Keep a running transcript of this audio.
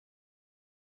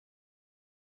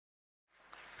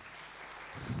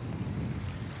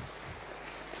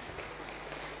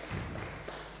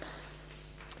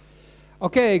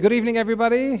Okay, good evening,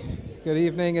 everybody. Good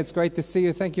evening. It's great to see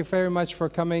you. Thank you very much for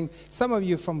coming. Some of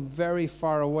you from very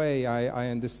far away,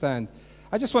 I understand.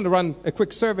 I just want to run a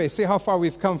quick survey, see how far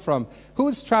we've come from.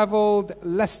 Who's traveled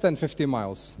less than 50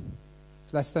 miles?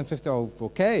 Less than 50? Oh,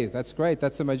 okay, that's great.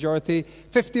 That's a majority.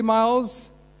 50 miles?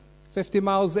 50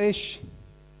 miles-ish?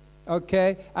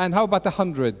 Okay. And how about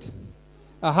 100?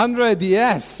 100,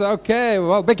 yes. Okay.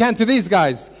 Well, big hand to these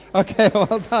guys. Okay,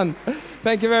 well done.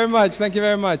 Thank you very much. Thank you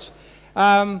very much.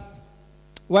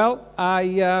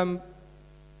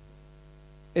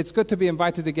 It's good to be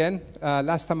invited again.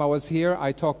 Last time I was here,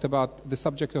 I talked about the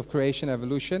subject of creation,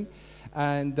 evolution,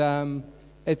 and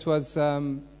it was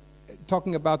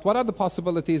talking about what are the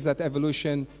possibilities that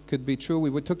evolution could be true.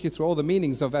 We took you through all the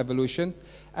meanings of evolution,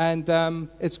 and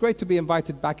it's great to be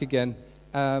invited back again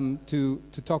to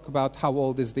talk about how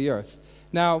old is the earth.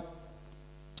 Now,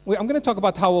 I'm going to talk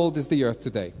about how old is the earth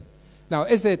today. Now,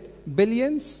 is it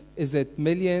billions, is it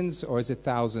millions, or is it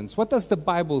thousands? What does the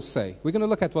Bible say? We're going to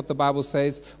look at what the Bible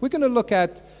says. We're going to look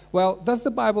at, well, does the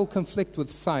Bible conflict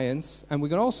with science? And we're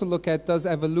going to also look at, does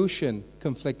evolution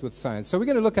conflict with science? So we're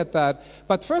going to look at that.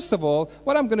 But first of all,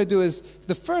 what I'm going to do is,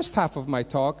 the first half of my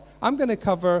talk, I'm going to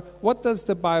cover what does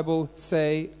the Bible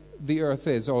say the earth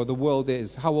is, or the world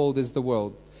is. How old is the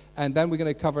world? And then we're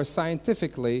going to cover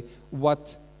scientifically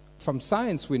what from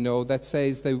science we know that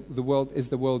says the world, is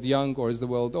the world young or is the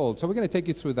world old? So we're going to take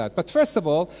you through that. But first of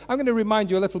all, I'm going to remind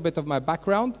you a little bit of my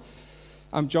background.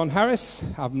 I'm John Harris.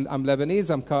 I'm Lebanese.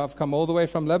 I've come all the way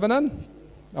from Lebanon,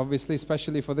 obviously,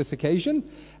 especially for this occasion.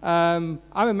 I'm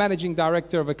a managing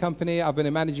director of a company. I've been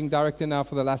a managing director now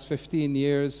for the last 15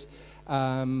 years.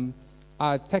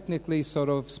 I technically sort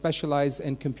of specialize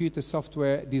in computer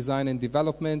software design and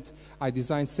development. I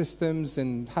design systems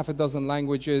in half a dozen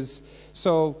languages.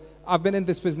 So I've been in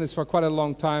this business for quite a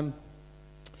long time.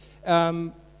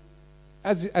 As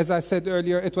I said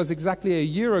earlier, it was exactly a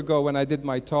year ago when I did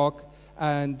my talk,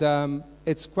 and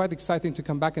it's quite exciting to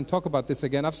come back and talk about this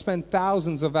again. I've spent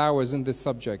thousands of hours in this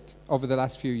subject over the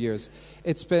last few years.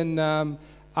 It's been,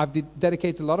 I've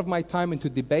dedicated a lot of my time into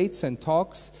debates and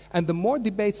talks, and the more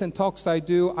debates and talks I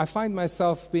do, I find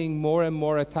myself being more and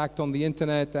more attacked on the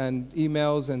internet and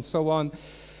emails and so on.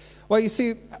 Well, you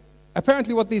see,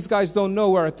 apparently what these guys don't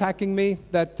know are attacking me,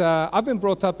 that I've been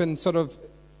brought up in sort of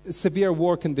severe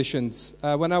war conditions.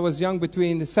 When I was young,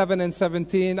 between 7 and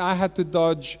 17, I had to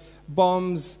dodge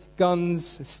bombs, guns,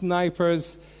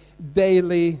 snipers,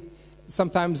 daily,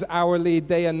 sometimes hourly,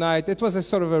 day and night. It was a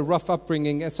sort of a rough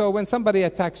upbringing. And so when somebody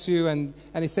attacks you and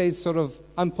he says sort of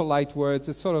unpolite words,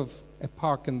 it's sort of a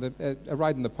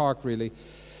ride in the park, really.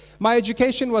 My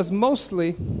education was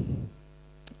mostly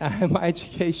in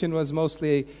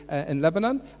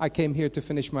Lebanon. I came here to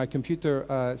finish my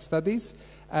computer studies,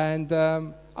 and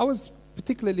I was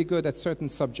particularly good at certain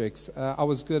subjects. I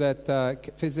was good at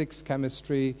physics,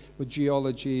 chemistry, with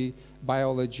geology,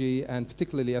 biology, and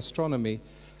particularly astronomy.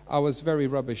 I was very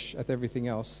rubbish at everything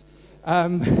else.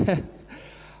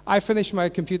 I finished my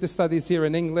computer studies here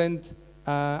in England.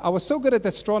 I was so good at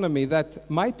astronomy that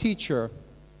my teacher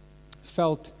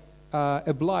felt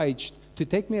obliged to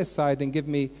take me aside and give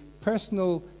me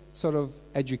personal sort of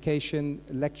education,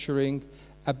 lecturing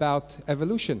about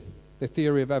evolution, the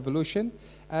theory of evolution.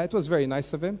 It was very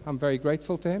nice of him. I'm very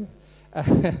grateful to him.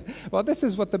 Well, this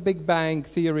is what the Big Bang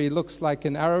theory looks like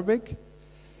in Arabic.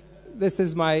 This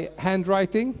is my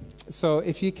handwriting. So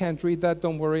if you can't read that,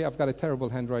 don't worry. I've got a terrible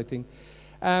handwriting.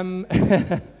 And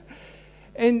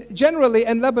generally,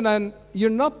 in Lebanon, you're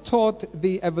not taught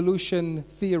the evolution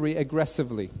theory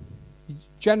aggressively.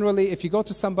 Generally, if you go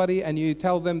to somebody and you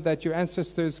tell them that your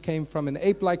ancestors came from an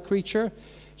ape-like creature,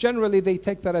 generally they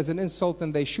take that as an insult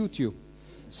and they shoot you.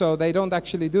 So they don't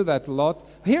actually do that a lot.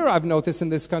 Here I've noticed in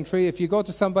this country, if you go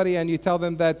to somebody and you tell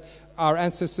them that our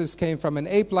ancestors came from an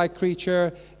ape-like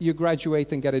creature, you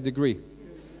graduate and get a degree.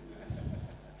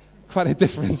 Quite a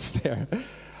difference there.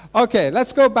 Okay,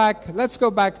 let's go back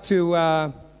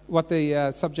to what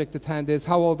the subject at hand is.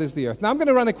 How old is the earth? Now I'm going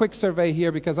to run a quick survey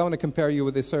here because I want to compare you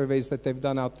with the surveys that they've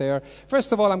done out there.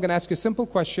 First of all, I'm going to ask you a simple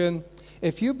question.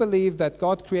 If you believe that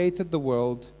God created the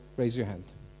world, raise your hand,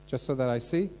 just so that I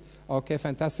see. Okay,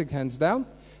 fantastic, hands down.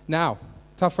 Now,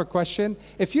 tougher question.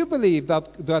 If you believe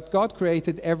that God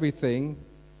created everything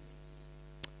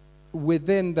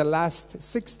within the last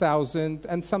 6,000,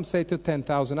 and some say to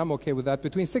 10,000, I'm okay with that,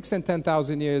 between 6 and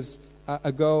 10,000 years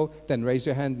ago, then raise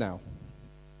your hand now.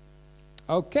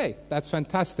 Okay, that's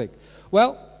fantastic.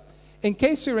 Well, in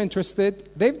case you're interested,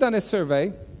 they've done a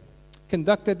survey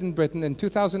conducted in Britain in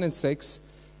 2006,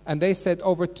 And they said,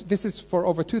 this is for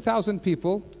over 2,000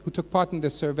 people who took part in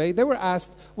this survey. They were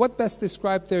asked what best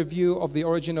described their view of the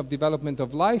origin of development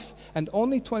of life, and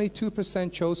only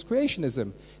 22% chose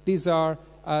creationism. These are,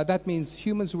 that means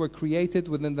humans who were created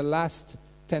within the last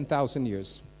 10,000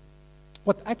 years.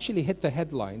 What actually hit the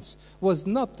headlines was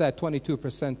not that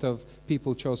 22% of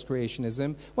people chose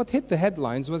creationism. What hit the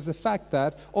headlines was the fact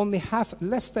that only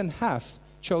less than half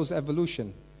chose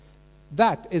evolution.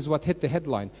 That is what hit the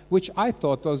headline, which I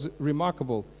thought was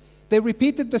remarkable. They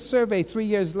repeated the survey 3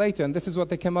 years later, and this is what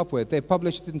they came up with. They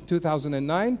published it in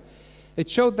 2009. It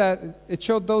showed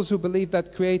those who believed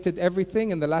that created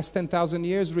everything in the last 10,000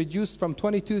 years reduced from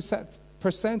 22% to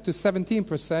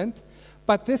 17%.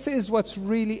 But this is what's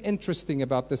really interesting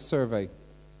about this survey.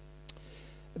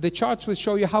 The charts will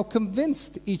show you how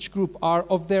convinced each group are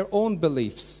of their own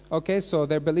beliefs. Okay, so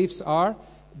their beliefs are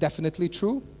definitely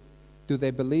true. Do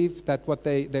they believe that what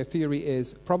their theory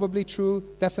is probably true,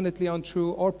 definitely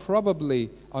untrue, or probably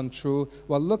untrue?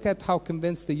 Well, look at how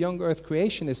convinced the young earth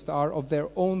creationists are of their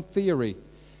own theory.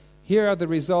 Here are the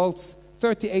results.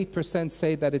 38%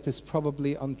 say that it is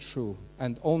probably untrue,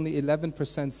 and only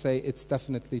 11% say it's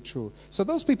definitely true. So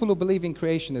those people who believe in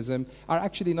creationism are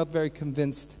actually not very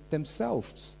convinced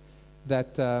themselves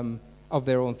that, of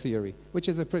their own theory, which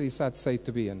is a pretty sad state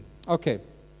to be in. Okay.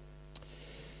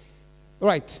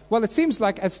 Right. Well, it seems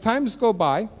like as times go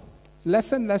by,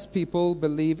 less and less people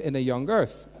believe in a young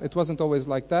earth. It wasn't always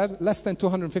like that. Less than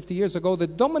 250 years ago, the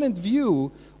dominant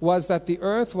view was that the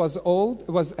earth was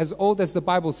as old as the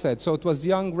Bible said. So it was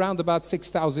young round about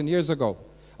 6,000 years ago.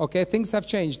 Okay, things have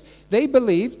changed. They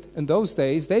believed, in those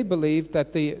days, they believed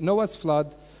that the Noah's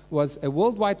flood was a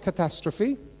worldwide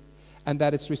catastrophe and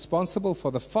that it's responsible for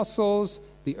the fossils,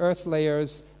 the earth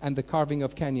layers, and the carving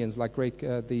of canyons like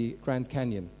the Grand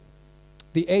Canyon.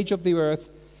 The age of the earth,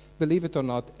 believe it or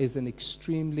not, is an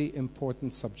extremely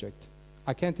important subject.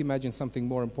 I can't imagine something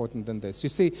more important than this. You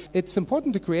see, it's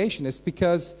important to creationists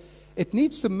because it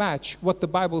needs to match what the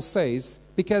Bible says,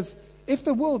 because if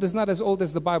the world is not as old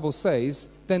as the Bible says,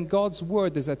 then God's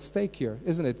word is at stake here,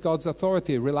 isn't it? God's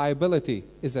authority, reliability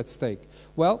is at stake.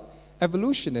 Well,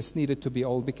 evolutionists need it to be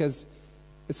old because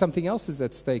something else is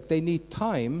at stake. They need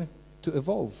time to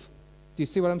evolve. Do you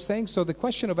see what I'm saying? So the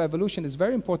question of evolution is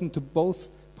very important to both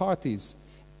parties.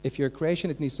 If you're a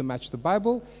creation, it needs to match the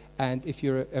Bible, and if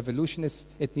you're an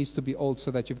evolutionist, it needs to be old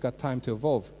so that you've got time to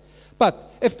evolve.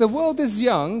 But if the world is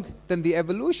young, then the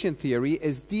evolution theory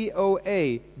is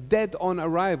DOA, dead on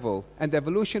arrival, and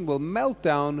evolution will melt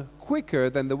down quicker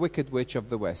than the Wicked Witch of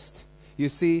the West. You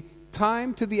see,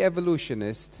 time to the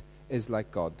evolutionist is like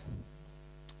God.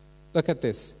 Look at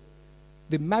this.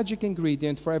 The magic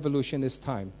ingredient for evolution is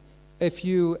time. If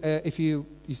you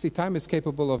see, time is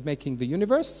capable of making the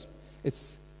universe.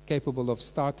 It's capable of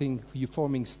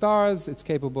forming stars. It's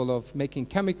capable of making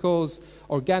chemicals,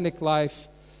 organic life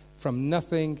from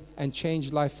nothing, and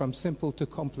change life from simple to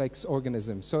complex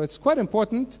organisms. So it's quite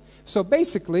important. So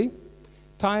basically,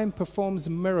 time performs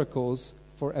miracles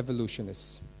for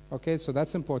evolutionists. Okay, so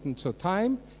that's important. So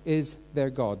time is their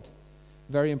God.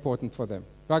 Very important for them.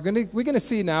 We're going to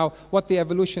see now what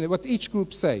each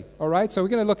group say. All right, so we're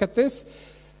going to look at this.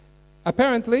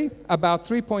 Apparently, about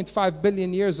 3.5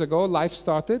 billion years ago, life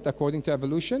started, according to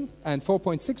evolution, and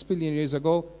 4.6 billion years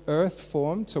ago, Earth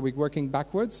formed, so we're working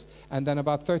backwards, and then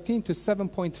about 13 to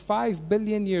 7.5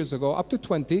 billion years ago, up to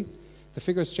 20, the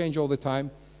figures change all the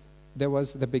time, there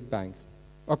was the Big Bang.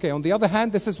 Okay, on the other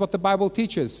hand, this is what the Bible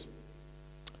teaches,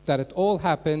 that it all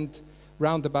happened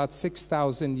round about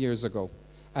 6,000 years ago,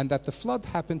 and that the flood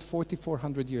happened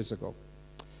 4,400 years ago.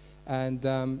 And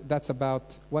that's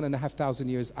about 1,500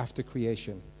 years after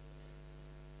creation.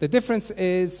 The difference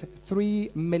is 3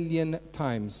 million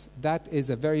times. That is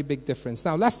a very big difference.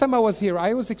 Now, last time I was here,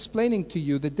 I was explaining to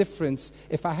you the difference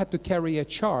if I had to carry a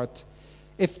chart.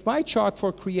 If my chart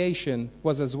for creation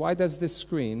was as wide as this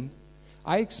screen,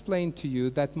 I explained to you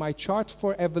that my chart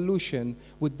for evolution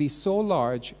would be so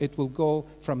large, it will go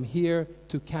from here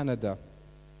to Canada.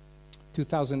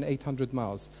 2,800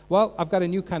 miles. Well, I've got a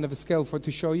new kind of a scale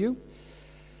to show you.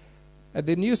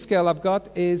 The new scale I've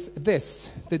got is this.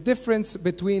 The difference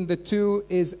between the two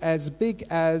is as big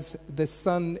as the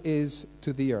sun is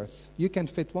to the earth. You can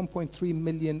fit 1.3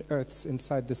 million earths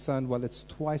inside the sun, while it's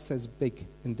twice as big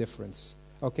in difference.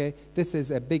 Okay? This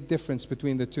is a big difference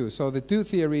between the two. So the two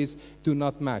theories do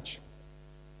not match.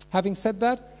 Having said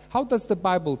that, how does the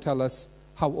Bible tell us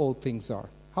how old things are?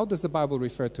 How does the Bible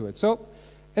refer to it? So,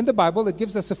 in the Bible, it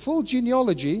gives us a full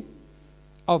genealogy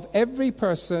of every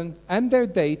person and their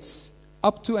dates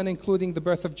up to and including the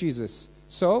birth of Jesus.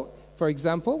 So, for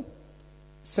example,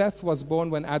 Seth was born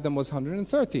when Adam was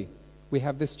 130. We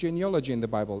have this genealogy in the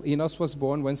Bible. Enos was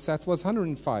born when Seth was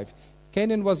 105.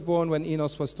 Canaan was born when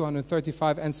Enos was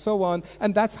 235, and so on.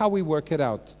 And that's how we work it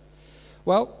out.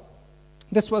 Well,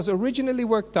 this was originally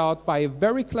worked out by a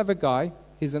very clever guy.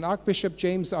 He's an Archbishop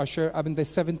James Ussher in the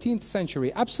 17th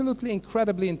century. Absolutely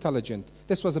incredibly intelligent.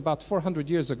 This was about 400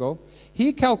 years ago.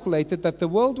 He calculated that the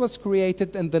world was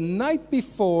created in the night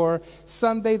before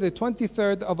Sunday, the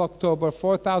 23rd of October,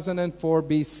 4004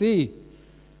 BC.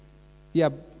 Yeah,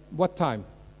 what time?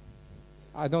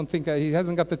 I don't think, he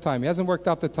hasn't got the time. He hasn't worked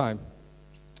out the time.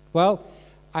 Well,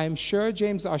 I'm sure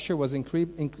James Ussher was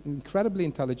incredibly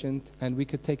intelligent, and we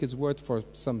could take his word for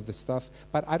some of the stuff,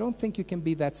 but I don't think you can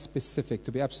be that specific,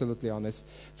 to be absolutely honest.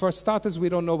 For starters, we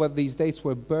don't know whether these dates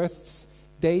were births,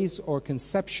 days, or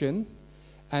conception,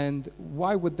 and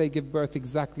why would they give birth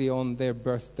exactly on their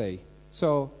birthday?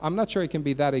 So I'm not sure it can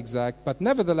be that exact, but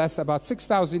nevertheless, about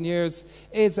 6,000 years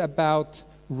is about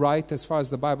right as far as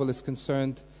the Bible is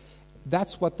concerned.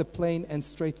 That's what the plain and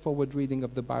straightforward reading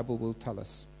of the Bible will tell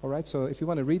us. All right, so if you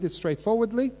want to read it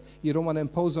straightforwardly, you don't want to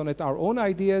impose on it our own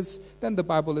ideas, then the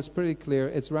Bible is pretty clear.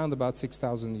 It's around about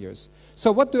 6,000 years.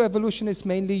 So what do evolutionists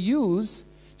mainly use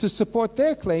to support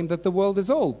their claim that the world is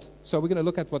old? So we're going to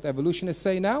look at what evolutionists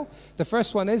say now. The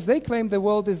first one is they claim the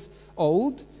world is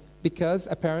old because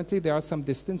apparently there are some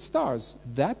distant stars.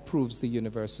 That proves the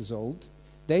universe is old.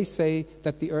 They say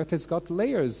that the earth has got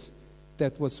layers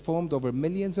that was formed over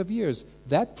millions of years.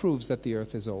 That proves that the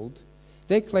earth is old.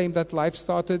 They claim that life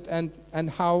started and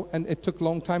it took a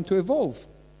long time to evolve.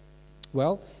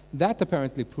 Well, that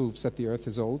apparently proves that the earth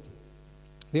is old.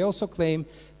 They also claim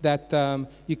that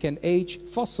you can age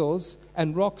fossils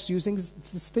and rocks using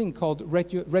this thing called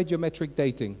radiometric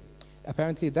dating.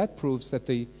 Apparently that proves that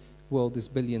the world is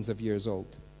billions of years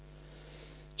old.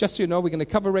 Just so you know, we're going to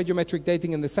cover radiometric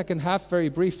dating in the second half very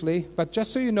briefly, but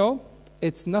just so you know,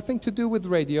 it's nothing to do with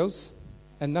radios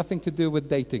and nothing to do with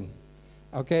dating.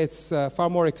 Okay, it's far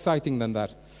more exciting than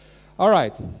that. All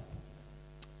right.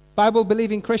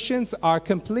 Bible-believing Christians are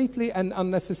completely and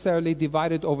unnecessarily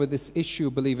divided over this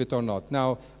issue, believe it or not.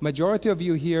 Now, majority of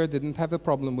you here didn't have a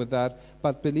problem with that,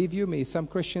 but believe you me, some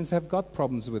Christians have got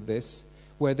problems with this,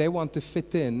 where they want to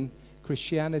fit in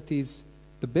Christianity's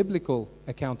the biblical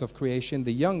account of creation,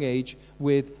 the young age,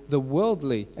 with the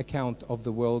worldly account of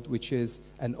the world, which is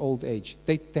an old age.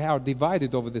 They are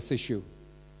divided over this issue.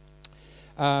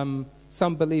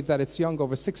 Some believe that it's young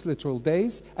over 6 literal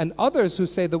days, and others who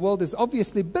say the world is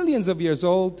obviously billions of years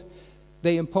old,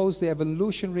 they impose the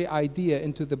evolutionary idea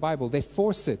into the Bible. They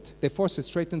force it. They force it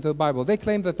straight into the Bible. They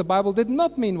claim that the Bible did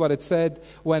not mean what it said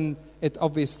when it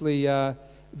obviously,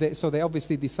 so they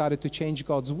obviously decided to change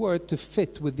God's word to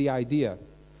fit with the idea.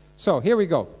 So here we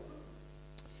go.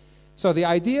 So the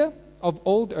idea of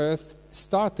old earth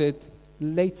started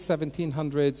late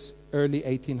 1700s, early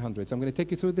 1800s. I'm going to take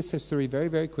you through this history very,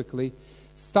 very quickly.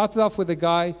 Started off with a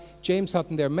guy, James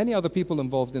Hutton. There are many other people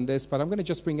involved in this, but I'm going to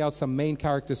just bring out some main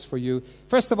characters for you.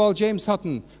 First of all, James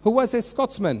Hutton, who was a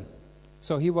Scotsman.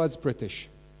 So he was British.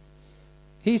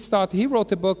 He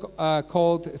wrote a book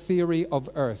called Theory of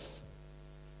Earth.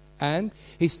 And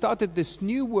he started this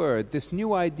new word, this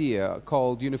new idea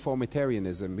called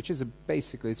uniformitarianism, which is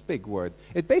basically, it's a big word.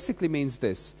 It basically means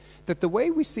this, that the way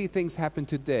we see things happen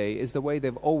today is the way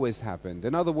they've always happened.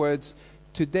 In other words,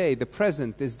 today, the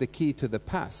present is the key to the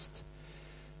past.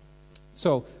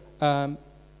 So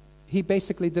he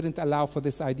basically didn't allow for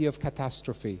this idea of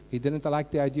catastrophe. He didn't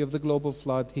like the idea of the global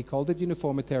flood. He called it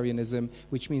uniformitarianism,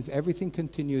 which means everything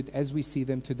continued as we see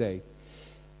them today.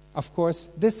 Of course,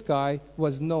 this guy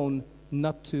was known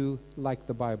not to like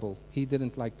the Bible. He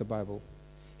didn't like the Bible.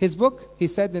 His book, he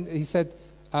said,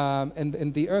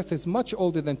 and the earth is much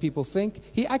older than people think.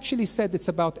 He actually said it's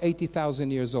about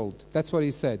 80,000 years old. That's what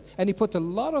he said. And he put a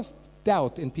lot of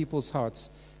doubt in people's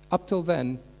hearts. Up till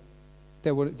then,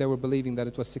 they were believing that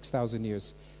it was 6,000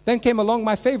 years. Then came along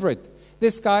my favorite.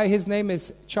 This guy, his name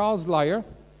is Charles Lyell,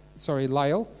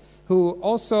 who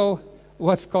also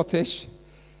was Scottish.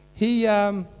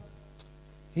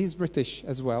 He's British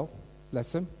as well,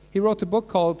 bless him. He wrote a book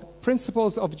called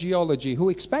Principles of Geology, who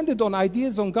expanded on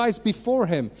ideas on guys before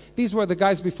him. These were the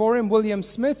guys before him: William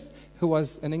Smith, who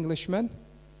was an Englishman,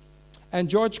 and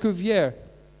George Cuvier.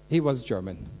 He was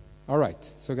German. All right,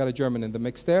 so we got a German in the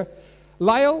mix there.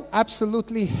 Lyell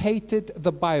absolutely hated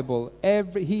the Bible.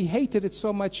 He hated it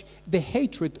so much, the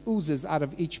hatred oozes out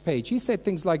of each page. He said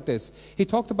things like this. He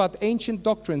talked about ancient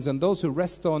doctrines and those who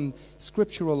rest on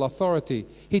scriptural authority.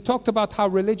 He talked about how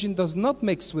religion does not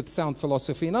mix with sound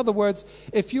philosophy. In other words,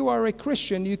 if you are a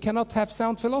Christian, you cannot have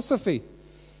sound philosophy.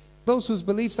 Those whose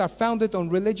beliefs are founded on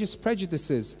religious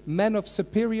prejudices, men of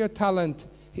superior talent,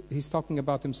 he's talking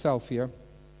about himself here,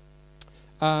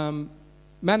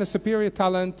 Man of superior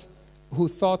talent who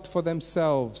thought for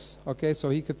themselves. Okay, so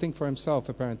he could think for himself,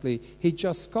 apparently. He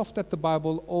just scoffed at the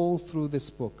Bible all through this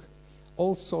book.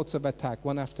 All sorts of attack,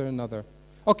 one after another.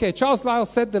 Okay, Charles Lyell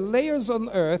said the layers on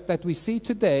earth that we see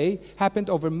today happened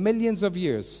over millions of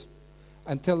years.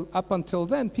 Up until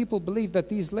then, people believed that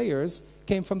these layers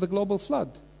came from the global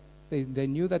flood. They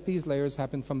knew that these layers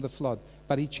happened from the flood.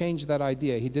 But he changed that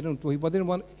idea. He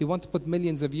wanted to put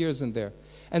millions of years in there.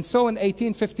 And so in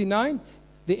 1859,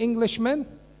 the Englishman,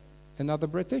 another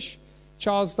British,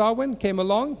 Charles Darwin, came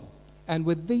along. And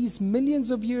with these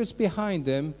millions of years behind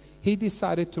him, he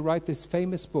decided to write this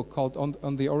famous book called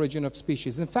On the Origin of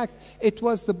Species. In fact, it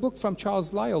was the book from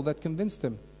Charles Lyell that convinced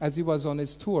him as he was on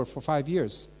his tour for 5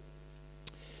 years.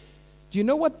 Do you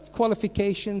know what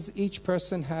qualifications each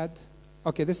person had?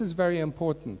 Okay, this is very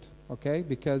important, okay,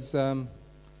 because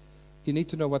you need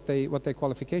to know what their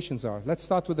qualifications are. Let's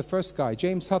start with the first guy,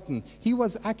 James Hutton. He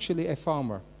was actually a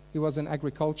farmer. He was an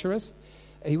agriculturist.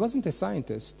 He wasn't a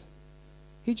scientist.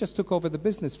 He just took over the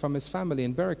business from his family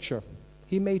in Berkshire.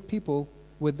 He made people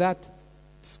with that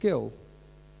skill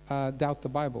doubt the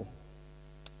Bible.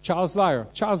 Charles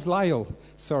Lyell,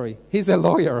 he's a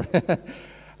lawyer.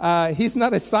 He's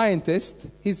not a scientist,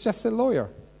 he's just a lawyer.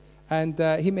 And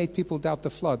he made people doubt the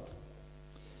flood.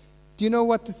 Do you know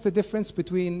what is the difference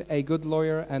between a good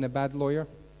lawyer and a bad lawyer?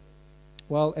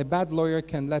 Well, a bad lawyer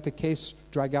can let a case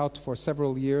drag out for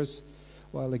several years,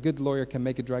 while a good lawyer can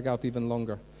make it drag out even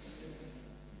longer.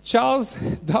 Charles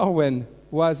Darwin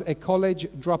was a college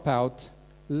dropout,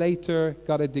 later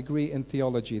got a degree in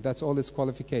theology. That's all his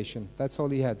qualification. That's all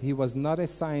he had. He was not a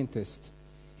scientist.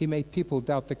 He made people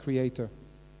doubt the Creator.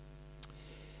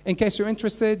 In case you're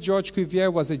interested, George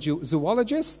Cuvier was a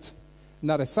zoologist,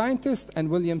 not a scientist, and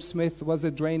William Smith was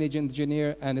a drainage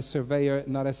engineer and a surveyor,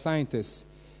 not a scientist.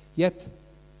 Yet,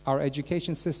 our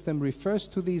education system refers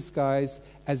to these guys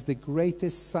as the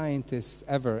greatest scientists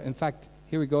ever. In fact,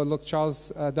 here we go. Look,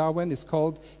 Charles Darwin is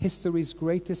called history's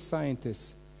greatest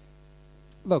scientist.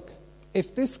 Look,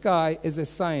 if this guy is a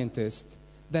scientist,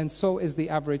 then so is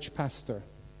the average pastor.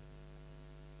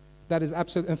 That is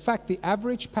absolute. In fact, the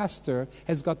average pastor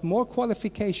has got more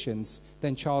qualifications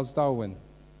than Charles Darwin.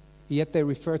 Yet they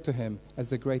refer to him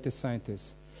as the greatest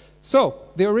scientist. So,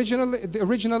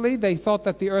 originally they thought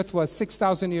that the earth was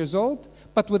 6,000 years old,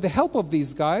 but with the help of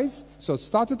these guys, so it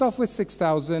started off with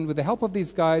 6,000, with the help of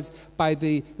these guys, by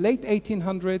the late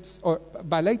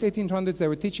 1800s, they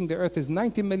were teaching the earth is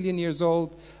 90 million years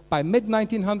old. By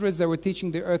mid-1900s, they were teaching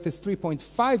the earth is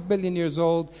 3.5 billion years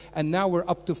old, and now we're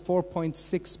up to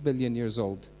 4.6 billion years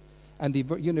old. And the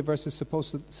universe is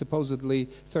supposedly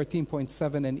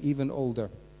 13.7 and even older.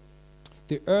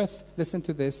 The earth, listen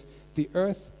to this, the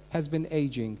earth has been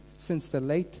aging since the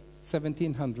late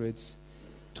 1700s,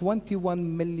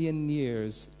 21 million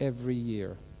years every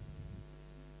year.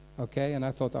 Okay, and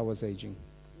I thought I was aging.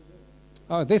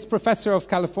 This professor of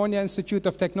California Institute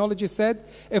of Technology said,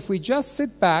 if we just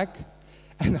sit back,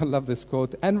 and I love this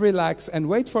quote, and relax and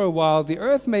wait for a while, the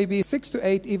earth may be 6 to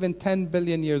 8, even 10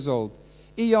 billion years old.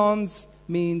 Eons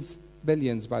means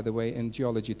billions, by the way, in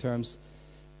geology terms.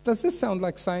 Does this sound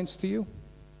like science to you?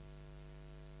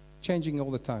 Changing all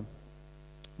the time.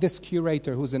 This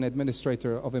curator, who's an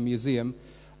administrator of a museum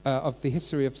of the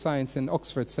history of science in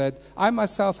Oxford, said, I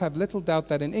myself have little doubt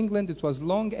that in England it was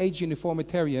long-age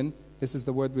uniformitarian, this is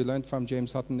the word we learned from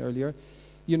James Hutton earlier,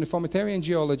 uniformitarian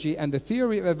geology and the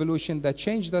theory of evolution that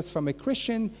changed us from a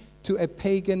Christian to a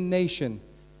pagan nation.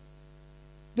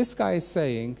 This guy is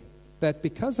saying that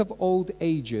because of old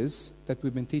ages that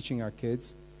we've been teaching our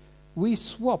kids, we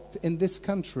swapped in this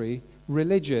country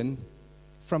religion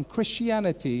from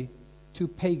Christianity to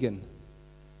pagan,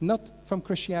 not from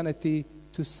Christianity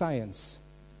to science.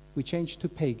 We changed to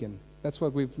pagan. That's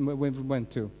what we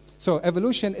went to. So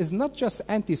evolution is not just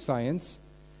anti-science,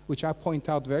 which I point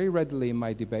out very readily in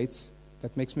my debates.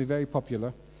 That makes me very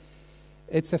popular.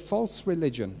 It's a false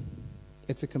religion.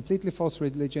 It's a completely false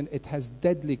religion. It has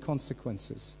deadly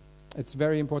consequences. It's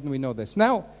very important we know this.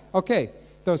 Now, okay,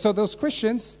 so those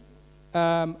Christians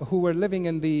who were living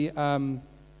in the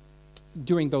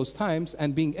during those times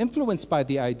and being influenced by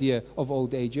the idea of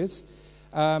old ages,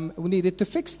 we needed to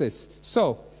fix this.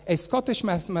 So a Scottish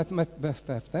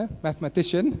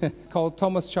mathematician called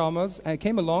Thomas Chalmers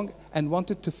came along and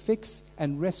wanted to fix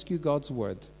and rescue God's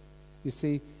word. You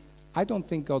see, I don't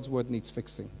think God's word needs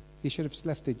fixing. He should have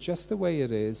left it just the way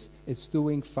it is. It's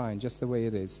doing fine, just the way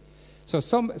it is. So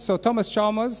Thomas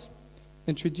Chalmers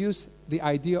introduced the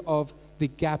idea of the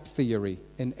gap theory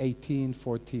in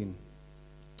 1814.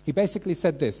 He basically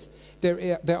said this,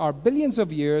 there are billions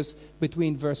of years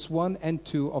between verse 1 and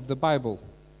 2 of the Bible.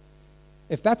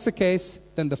 If that's the case,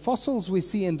 then the fossils we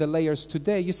see in the layers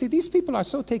today, you see, these people are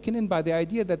so taken in by the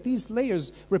idea that these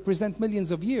layers represent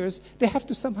millions of years, they have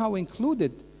to somehow include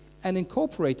it and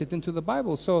incorporate it into the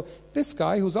Bible. So this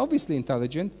guy, who's obviously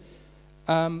intelligent,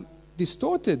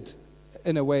 distorted,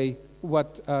 in a way,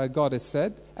 what God has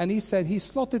said, and he said he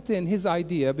slotted in his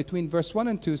idea between verse 1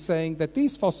 and 2, saying that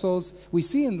these fossils we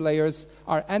see in layers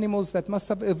are animals that must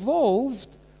have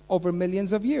evolved over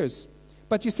millions of years.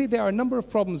 But you see, there are a number of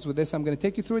problems with this. I'm going to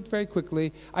take you through it very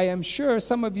quickly. I am sure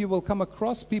some of you will come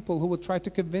across people who will try to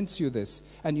convince you this,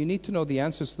 and you need to know the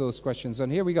answers to those questions. And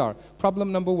here we are.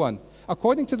 Problem number 1.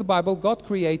 According to the Bible, God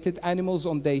created animals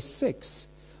on day 6.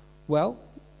 Well,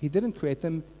 he didn't create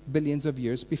them billions of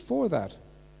years before that,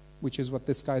 which is what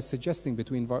this guy is suggesting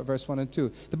between verse 1 and 2.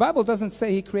 The Bible doesn't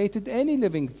say he created any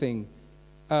living thing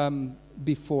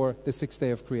before the 6th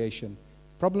day of creation.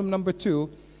 Problem number 2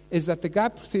 is that the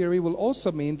gap theory will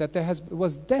also mean that there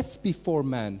was death before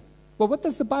man. Well, what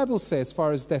does the Bible say as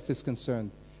far as death is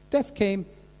concerned? Death came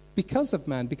because of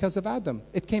man, because of Adam.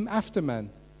 It came after man.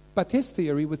 But his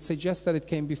theory would suggest that it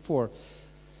came before.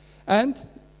 And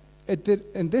it did,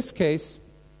 in this case,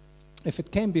 if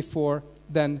it came before,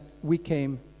 then we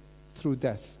came through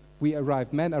death.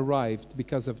 Man arrived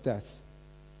because of death.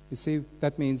 You see,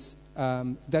 that means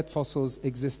dead fossils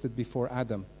existed before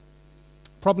Adam.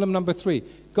 Problem number 3.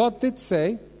 God did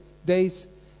say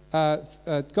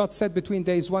God said between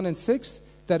days 1 and 6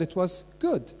 that it was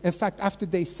good. In fact, after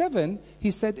day 7, he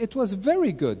said it was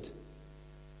very good.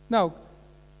 Now,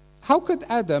 how could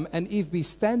Adam and Eve be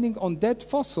standing on dead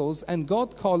fossils and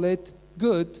God call it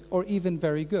good or even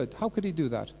very good? How could he do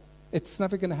that? It's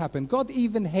never going to happen. God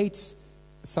even hates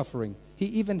suffering. He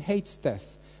even hates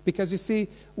death. Because you see,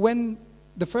 when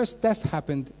the first death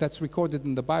happened that's recorded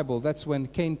in the Bible, that's when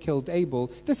Cain killed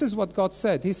Abel. This is what God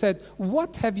said. He said,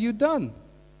 "What have you done?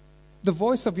 The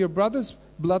voice of your brother's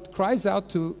blood cries out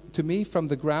to me from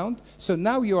the ground. So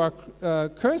now you are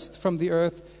cursed from the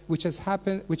earth, which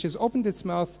has opened its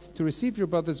mouth to receive your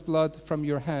brother's blood from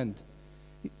your hand."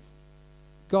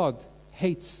 God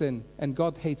hates sin and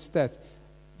God hates death.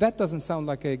 That doesn't sound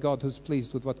like a God who's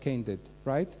pleased with what Cain did,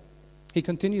 right? He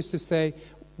continues to say,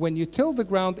 "When you till the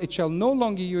ground, it shall no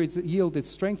longer yield its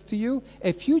strength to you.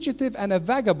 A fugitive and a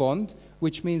vagabond,"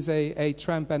 which means a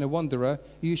tramp and a wanderer,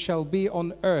 "you shall be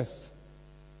on earth."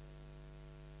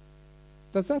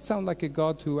 Does that sound like a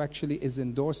God who actually is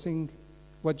endorsing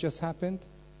what just happened?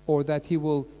 Or that he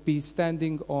will be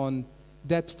standing on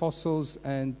dead fossils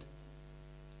and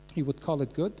he would call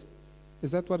it good?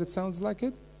 Is that what it sounds like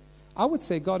it? I would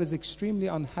say God is extremely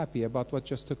unhappy about what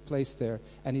just took place there,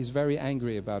 and he's very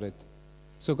angry about it.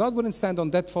 So God wouldn't stand on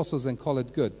dead fossils and call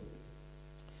it good.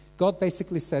 God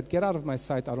basically said, "Get out of my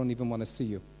sight, I don't even want to see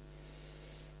you."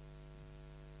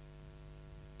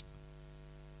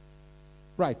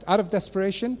 Right, out of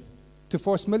desperation, to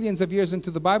force millions of years into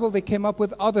the Bible, they came up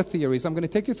with other theories. I'm going to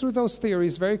take you through those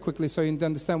theories very quickly so you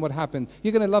understand what happened.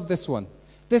 You're going to love this one.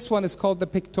 This one is called the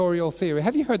pictorial theory.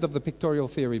 Have you heard of the pictorial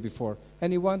theory before?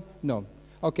 Anyone? No.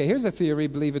 Okay, here's a theory,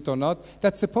 believe it or not,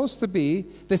 that's supposed to be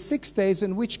the 6 days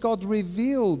in which God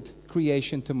revealed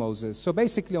creation to Moses. So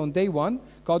basically on day 1,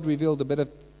 God revealed a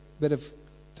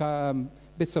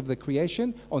bits of the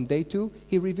creation. On day 2,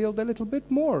 he revealed a little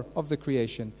bit more of the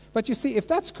creation. But you see, if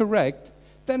that's correct,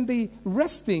 then the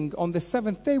resting on the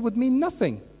 7th day would mean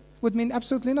nothing. Would mean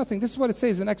absolutely nothing. This is what it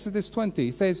says in Exodus 20.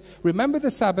 It says, "Remember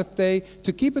the Sabbath day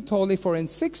to keep it holy, for in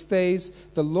 6 days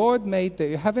the Lord made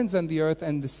the heavens and the earth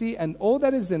and the sea and all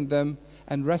that is in them,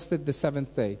 and rested the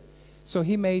 7th day." So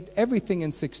he made everything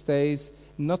in 6 days,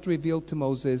 not revealed to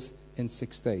Moses in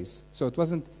 6 days. So it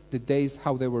wasn't the days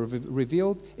how they were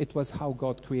revealed, it was how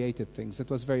God created things.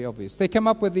 It was very obvious. They came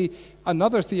up with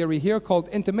another theory here called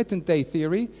intermittent day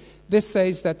theory. This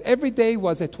says that every day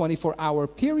was a 24-hour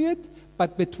period,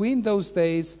 but between those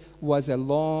days was a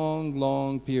long,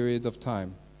 long period of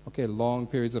time. Okay, long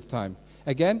periods of time.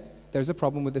 Again, there's a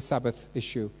problem with the Sabbath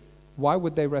issue. Why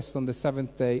would they rest on the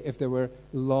 7th day if there were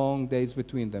long days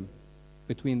between them,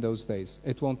 between those days?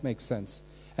 It won't make sense.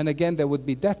 And again, there would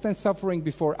be death and suffering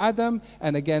before Adam,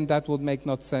 and again, that would make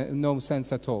no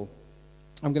sense at all.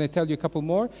 I'm going to tell you a couple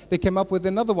more. They came up with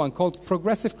another one called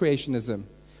progressive creationism,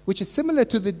 which is similar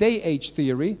to the day age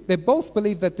theory. They both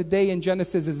believe that the day in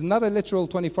Genesis is not a literal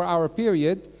 24-hour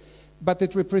period, but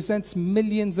it represents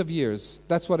millions of years.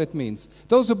 That's what it means.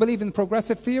 Those who believe in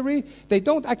progressive theory, they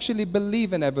don't actually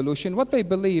believe in evolution. What they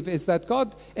believe is that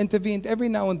God intervened every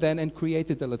now and then and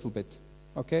created a little bit.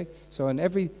 Okay? So and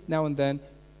every now and then,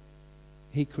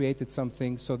 he created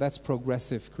something, so that's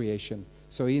progressive creation.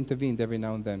 So he intervened every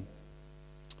now and then.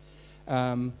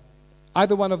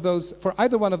 For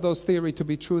either one of those theory to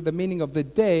be true, the meaning of the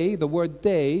day, the word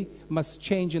day, must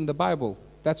change in the Bible.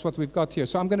 That's what we've got here.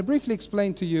 So I'm going to briefly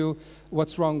explain to you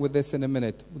what's wrong with this in a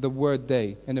minute, the word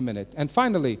day in a minute. And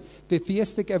finally, the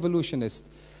theistic evolutionist.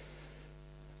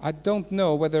 I don't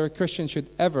know whether a Christian should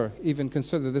ever even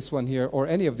consider this one here, or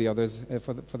any of the others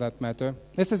for that matter.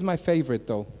 This is my favorite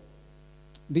though.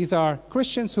 These are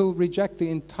Christians who reject the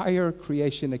entire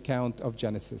creation account of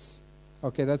Genesis.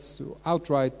 Okay, that's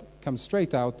outright, comes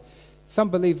straight out. Some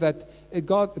believe that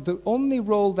the only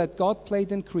role that God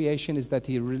played in creation is that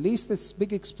he released this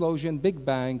big explosion, big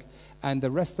bang, and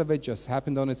the rest of it just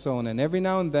happened on its own. And every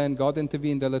now and then, God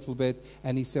intervened a little bit,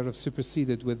 and he sort of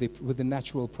superseded with the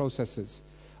natural processes.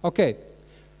 Okay,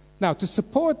 now to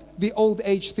support the old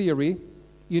age theory,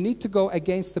 you need to go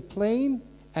against the plain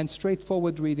and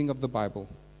straightforward reading of the Bible.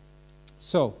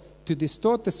 So, to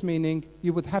distort this meaning,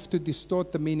 you would have to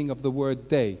distort the meaning of the word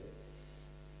day.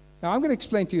 Now, I'm going to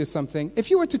explain to you something. If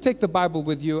you were to take the Bible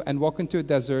with you and walk into a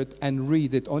desert and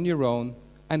read it on your own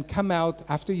and come out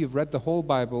after you've read the whole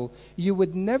Bible, you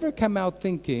would never come out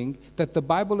thinking that the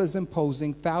Bible is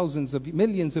imposing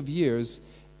millions of years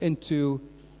into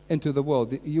the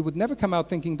world. You would never come out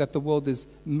thinking that the world is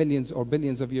millions or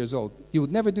billions of years old. You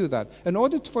would never do that. In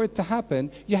order for it to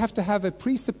happen, you have to have a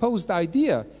presupposed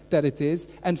idea that it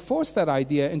is and force that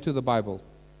idea into the Bible.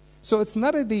 So it's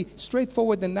not the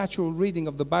straightforward and natural reading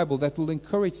of the Bible that will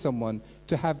encourage someone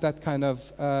to have that kind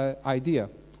of idea.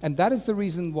 And that is the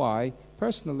reason why,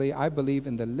 personally, I believe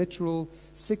in the literal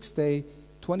 6-day,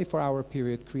 24-hour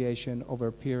period creation over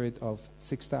a period of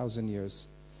 6,000 years.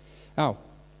 Now,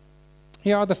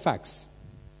 here are the facts.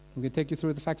 I'm going to take you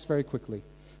through the facts very quickly.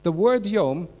 The word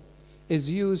yom is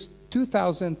used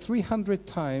 2,300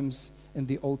 times in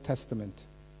the Old Testament.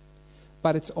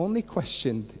 But it's only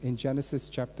questioned in Genesis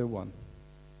chapter 1.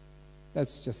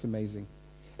 That's just amazing.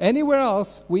 Anywhere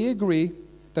else, we agree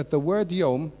that the word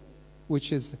yom,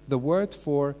 which is the word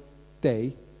for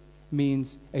day,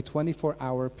 means a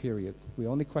 24-hour period. We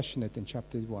only question it in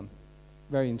chapter 1.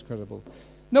 Very incredible.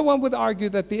 No one would argue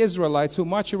that the Israelites who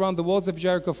march around the walls of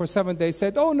Jericho for 7 days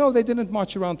said, oh no, they didn't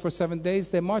march around for 7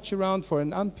 days. They march around for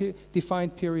an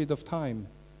undefined period of time.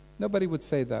 Nobody would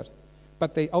say that.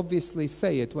 But they obviously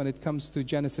say it when it comes to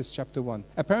Genesis chapter 1.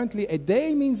 Apparently, a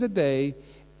day means a day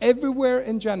everywhere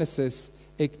in Genesis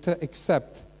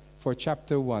except for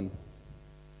chapter 1.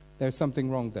 There's something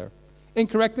wrong there.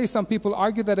 Incorrectly, some people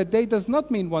argue that a day does not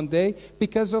mean 1 day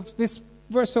because of this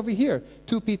verse over here,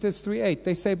 2 Peter 3:8.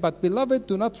 They say, but beloved,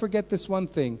 do not forget this one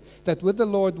thing, that with the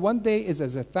Lord 1 day is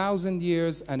as 1,000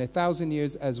 years, and 1,000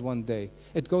 years as 1 day.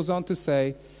 It goes on to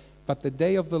say, but the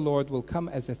day of the Lord will come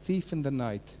as a thief in the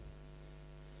night.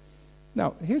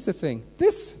 Now, here's the thing.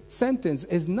 This sentence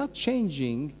is not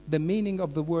changing the meaning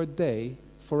of the word day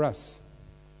for us.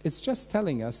 It's just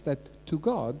telling us that to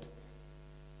God,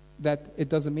 that it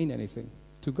doesn't mean anything.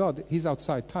 To God, he's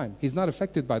outside time. He's not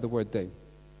affected by the word day.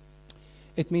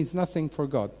 It means nothing for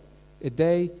God. A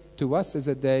day to us is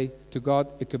a day. To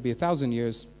God, it could be 1,000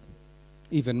 years,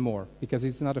 even more, because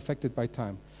he's not affected by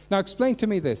time. Now, explain to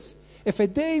me this. If a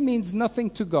day means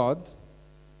nothing to God,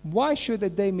 why should a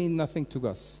day mean nothing to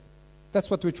us? That's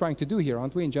what we're trying to do here,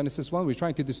 aren't we? In Genesis 1, we're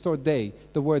trying to distort day,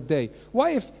 the word day.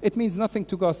 Why, if it means nothing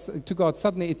to God,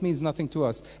 suddenly it means nothing to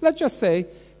us? Let's just say,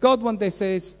 God one day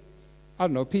says, I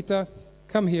don't know, Peter,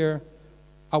 come here.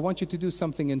 I want you to do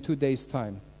something in 2 days'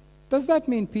 time. Does that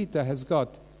mean Peter has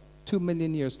got 2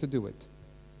 million years to do it?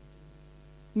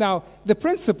 Now, the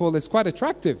principle is quite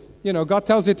attractive. You know, God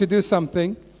tells you to do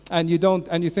something, and you don't,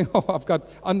 and you think, oh, I've got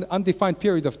undefined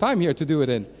period of time here to do it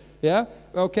in. Yeah?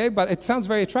 Okay, but it sounds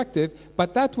very attractive,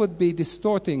 but that would be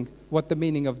distorting what the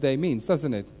meaning of day means,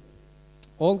 doesn't it?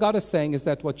 All God is saying is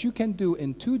that what you can do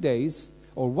in 2 days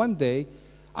or 1 day,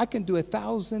 I can do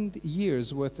 1,000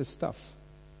 years worth of stuff.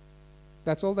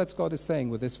 That's all that God is saying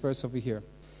with this verse over here.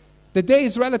 The day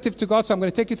is relative to God, so I'm going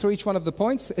to take you through each one of the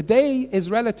points. A day is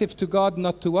relative to God,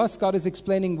 not to us. God is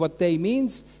explaining what day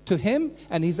means to him,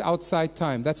 and he's outside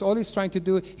time. That's all he's trying to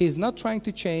do. He's not trying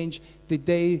to change the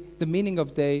day, the meaning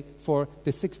of day for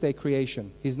the 6-day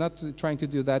creation. He's not trying to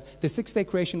do that. The 6-day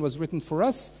creation was written for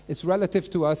us. It's relative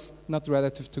to us, not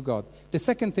relative to God. The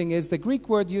second thing is the Greek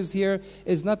word used here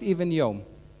is not even yom.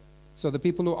 So the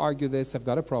people who argue this have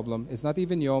got a problem. It's not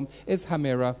even yom. It's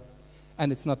hamera,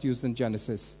 and it's not used in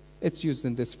Genesis. It's used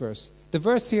in this verse. The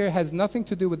verse here has nothing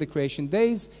to do with the creation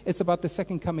days. It's about the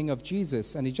second coming of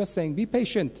Jesus. And he's just saying, be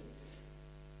patient.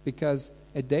 Because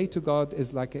a day to God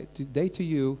is like a day to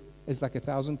you is like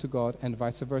 1,000 to God, and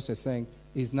vice versa, saying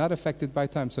he's not affected by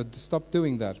time. So stop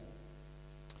doing that.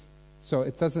 So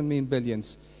it doesn't mean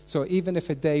billions. So even if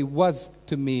a day was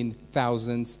to mean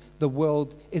thousands, the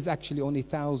world is actually only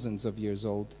thousands of years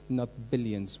old, not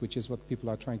billions, which is what people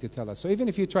are trying to tell us. So even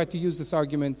if you try to use this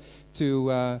argument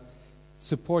to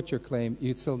support your claim,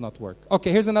 it'd still not work.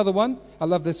 Okay, here's another one. I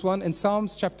love this one. In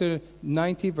Psalms chapter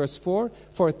 90, verse 4,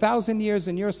 "For 1,000 years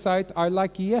in your sight are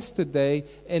like yesterday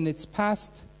in its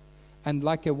past, and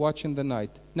like a watch in the night."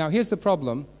 Now, here's the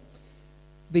problem.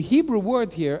 The Hebrew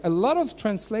word here, a lot of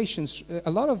translations,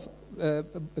 a lot of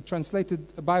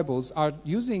translated Bibles are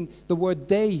using the word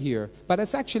day here, but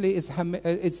it's actually, it's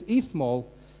ethmol,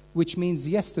 which means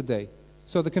yesterday.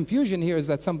 So the confusion here is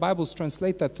that some Bibles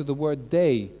translate that to the word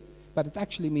day, but it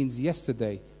actually means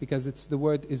yesterday, because the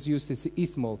word is used as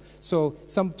ethmol. So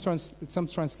some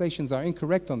translations are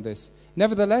incorrect on this.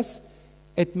 Nevertheless,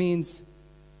 it means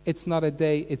it's not a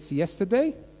day, it's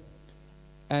yesterday.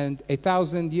 And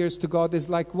 1,000 years to God is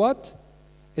like what?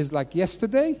 Is like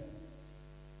yesterday.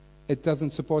 It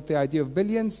doesn't support the idea of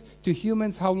billions. To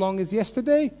humans, how long is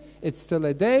yesterday? It's still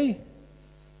a day.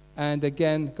 And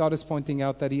again, God is pointing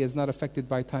out that he is not affected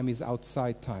by time, he's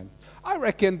outside time. I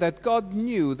reckon that God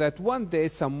knew that one day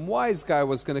some wise guy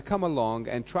was going to come along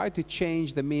and try to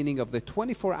change the meaning of the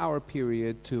 24-hour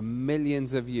period to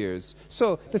millions of years.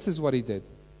 So this is what he did.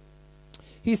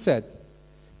 He said,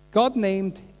 God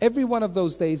named every one of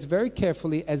those days very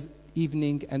carefully as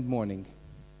evening and morning.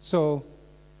 So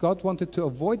God wanted to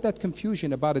avoid that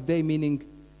confusion about a day meaning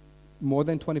more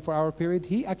than 24-hour period.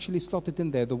 He actually slotted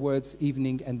in there the words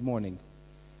evening and morning.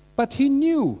 But he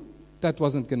knew that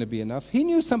wasn't going to be enough. He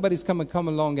knew somebody's come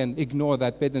along and ignore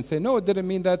that bit and say, no, it didn't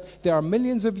mean that. There are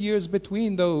millions of years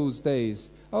between those days.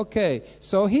 Okay,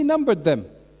 so he numbered them.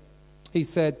 He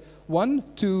said 1,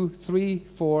 2, 3,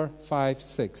 4, 5,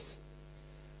 6.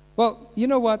 Well, you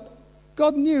know what?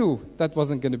 God knew that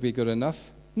wasn't going to be good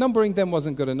enough. Numbering them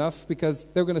wasn't good enough because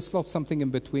they were going to slot something in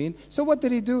between. So what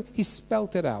did he do? He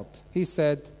spelt it out. He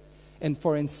said, "And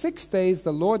for in 6 days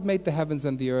the Lord made the heavens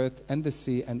and the earth and the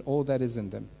sea and all that is in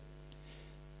them."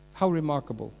 How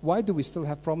remarkable. Why do we still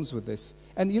have problems with this?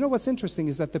 And you know what's interesting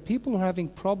is that the people who are having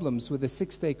problems with the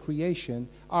 6-day creation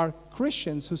are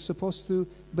Christians who are supposed to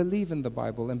believe in the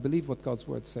Bible and believe what God's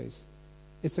word says.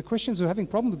 It's the Christians who are having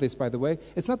problems with this, by the way.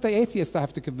 It's not the atheists I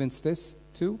have to convince this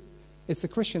to. It's the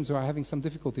Christians who are having some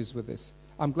difficulties with this.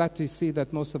 I'm glad to see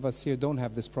that most of us here don't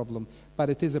have this problem, but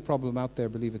it is a problem out there,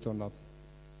 believe it or not.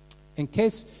 In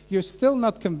case you're still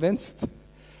not convinced,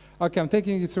 okay, I'm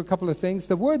taking you through a couple of things.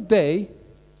 The word day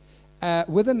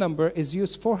with a number is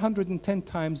used 410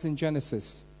 times in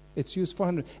Genesis. It's used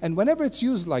 400. And whenever it's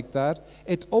used like that,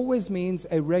 it always means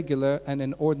a regular and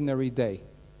an ordinary day.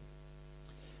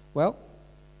 Well,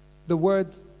 the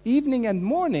word evening and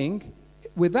morning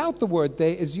without the word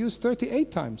day is used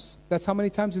 38 times. That's how many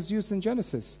times it's used in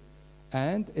Genesis.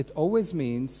 And it always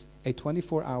means a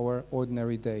 24-hour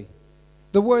ordinary day.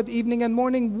 The word evening and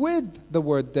morning with the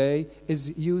word day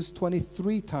is used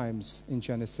 23 times in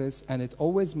Genesis, and it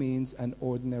always means an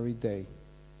ordinary day.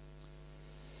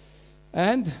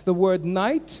 And the word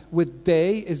night with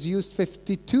day is used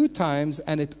 52 times,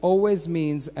 and it always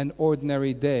means an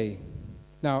ordinary day.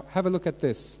 Now, have a look at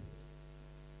this.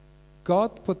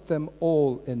 God put them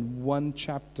all in one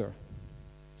chapter.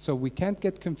 So we can't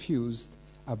get confused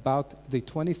about the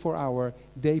 24-hour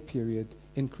day period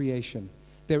in creation.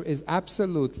 There is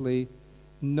absolutely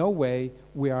no way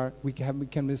we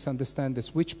can misunderstand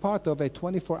this. Which part of a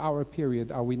 24-hour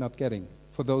period are we not getting?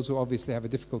 For those who obviously have a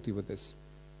difficulty with this.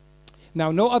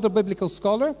 Now, no other biblical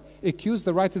scholar accused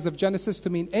the writers of Genesis to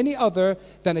mean any other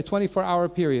than a 24-hour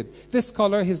period. This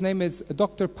scholar, his name is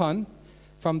Dr. Punn,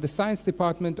 from the science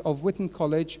department of Wheaton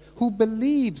College, who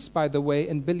believes, by the way,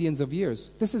 in billions of years.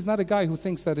 This is not a guy who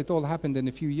thinks that it all happened in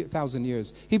a few thousand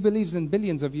years. He believes in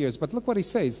billions of years. But look what he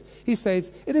says. He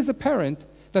says, "It is apparent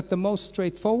that the most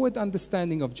straightforward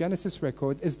understanding of Genesis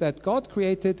record is that God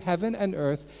created heaven and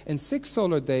earth in 6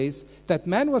 solar days, that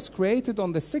man was created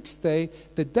on the 6th day,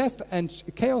 the death and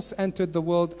chaos entered the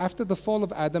world after the fall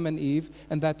of Adam and Eve,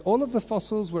 and that all of the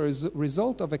fossils were a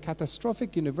result of a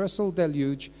catastrophic universal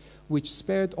deluge which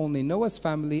spared only Noah's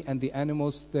family and the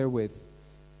animals therewith."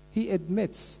 He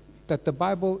admits that the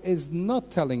Bible is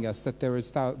not telling us that there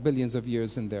is billions of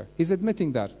years in there. He's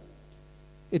admitting that.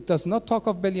 It does not talk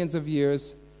of billions of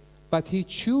years, but he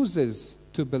chooses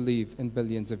to believe in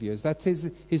billions of years. That's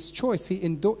his choice.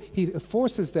 He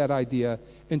forces that idea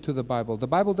into the Bible. The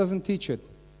Bible doesn't teach it.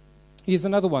 Here's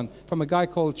another one from a guy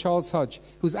called Charles Hodge,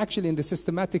 who's actually in the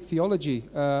systematic theology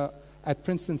at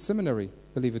Princeton Seminary,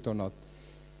 believe it or not.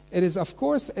 It is, of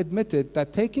course, admitted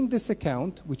that taking this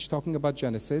account, which is talking about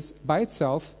Genesis, by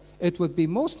itself, it would be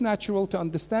most natural to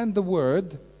understand the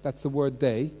word, that's the word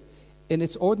day, in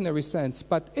its ordinary sense.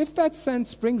 But if that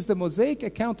sense brings the Mosaic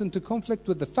account into conflict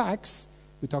with the facts,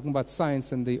 we're talking about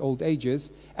science in the old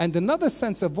ages, and another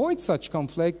sense avoids such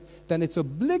conflict, then it's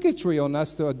obligatory on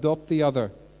us to adopt the other.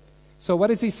 So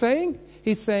what is he saying?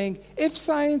 He's saying, if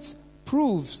science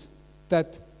proves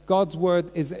that God's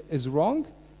word is wrong,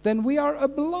 then we are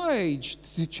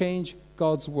obliged to change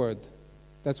God's word.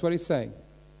 That's what he's saying.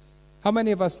 How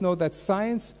many of us know that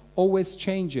science always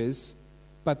changes,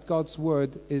 but God's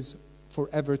word is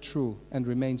forever true and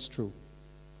remains true?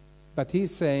 But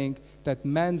he's saying that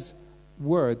man's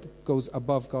word goes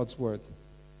above God's word.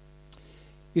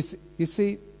 You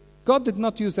see, God did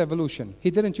not use evolution.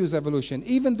 He didn't use evolution.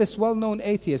 Even this well-known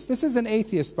atheist, this is an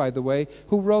atheist, by the way,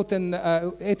 who wrote an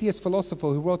atheist philosopher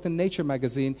who wrote in Nature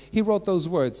magazine, he wrote those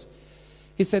words.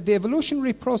 He said, the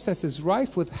evolutionary process is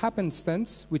rife with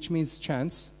happenstance, which means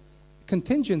chance,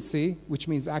 contingency, which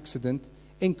means accident,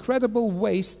 incredible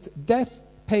waste, death,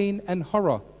 pain, and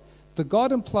horror. The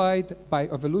God implied by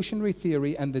evolutionary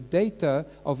theory and the data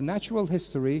of natural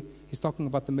history, he's talking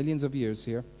about the millions of years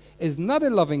here, is not a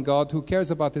loving God who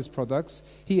cares about his products.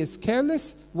 He is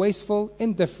careless, wasteful,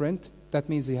 indifferent. That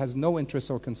means he has no interest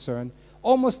or concern.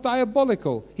 Almost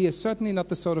diabolical. He is certainly not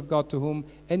the sort of God to whom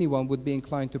anyone would be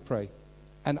inclined to pray.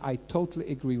 And I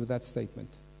totally agree with that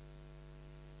statement.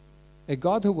 A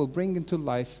God who will bring into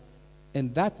life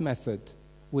in that method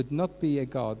would not be a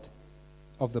God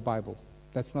of the Bible.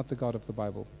 That's not the God of the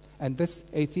Bible. And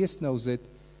this atheist knows it,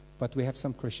 but we have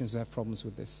some Christians who have problems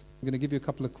with this. I'm going to give you a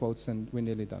couple of quotes and we're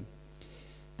nearly done.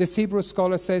 This Hebrew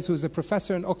scholar says, who is a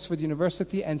professor in Oxford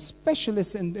University and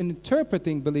specialist in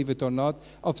interpreting, believe it or not,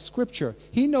 of Scripture.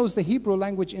 He knows the Hebrew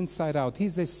language inside out.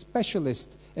 He's a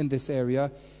specialist in this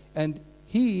area, and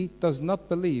he does not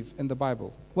believe in the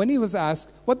Bible. When he was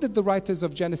asked, what did the writers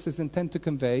of Genesis intend to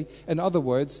convey? In other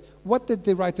words, what did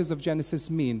the writers of Genesis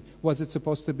mean? Was it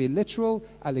supposed to be literal,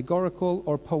 allegorical,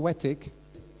 or poetic?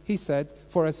 He said,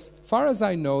 for as far as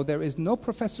I know, there is no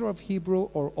professor of Hebrew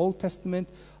or Old Testament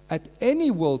at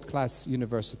any world-class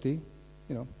university,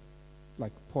 you know,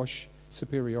 like posh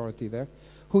superiority there,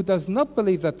 who does not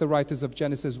believe that the writers of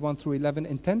Genesis 1 through 11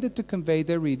 intended to convey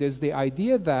their readers the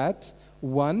idea that,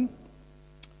 1,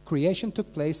 creation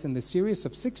took place in the series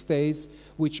of 6 days,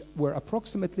 which were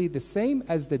approximately the same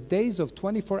as the days of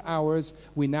 24 hours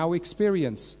we now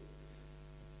experience.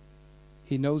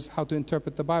 He knows how to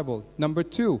interpret the Bible. Number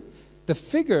 2, the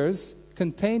figures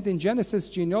contained in Genesis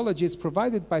genealogy is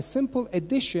provided by simple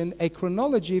addition, a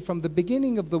chronology from the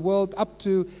beginning of the world up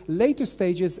to later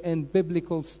stages in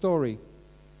biblical story.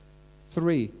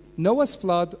 3, Noah's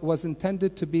flood was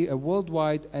intended to be a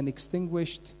worldwide and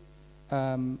extinguished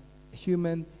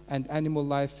human and animal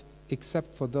life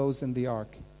except for those in the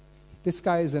ark. This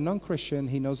guy is a non-Christian.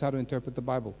 He knows how to interpret the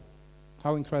Bible.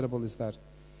 How incredible is that?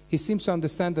 He seems to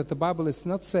understand that the Bible is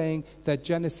not saying that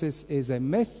Genesis is a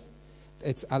myth,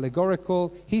 it's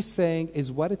allegorical. He's saying is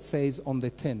what it says on the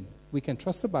tin. We can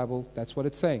trust the Bible, that's what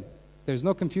it's saying. There's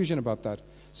no confusion about that.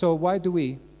 So why do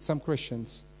we, some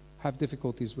Christians, have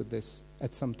difficulties with this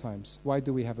at some times? Why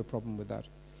do we have a problem with that?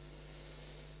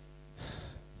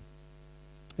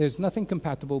 There's nothing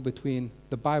compatible between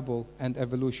the Bible and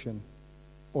evolution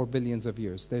or billions of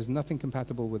years. There's nothing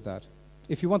compatible with that.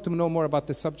 If you want to know more about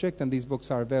this subject, and these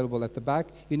books are available at the back,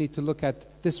 you need to look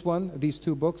at this one, these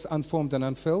 2 books, Unformed and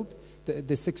Unfilled,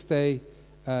 the 6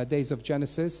 days of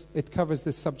Genesis. It covers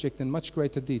this subject in much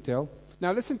greater detail.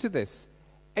 Now listen to this.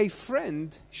 A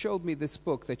friend showed me this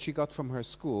book that she got from her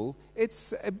school.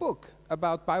 It's a book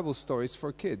about Bible stories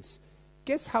for kids.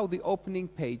 Guess how the opening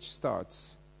page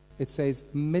starts? It says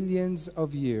millions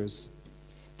of years.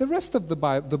 The rest of the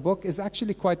book is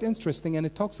actually quite interesting, and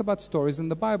it talks about stories in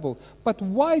the Bible. But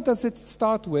why does it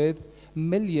start with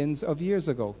millions of years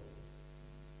ago?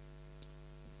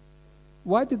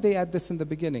 Why did they add this in the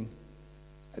beginning?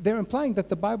 They're implying that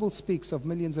the Bible speaks of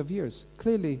millions of years.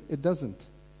 Clearly, it doesn't.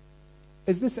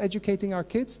 Is this educating our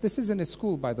kids? This isn't a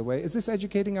school, by the way. Is this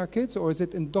educating our kids, or is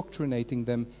it indoctrinating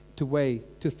them to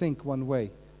think one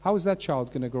way? How is that child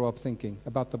going to grow up thinking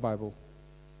about the Bible?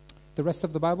 The rest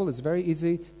of the Bible is very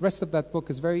easy. The rest of that book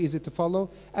is very easy to follow,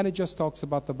 and it just talks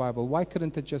about the Bible. Why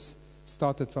couldn't it just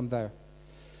start it from there?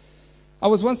 I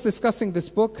was once discussing this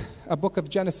book, a book of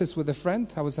Genesis, with a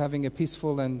friend. I was having a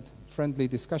peaceful and friendly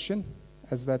discussion,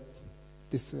 as that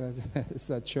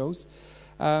shows.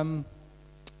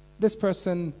 This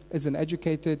person is an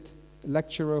educated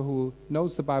lecturer who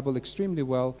knows the Bible extremely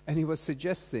well. And he was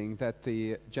suggesting that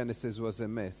the Genesis was a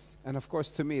myth. And of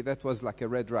course, to me, that was like a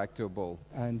red rag to a bull.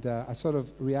 And I sort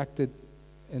of reacted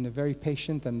in a very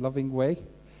patient and loving way.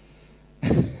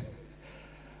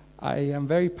 I am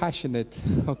very passionate,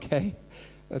 okay?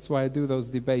 That's why I do those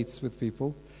debates with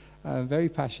people. Very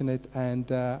passionate. And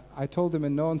I told him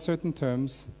in no uncertain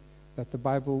terms that the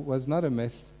Bible was not a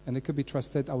myth and it could be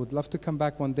trusted. I would love to come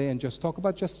back one day and just talk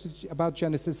about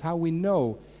Genesis, how we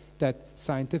know that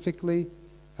scientifically,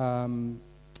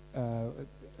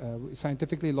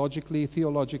 logically,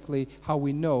 theologically, how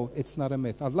we know it's not a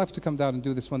myth. I'd love to come down and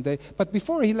do this one day. But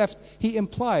before he left, he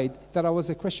implied that I was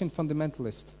a Christian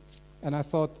fundamentalist. And I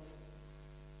thought,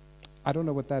 I don't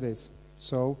know what that is.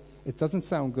 So it doesn't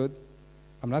sound good.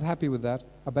 I'm not happy with that.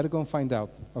 I better go and find out,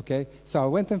 okay? So I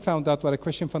went and found out what a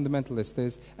Christian fundamentalist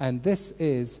is, and this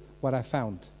is what I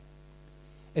found.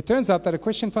 It turns out that a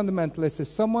Christian fundamentalist is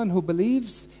someone who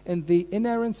believes in the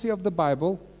inerrancy of the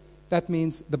Bible. That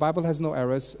means the Bible has no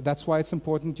errors. That's why it's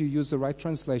important you use the right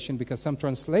translation, because some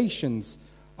translations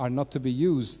are not to be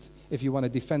used if you want to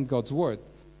defend God's word.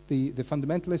 The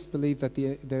fundamentalists believe that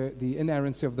the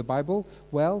inerrancy of the Bible,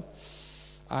 well,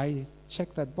 I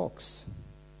checked that box.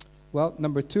 Well,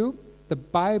 number two, the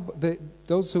Bible,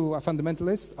 those who are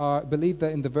fundamentalists believe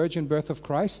that in the virgin birth of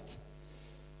Christ.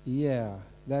 Yeah,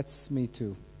 that's me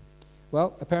too.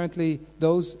 Well, apparently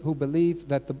those who believe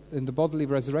that in the bodily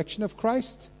resurrection of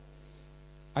Christ,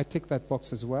 I tick that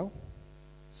box as well.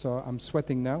 So I'm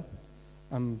sweating now.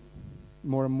 I'm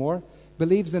more and more.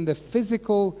 Believes in the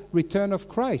physical return of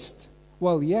Christ.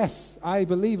 Well, yes, I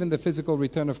believe in the physical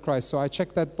return of Christ, so I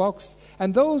check that box.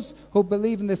 And those who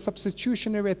believe in the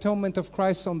substitutionary atonement of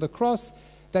Christ on the cross,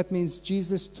 that means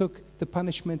Jesus took the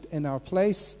punishment in our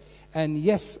place. And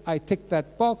yes, I tick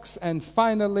that box. And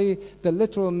finally, the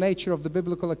literal nature of the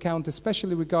biblical account,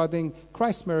 especially regarding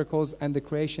Christ's miracles and the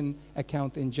creation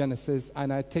account in Genesis.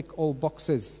 And I tick all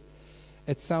boxes.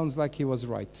 It sounds like he was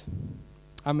right.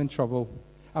 I'm in trouble.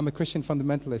 I'm a Christian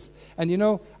fundamentalist. And you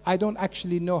know, I don't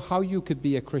actually know how you could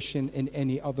be a Christian in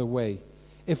any other way.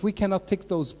 If we cannot tick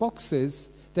those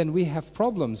boxes, then we have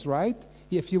problems, right?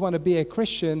 If you want to be a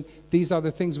Christian, these are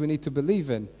the things we need to believe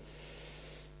in.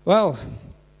 Well,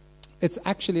 it's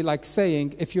actually like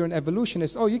saying, if you're an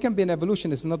evolutionist, oh, you can be an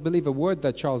evolutionist and not believe a word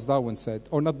that Charles Darwin said,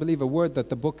 or not believe a word that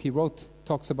the book he wrote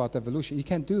talks about evolution. You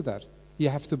can't do that. You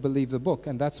have to believe the book.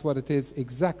 And that's what it is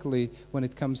exactly when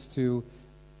it comes to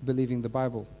believing the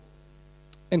Bible.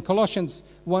 In Colossians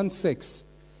 1:6,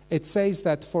 it says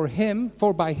that for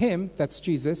by him, that's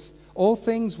Jesus, all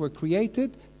things were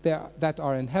created that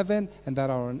are in heaven and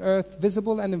that are on earth,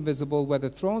 visible and invisible, whether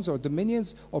thrones or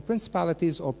dominions or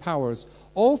principalities or powers.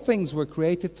 All things were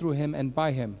created through him and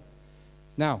by him.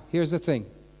 Now, here's the thing.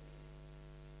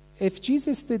 If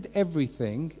Jesus did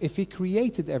everything, if he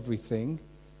created everything,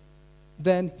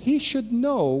 then he should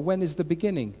know when is the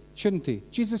beginning, shouldn't he?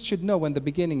 Jesus should know when the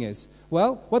beginning is.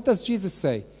 Well, what does Jesus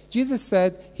say? Jesus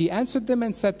said, he answered them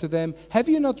and said to them, have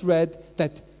you not read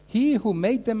that he who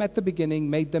made them at the beginning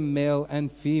made them male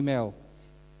and female?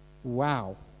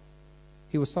 Wow.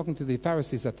 He was talking to the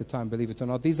Pharisees at the time, believe it or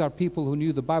not. These are people who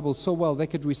knew the Bible so well they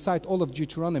could recite all of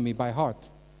Deuteronomy by heart.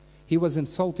 He was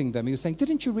insulting them. He was saying,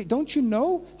 didn't you read? Don't you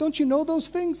know? Don't you know those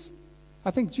things? I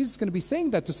think Jesus is going to be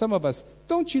saying that to some of us.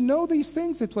 Don't you know these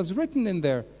things? It was written in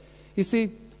there. You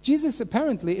see, Jesus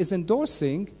apparently is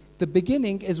endorsing the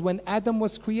beginning is when Adam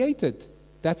was created.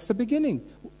 That's the beginning.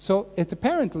 So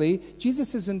apparently,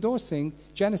 Jesus is endorsing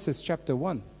Genesis chapter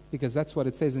 1, because that's what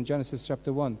it says in Genesis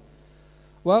chapter 1.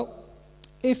 Well,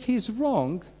 if he's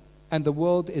wrong, and the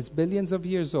world is billions of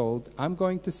years old, I'm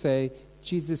going to say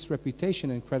Jesus'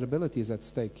 reputation and credibility is at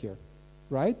stake here.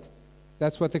 Right?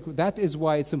 That is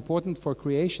why it's important for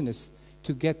creationists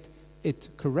to get it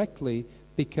correctly,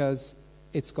 because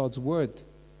it's God's word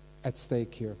at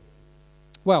stake here.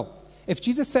 Well, if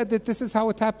Jesus said that this is how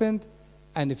it happened,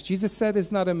 and if Jesus said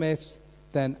it's not a myth,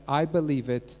 then I believe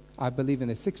it. I believe in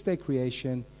a 6-day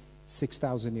creation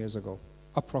 6,000 years ago,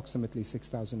 approximately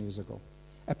 6,000 years ago.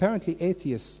 Apparently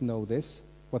atheists know this,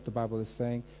 what the Bible is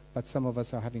saying, but some of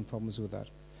us are having problems with that.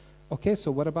 Okay,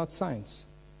 so what about science?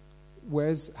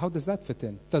 How does that fit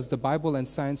in? Does the Bible and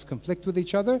science conflict with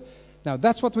each other? Now,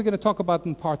 that's what we're going to talk about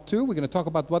in part 2. We're going to talk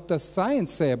about what does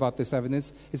science say about this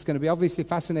evidence. It's going to be obviously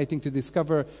fascinating to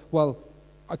discover, well,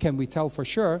 can we tell for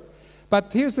sure?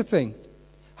 But here's the thing.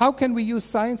 How can we use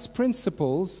science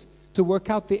principles to work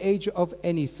out the age of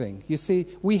anything? You see,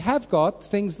 we have got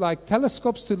things like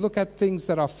telescopes to look at things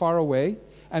that are far away,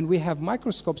 and we have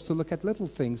microscopes to look at little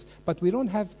things, but we don't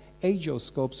have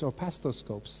agioscopes or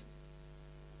pastoscopes.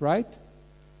 Right?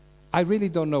 I really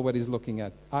don't know what he's looking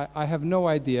at. I have no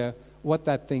idea what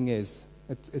that thing is.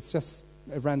 It's just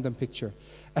a random picture.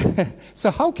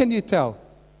 So how can you tell?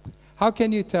 How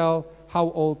can you tell how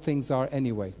old things are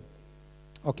anyway?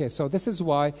 Okay, so this is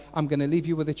why I'm going to leave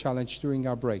you with a challenge during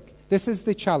our break. This is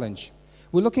the challenge.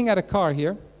 We're looking at a car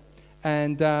here,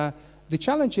 And the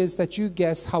challenge is that you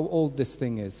guess how old this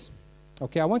thing is.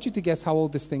 Okay, I want you to guess how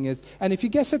old this thing is. And if you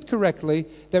guess it correctly,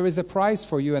 there is a prize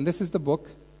for you. And this is the book.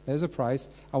 There's a prize.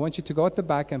 I want you to go at the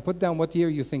back and put down what year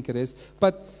you think it is.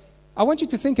 But I want you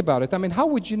to think about it. I mean, how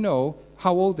would you know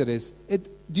how old it is?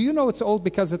 Do you know it's old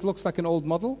because it looks like an old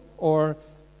model? Or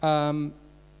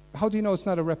how do you know it's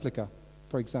not a replica,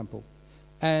 for example?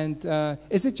 And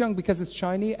is it young because it's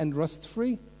shiny and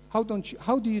rust-free? How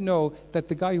do you know that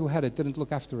the guy who had it didn't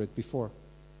look after it before?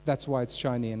 That's why it's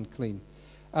shiny and clean.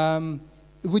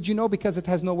 Would you know because it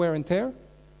has no wear and tear?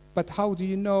 But how do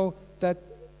you know that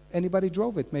anybody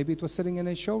drove it? Maybe it was sitting in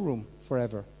a showroom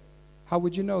forever. How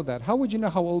would you know that? How would you know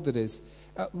how old it is?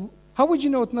 How would you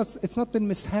know it's not been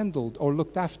mishandled or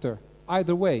looked after?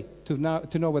 Either way, to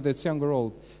know whether it's young or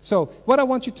old. So what I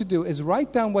want you to do is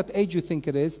write down what age you think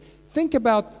it is. Think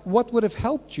about what would have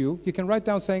helped you. You can write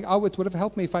down saying, oh, it would have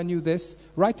helped me if I knew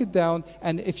this. Write it down,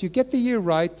 and if you get the year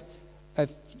right,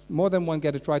 if more than one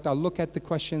get it right, I'll look at the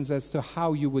questions as to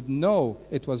how you would know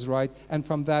it was right, and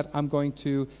from that I'm going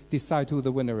to decide who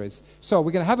the winner is. So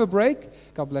we're going to have a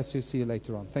break. God bless you. See you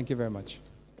later on. Thank you very much.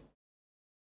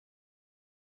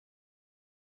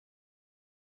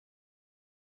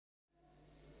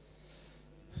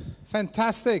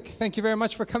 Fantastic. Thank you very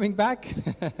much for coming back.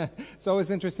 It's always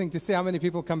interesting to see how many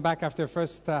people come back after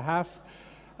first half.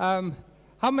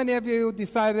 How many of you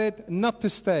decided not to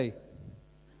stay?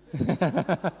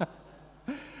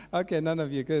 Okay, none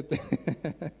of you. Good.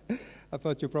 I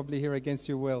thought you're probably here against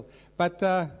your will. But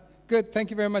good. Thank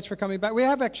you very much for coming back. We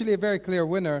have actually a very clear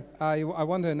winner. I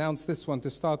want to announce this one to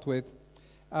start with.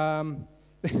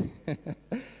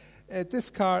 This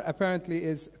car apparently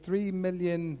is 3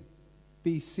 million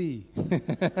BC.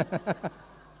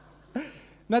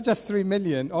 Not just 3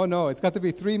 million. Oh no, it's got to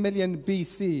be 3 million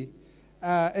BC.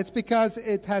 It's because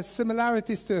it has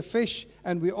similarities to a fish,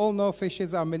 and we all know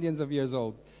fishes are millions of years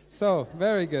old. So,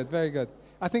 very good, very good.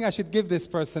 I think I should give this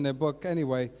person a book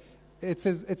anyway.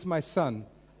 It's my son.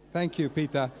 Thank you,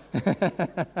 Peter.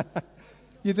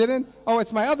 You didn't? Oh,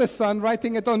 it's my other son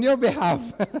writing it on your behalf.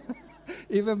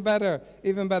 Even better,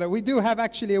 even better. We do have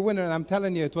actually a winner, and I'm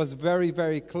telling you, it was very,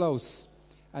 very close.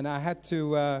 And I had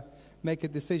to make a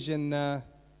decision.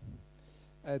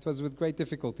 It was with great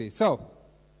difficulty. So,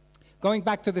 going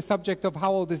back to the subject of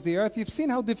how old is the earth, you've seen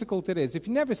how difficult it is. If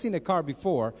you've never seen a car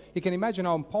before, you can imagine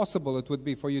how impossible it would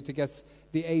be for you to guess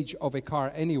the age of a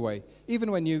car anyway.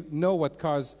 Even when you know what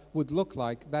cars would look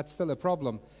like, that's still a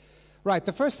problem. Right,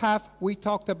 the first half, we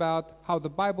talked about how the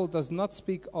Bible does not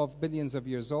speak of billions of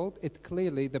years old. It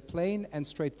clearly, the plain and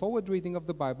straightforward reading of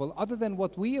the Bible, other than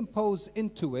what we impose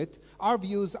into it, our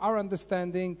views, our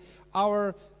understanding,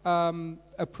 our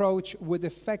approach would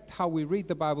affect how we read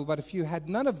the Bible. But if you had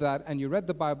none of that and you read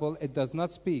the Bible, it does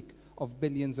not speak of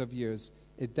billions of years.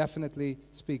 It definitely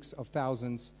speaks of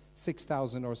thousands,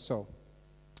 6,000 or so.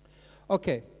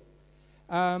 Okay.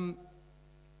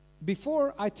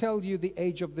 Before I tell you the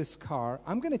age of this car,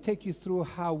 I'm going to take you through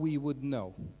how we would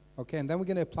know. Okay, and then we're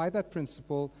going to apply that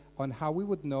principle on how we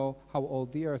would know how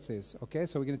old the earth is. Okay,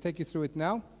 so we're going to take you through it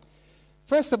now.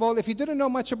 First of all, if you didn't know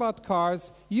much about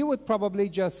cars, you would probably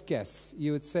just guess.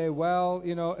 You would say, well,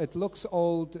 you know, it looks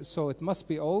old, so it must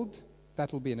be old.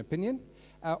 That will be an opinion.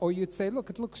 Or you'd say,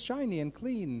 look, it looks shiny and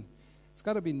clean. It's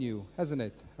got to be new, hasn't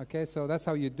it? Okay, so that's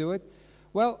how you do it.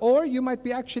 Well, or you might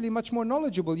be actually much more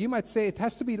knowledgeable. You might say it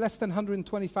has to be less than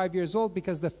 125 years old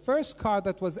because the first car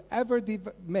that was ever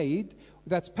made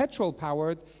that's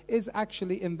petrol-powered is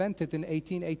actually invented in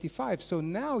 1885. So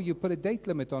now you put a date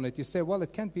limit on it. You say, well,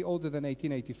 it can't be older than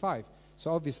 1885.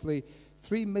 So obviously,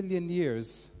 3 million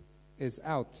years is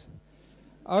out.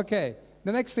 Okay,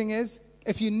 the next thing is,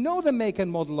 if you know the make and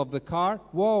model of the car,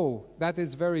 whoa, that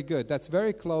is very good. That's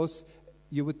very close.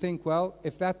 You would think, well,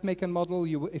 if that make and model,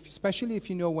 especially if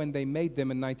you know when they made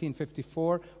them in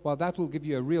 1954, well, that will give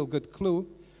you a real good clue.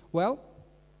 Well,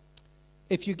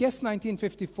 if you guess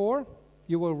 1954,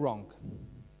 you were wrong.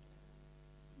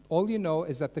 All you know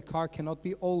is that the car cannot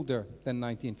be older than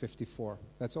 1954.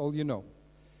 That's all you know.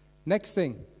 Next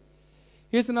thing.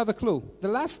 Here's another clue. The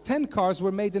last 10 cars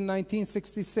were made in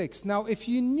 1966. Now, if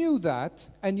you knew that,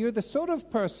 and you're the sort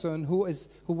of person who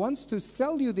wants to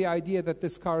sell you the idea that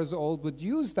this car is old, would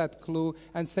use that clue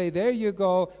and say, there you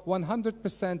go,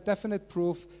 100% definite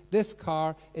proof, this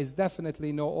car is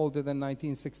definitely no older than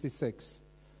 1966.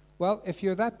 Well, if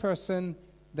you're that person,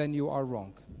 then you are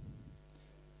wrong.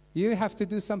 You have to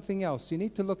do something else. You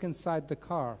need to look inside the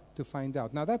car to find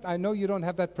out. Now, that I know you don't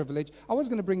have that privilege. I was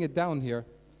going to bring it down here.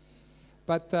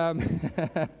 But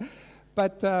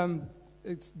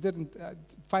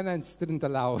finance didn't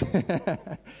allow.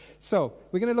 So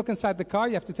we're going to look inside the car.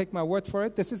 You have to take my word for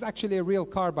it. This is actually a real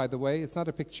car, by the way. It's not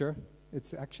a picture.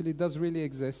 It actually does really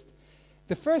exist.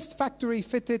 The first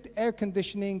factory-fitted air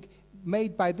conditioning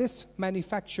made by this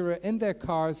manufacturer in their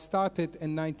cars started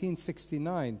in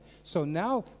 1969. So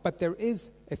now, but there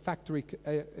is a factory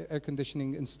air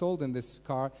conditioning installed in this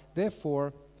car.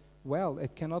 Therefore, well,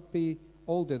 it cannot be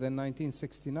older than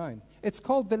 1969. It's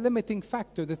called the limiting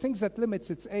factor, the things that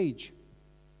limits its age.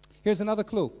 Here's another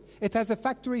clue. It has a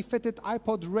factory-fitted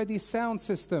iPod-ready sound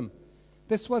system.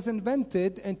 This was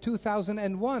invented in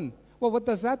 2001. Well, what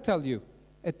does that tell you?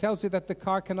 It tells you that the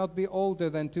car cannot be older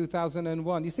than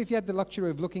 2001. You see, if you had the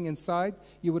luxury of looking inside,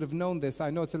 you would have known this.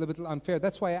 I know it's a little bit unfair.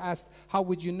 That's why I asked, how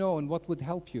would you know and what would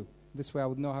help you? This way I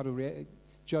would know how to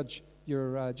judge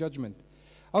your judgment.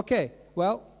 Okay,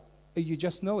 well, you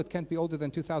just know it can't be older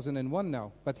than 2001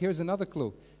 now. But here's another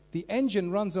clue. The engine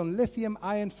runs on lithium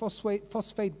iron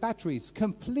phosphate batteries,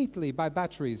 completely by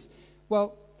batteries.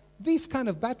 Well, these kind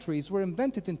of batteries were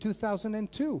invented in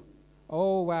 2002.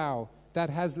 Oh, wow. That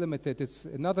has limited. It's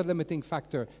another limiting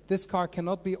factor. This car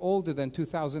cannot be older than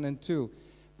 2002,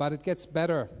 but it gets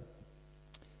better.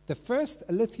 The first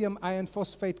lithium iron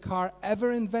phosphate car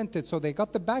ever invented, so they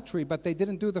got the battery, but they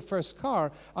didn't do the first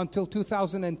car until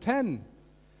 2010.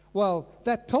 Well,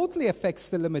 that totally affects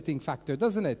the limiting factor,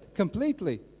 doesn't it?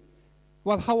 Completely.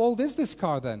 Well, how old is this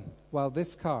car then? Well,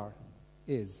 this car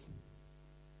is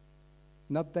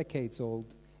not decades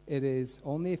old. It is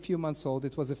only a few months old.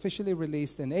 It was officially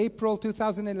released in April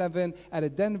 2011 at a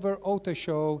Denver Auto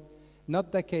Show.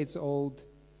 Not decades old,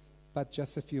 but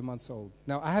just a few months old.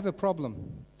 Now, I have a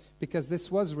problem because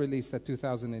this was released at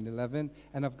 2011,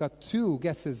 and I've got two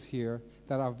guesses here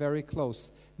that are very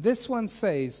close. This one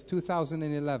says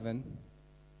 2011.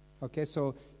 Okay,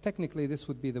 so technically this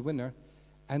would be the winner.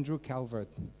 Andrew Calvert,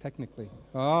 technically.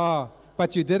 Oh,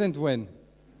 but you didn't win.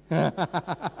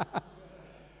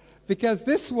 Because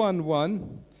this one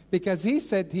won, because he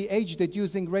said he aged it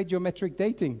using radiometric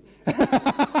dating.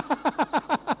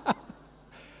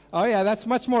 Oh yeah, that's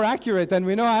much more accurate, and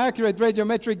we know how accurate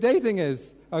radiometric dating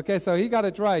is. Okay, so he got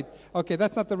it right. Okay,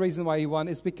 that's not the reason why he won.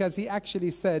 It's because he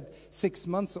actually said 6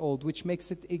 months old, which makes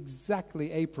it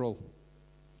exactly April.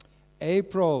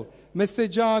 April. Mr.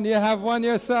 John, you have won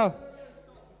yourself.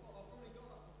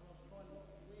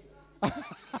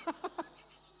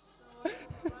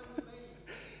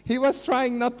 He was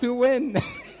trying not to win.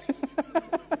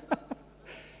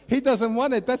 He doesn't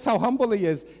want it. That's how humble he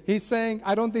is. He's saying,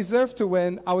 I don't deserve to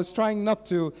win. I was trying not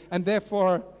to. And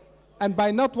therefore, and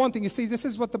by not wanting, you see, this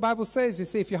is what the Bible says. You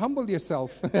see, if you humble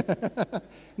yourself,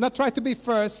 not try to be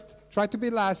first, try to be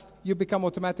last, you become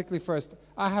automatically first.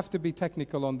 I have to be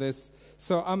technical on this.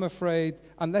 So I'm afraid,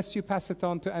 unless you pass it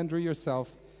on to Andrew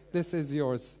yourself, this is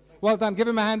yours. Well done. Give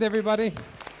him a hand, everybody.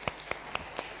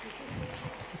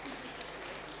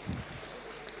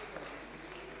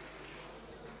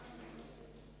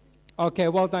 Okay,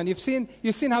 well done. You've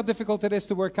seen how difficult it is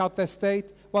to work out the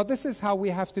state? Well, this is how we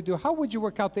have to do. How would you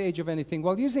work out the age of anything?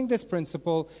 Well, using this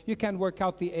principle, you can work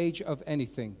out the age of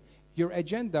anything. Your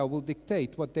agenda will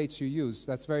dictate what dates you use.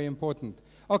 That's very important.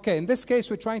 Okay, in this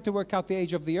case, we're trying to work out the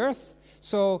age of the earth.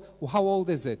 So how old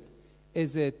is it?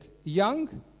 Is it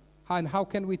young? And how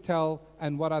can we tell?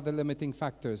 And what are the limiting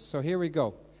factors? So here we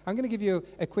go. I'm going to give you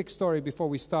a quick story before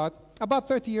we start. About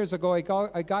 30 years ago,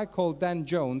 a guy called Dan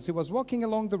Jones, he was walking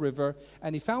along the river,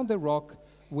 and he found a rock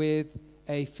with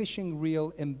a fishing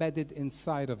reel embedded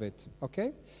inside of it,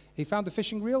 okay? He found a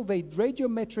fishing reel. They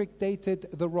radiometric dated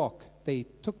the rock. They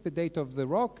took the date of the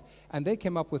rock, and they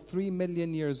came up with 3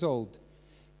 million years old.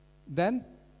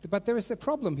 But there is a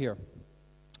problem here,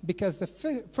 because the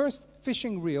first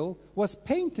fishing reel was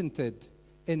patented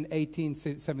in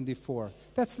 1874.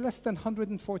 That's less than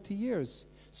 140 years.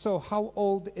 So how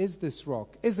old is this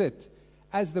rock? Is it,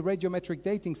 as the radiometric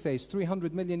dating says,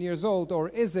 300 million years old, or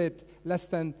is it less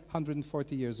than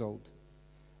 140 years old?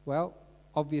 Well,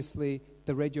 obviously,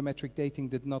 the radiometric dating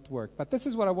did not work. But this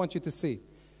is what I want you to see.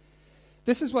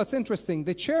 This is what's interesting.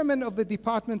 The chairman of the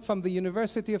department from the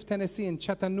University of Tennessee in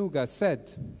Chattanooga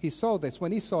said, he saw this.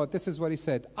 When he saw it, this is what he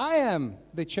said. I am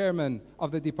the chairman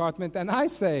of the department, and I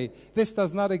say this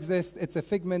does not exist. It's a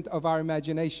figment of our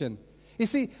imagination. You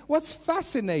see, what's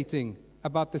fascinating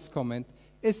about this comment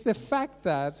is the fact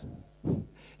that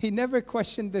he never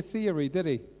questioned the theory, did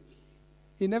he?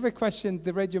 He never questioned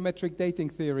the radiometric dating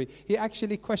theory. He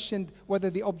actually questioned whether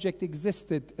the object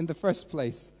existed in the first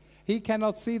place. He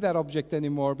cannot see that object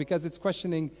anymore because it's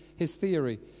questioning his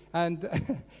theory. And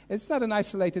it's not an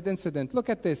isolated incident. Look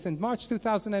at this. In March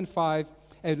 2005,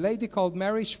 A lady called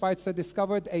Mary Schweitzer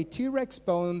discovered a T-Rex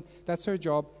bone, that's her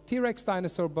job, T-Rex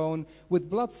dinosaur bone, with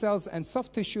blood cells and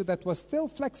soft tissue that was still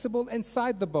flexible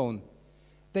inside the bone.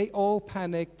 They all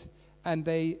panicked, and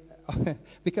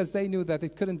because they knew that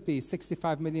it couldn't be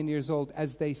 65 million years old,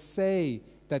 as they say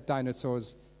that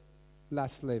dinosaurs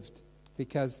last lived,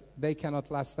 because they cannot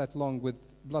last that long with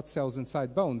blood cells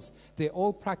inside bones. They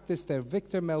all practiced their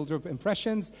Victor Meldrup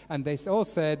impressions, and they all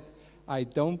said, I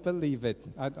don't believe it.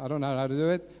 I don't know how to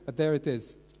do it, but there it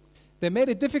is. They made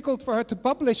it difficult for her to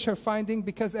publish her finding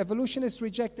because evolutionists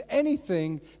reject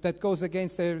anything that goes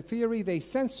against their theory. They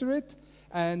censor it,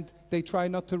 and they try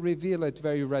not to reveal it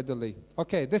very readily.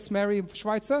 Okay, this Mary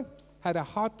Schweitzer had a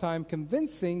hard time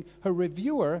convincing her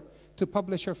reviewer to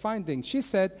publish her findings. She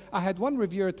said, I had one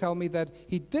reviewer tell me that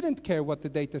he didn't care what the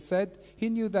data said. He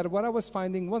knew that what I was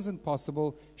finding wasn't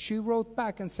possible. She wrote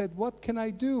back and said, what can I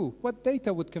do? What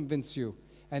data would convince you?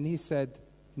 And he said,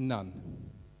 none.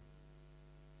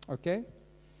 Okay?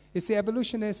 You see,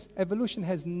 evolution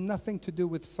has nothing to do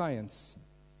with science.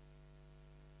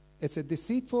 It's a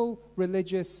deceitful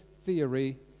religious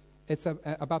theory. It's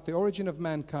about the origin of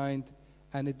mankind,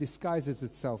 and it disguises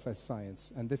itself as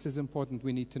science. And this is important.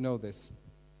 We need to know this.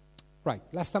 Right.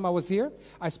 Last time I was here,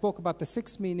 I spoke about the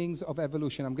 6 meanings of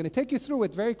evolution. I'm going to take you through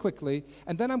it very quickly,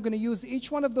 and then I'm going to use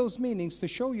each one of those meanings to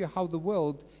show you how the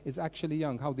world is actually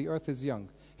young, how the earth is young.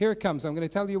 Here it comes. I'm going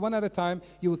to tell you one at a time.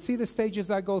 You will see the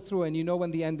stages I go through, and you know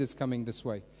when the end is coming this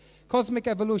way. Cosmic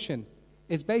evolution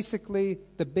is basically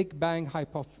the Big Bang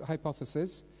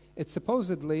hypothesis. It's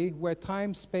supposedly where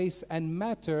time, space, and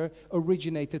matter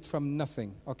originated from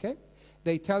nothing, okay?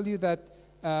 They tell you that,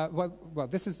 well,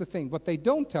 this is the thing. What they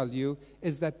don't tell you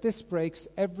is that this breaks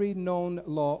every known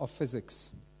law of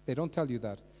physics. They don't tell you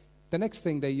that. The next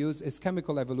thing they use is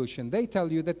chemical evolution. They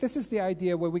tell you that this is the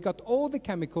idea where we got all the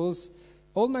chemicals,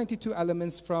 all 92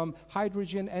 elements from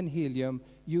hydrogen and helium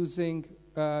using,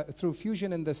 through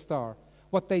fusion in the star.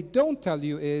 What they don't tell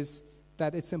you is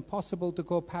that it's impossible to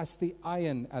go past the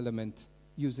iron element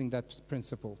using that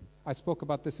principle. I spoke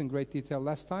about this in great detail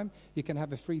last time. You can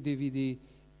have a free DVD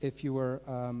if you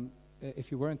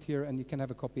weren't here, and you can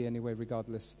have a copy anyway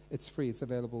regardless. It's free. It's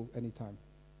available anytime.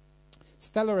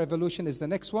 Stellar evolution is the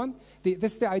next one.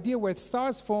 This is the idea where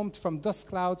stars formed from dust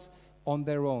clouds on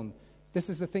their own. This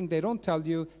is the thing they don't tell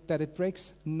you, that it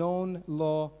breaks known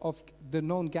law of the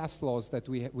known gas laws that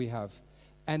we have.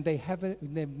 And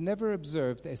they've never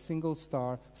observed a single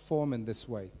star form in this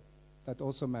way. That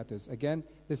also matters. Again,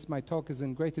 my talk is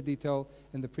in greater detail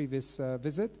in the previous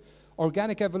visit.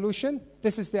 Organic evolution.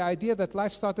 This is the idea that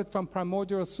life started from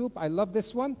primordial soup. I love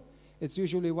this one. It's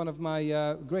usually one of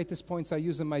my greatest points I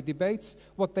use in my debates.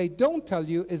 What they don't tell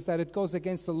you is that it goes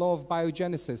against the law of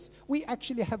biogenesis. We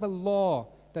actually have a law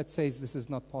that says this is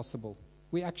not possible.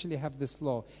 We actually have this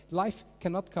law. Life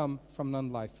cannot come from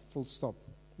non-life, full stop.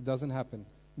 It doesn't happen.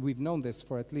 We've known this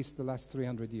for at least the last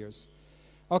 300 years.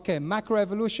 Okay,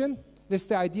 macroevolution. This is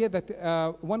the idea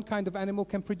that one kind of animal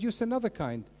can produce another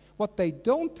kind. What they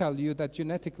don't tell you that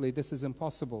genetically this is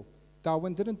impossible.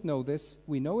 Darwin didn't know this.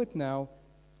 We know it now.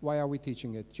 Why are we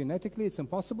teaching it? Genetically, it's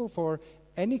impossible for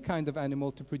any kind of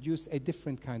animal to produce a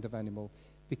different kind of animal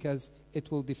because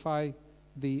it will defy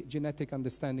the genetic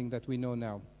understanding that we know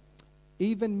now.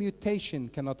 Even mutation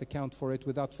cannot account for it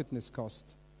without fitness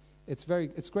cost.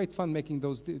 It's great fun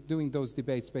doing those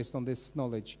debates based on this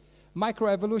knowledge.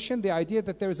 Microevolution, the idea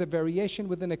that there is a variation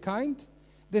within a kind.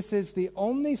 This is the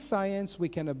only science we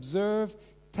can observe,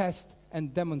 test,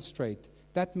 and demonstrate.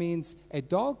 That means a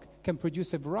dog can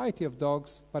produce a variety of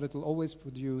dogs, but it will always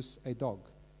produce a dog.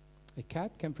 A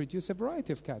cat can produce a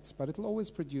variety of cats, but it will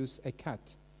always produce a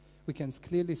cat. We can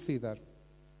clearly see that.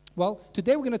 Well,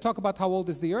 today we're going to talk about how old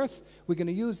is the earth. We're going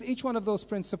to use each one of those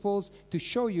principles to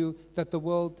show you that the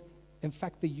world, in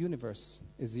fact, the universe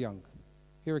is young.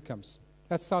 Here it comes.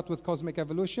 Let's start with cosmic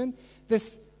evolution.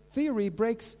 This theory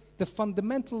breaks the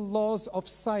fundamental laws of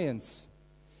science.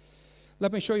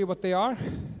 Let me show you what they are.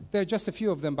 There are just a few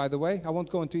of them, by the way. I won't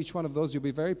go into each one of those. You'll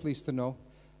be very pleased to know.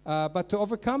 But to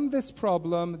overcome this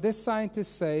problem, this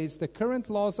scientist says the current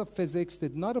laws of physics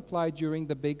did not apply during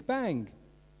the Big Bang.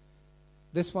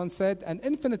 This one said, an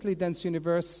infinitely dense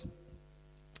universe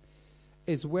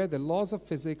is where the laws of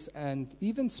physics and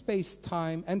even space,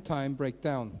 time, and time break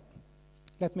down.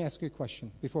 Let me ask you a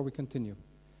question before we continue.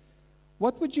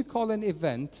 What would you call an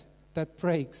event that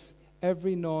breaks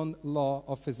every known law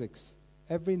of physics,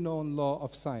 every known law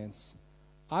of science?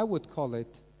 I would call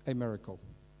it a miracle.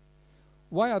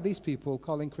 Why are these people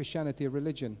calling Christianity a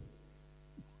religion?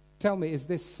 Tell me, is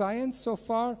this science so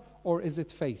far, or is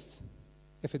it faith?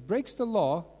 If it breaks the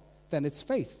law, then it's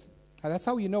faith. And that's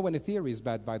how you know when a theory is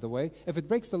bad, by the way. If it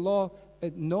breaks the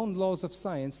known laws of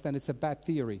science, then it's a bad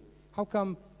theory. How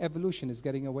come evolution is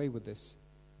getting away with this?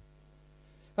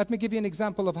 Let me give you an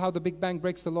example of how the Big Bang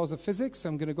breaks the laws of physics.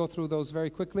 I'm going to go through those very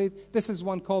quickly. This is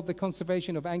one called the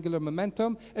conservation of angular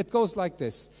momentum. It goes like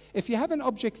this. If you have an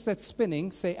object that's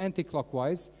spinning, say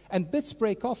anti-clockwise, and bits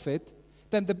break off it,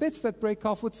 then the bits that break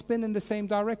off would spin in the same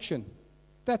direction.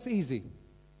 That's easy.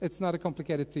 It's not a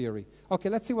complicated theory. Okay,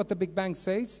 let's see what the Big Bang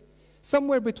says.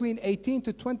 Somewhere between 18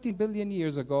 to 20 billion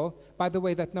years ago, by the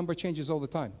way, that number changes all the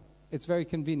time. It's very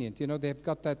convenient. You know, they've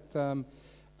got that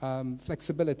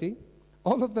flexibility.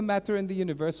 All of the matter in the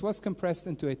universe was compressed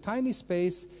into a tiny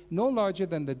space no larger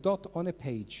than the dot on a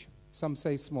page. Some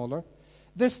say smaller.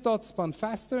 This dot spun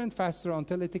faster and faster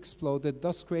until it exploded,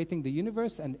 thus creating the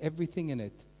universe and everything in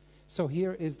it. So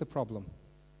here is the problem.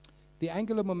 The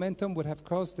angular momentum would have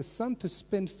caused the sun to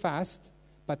spin fast,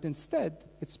 but instead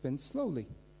it spins slowly,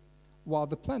 while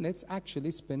the planets actually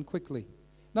spin quickly.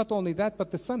 Not only that,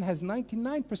 but the sun has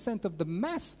 99% of the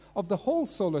mass of the whole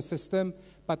solar system,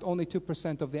 but only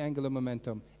 2% of the angular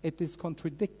momentum. It is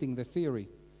contradicting the theory.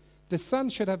 The sun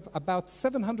should have about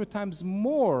 700 times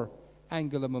more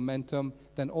angular momentum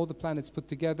than all the planets put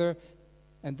together,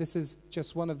 and this is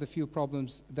just one of the few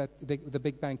problems that the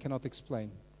Big Bang cannot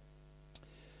explain.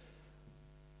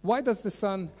 Why does the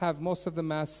sun have most of the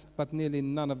mass, but nearly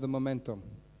none of the momentum?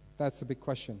 That's a big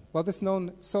question. Well, this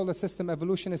known solar system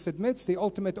evolutionist admits the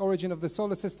ultimate origin of the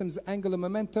solar system's angular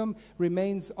momentum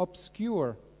remains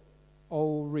obscure.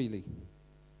 Oh, really?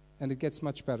 And it gets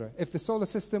much better. If the solar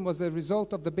system was a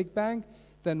result of the Big Bang,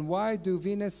 then why do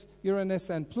Venus,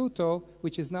 Uranus, and Pluto,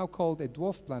 which is now called a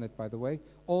dwarf planet, by the way,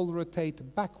 all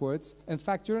rotate backwards? In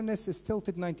fact, Uranus is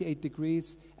tilted 98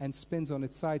 degrees and spins on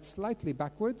its side slightly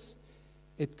backwards.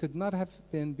 It could not have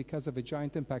been because of a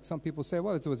giant impact. Some people say,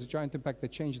 well, it was a giant impact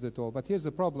that changed it all. But here's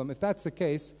the problem. If that's the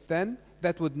case, then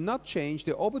that would not change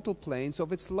the orbital planes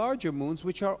of its larger moons,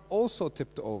 which are also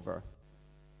tipped over.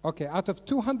 okay, out of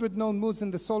 200 known moons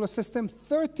in the solar system,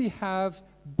 30 have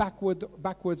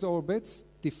backwards orbits,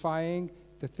 defying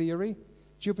the theory.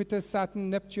 Jupiter, Saturn,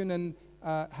 Neptune,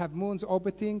 have moons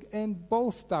orbiting in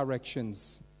both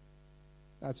directions.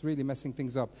 That's really messing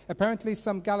things up. Apparently,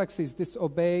 some galaxies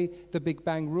disobey the Big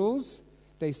Bang rules.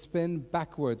 They spin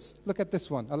backwards. Look at this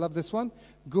one. I love this one.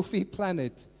 Goofy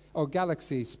planet or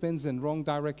galaxy spins in wrong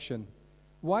direction.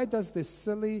 Why does this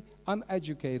silly,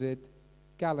 uneducated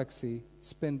galaxy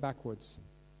spin backwards?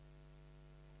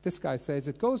 This guy says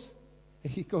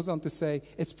he goes on to say,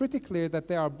 it's pretty clear that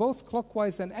there are both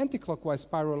clockwise and anti-clockwise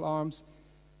spiral arms.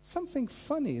 Something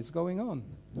funny is going on.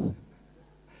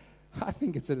 I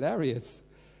think it's hilarious.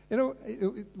 You know,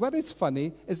 what is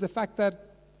funny is the fact that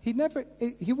he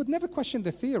would never question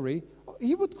the theory.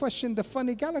 He would question the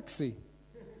funny galaxy.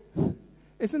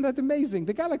 Isn't that amazing?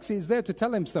 The galaxy is there to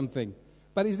tell him something,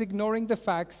 but he's ignoring the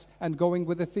facts and going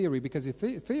with the theory because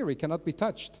the theory cannot be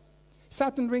touched.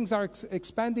 Saturn rings are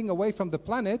expanding away from the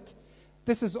planet.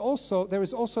 There is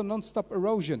also non-stop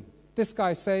erosion. This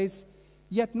guy says,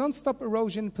 yet non-stop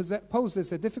erosion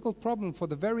poses a difficult problem for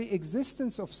the very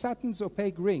existence of Saturn's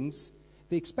opaque rings.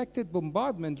 The expected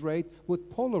bombardment rate would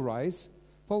pulverize,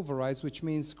 which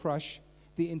means crush,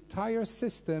 the entire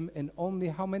system in only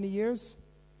how many years?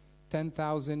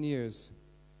 10,000 years.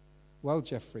 Well,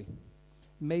 Jeffrey,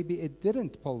 maybe it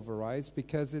didn't pulverize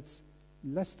because it's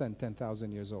less than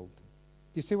 10,000 years old. Do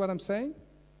you see what I'm saying?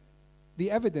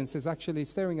 The evidence is actually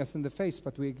staring us in the face,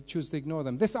 but we choose to ignore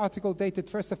them. This article dated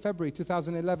 1st of February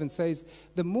 2011 says,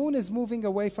 the moon is moving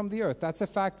away from the Earth. That's a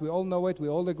fact. We all know it. We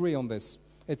all agree on this.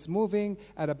 It's moving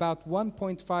at about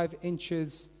 1.5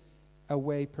 inches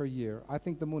away per year. I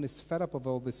think the moon is fed up of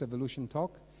all this evolution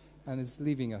talk and is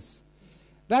leaving us.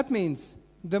 That means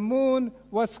the moon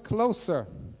was closer.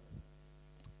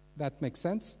 That makes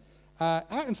sense.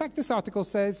 In fact, this article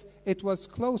says it was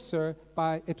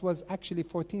actually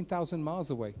 14,000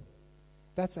 miles away.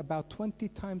 That's about 20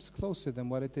 times closer than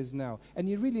what it is now. And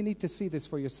you really need to see this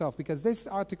for yourself, because this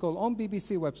article on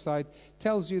BBC website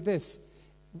tells you this.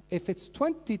 If it's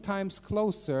 20 times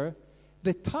closer,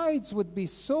 the tides would be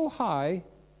so high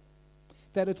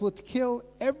that it would kill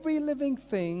every living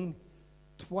thing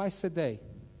twice a day.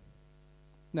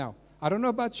 Now, I don't know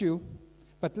about you,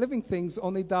 but living things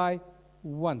only die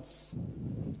once.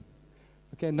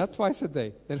 Okay, not twice a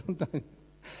day. They don't die.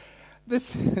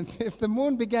 If the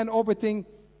moon began orbiting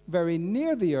very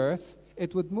near the Earth,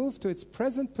 it would move to its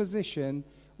present position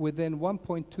within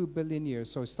 1.2 billion years.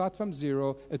 So start from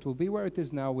zero, it will be where it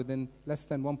is now within less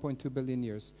than 1.2 billion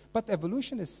years. But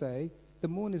evolutionists say the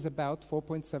moon is about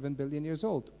 4.7 billion years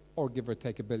old, or give or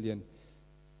take a billion,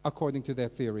 according to their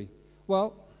theory.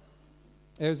 Well,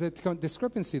 There's a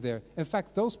discrepancy there. In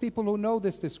fact, those people who know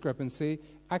this discrepancy,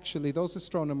 actually, those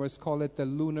astronomers call it the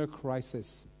lunar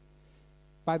crisis.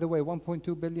 By the way,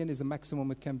 1.2 billion is the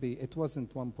maximum it can be. It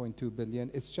wasn't 1.2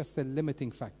 billion. It's just a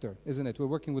limiting factor, isn't it? We're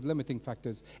working with limiting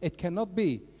factors. It cannot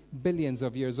be billions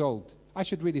of years old. I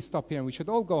should really stop here and we should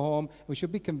all go home. We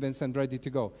should be convinced and ready to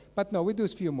go. But no, we do a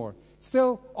few more.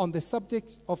 Still, on the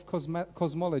subject of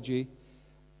cosmology,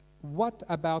 what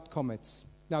about comets?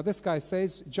 Now, this guy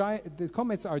says the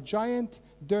comets are giant,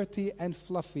 dirty, and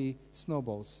fluffy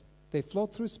snowballs. They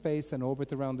float through space and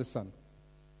orbit around the sun.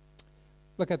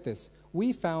 Look at this.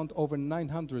 We found over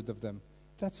 900 of them.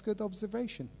 That's good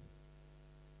observation.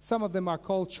 Some of them are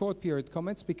called short-period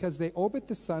comets because they orbit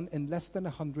the sun in less than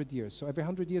 100 years. So every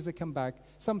 100 years they come back.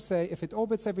 Some say if it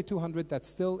orbits every 200, that's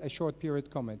still a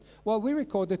short-period comet. Well, we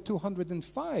recorded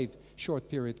 205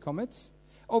 short-period comets.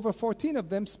 Over 14 of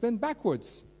them spin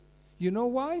backwards. You know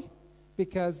why?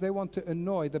 Because they want to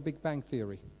annoy the Big Bang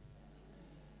Theory.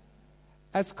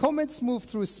 As comets move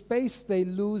through space, they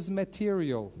lose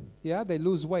material. Yeah, they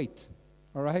lose weight.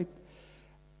 All right?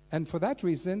 And for that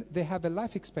reason, they have a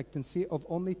life expectancy of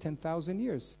only 10,000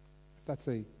 years.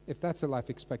 If that's a life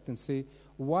expectancy,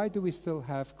 why do we still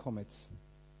have comets?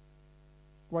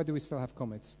 Why do we still have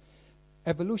comets?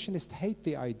 Evolutionists hate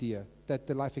the idea that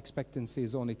the life expectancy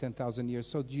is only 10,000 years.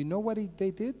 So do you know what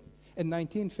they did? In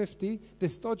 1950,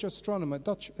 this Dutch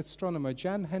astronomer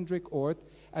Jan Hendrik Oort,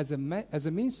 as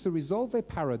a means to resolve a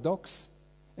paradox,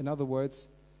 in other words,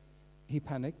 he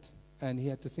panicked and he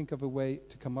had to think of a way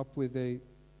to come up with an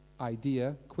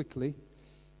idea quickly.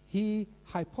 He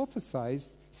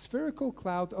hypothesized spherical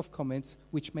cloud of comets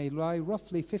which may lie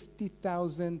roughly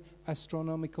 50,000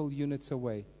 astronomical units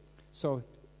away. So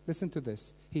listen to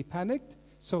this. He panicked,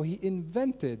 so he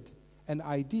invented an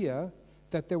idea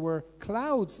that there were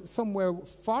clouds somewhere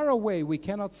far away we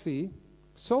cannot see,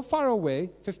 so far away,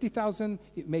 50,000,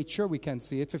 it made sure we can't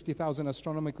see it. 50,000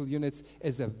 astronomical units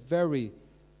is a very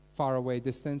far away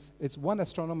distance. It's 1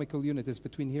 astronomical unit is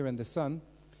between here and the sun.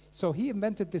 So he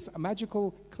invented this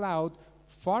magical cloud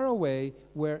far away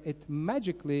where it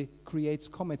magically creates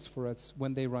comets for us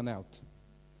when they run out.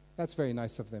 That's very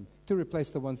nice of them, to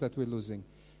replace the ones that we're losing.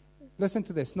 Listen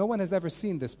to this. No one has ever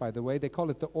seen this, by the way. They call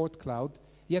it the Oort cloud.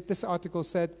 Yet this article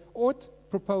said, Oort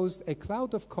proposed a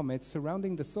cloud of comets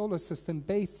surrounding the solar system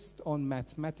based on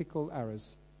mathematical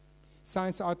errors.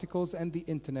 Science articles and the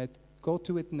internet, go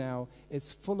to it now.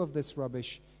 It's full of this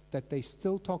rubbish that they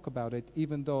still talk about it,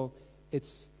 even though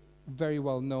it's very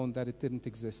well known that it didn't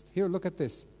exist. Here, look at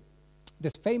this.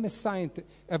 This famous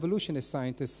evolutionist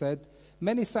scientist said,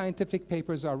 many scientific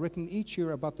papers are written each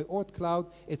year about the Oort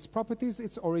cloud, its properties,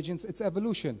 its origins, its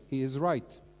evolution. He is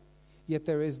right. Yet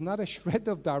there is not a shred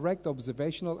of direct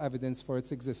observational evidence for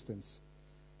its existence.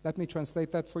 Let me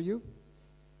translate that for you.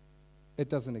 It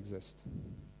doesn't exist.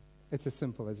 It's as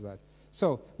simple as that.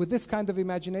 So, with this kind of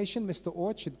imagination, Mr.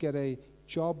 Oort should get a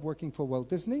job working for Walt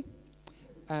Disney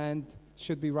and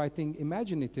should be writing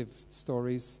imaginative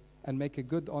stories and make a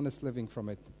good, honest living from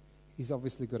it. He's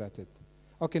obviously good at it.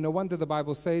 Okay, no wonder the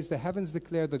Bible says, the heavens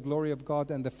declare the glory of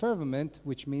God, and the firmament,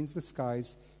 which means the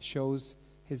skies, shows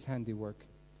his handiwork.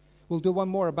 We'll do one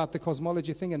more about the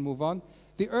cosmology thing and move on.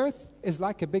 The earth is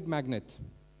like a big magnet.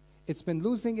 It's been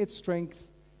losing its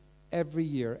strength every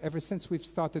year, ever since we've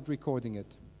started recording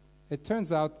it. It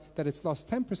turns out that it's lost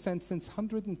 10% since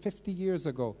 150 years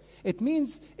ago. It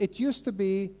means it used to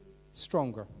be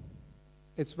stronger.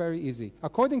 It's very easy.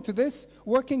 According to this,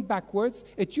 working backwards,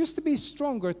 it used to be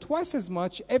stronger twice as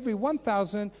much every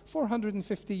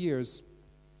 1,450 years.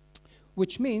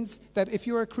 Which means that if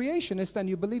you're a creationist and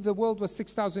you believe the world was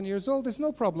 6,000 years old, there's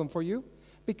no problem for you.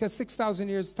 Because 6,000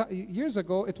 years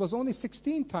ago, it was only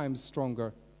 16 times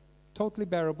stronger. Totally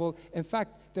bearable. In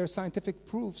fact, there are scientific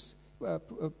proofs.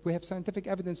 We have scientific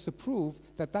evidence to prove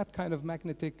that that kind of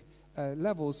magnetic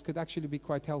levels could actually be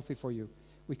quite healthy for you.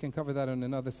 We can cover that in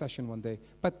another session one day.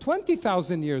 But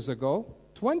 20,000 years ago,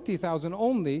 20,000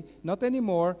 only, not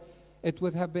anymore, it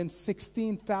would have been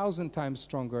 16,000 times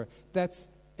stronger. That's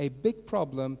a big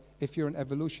problem if you're an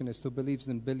evolutionist who believes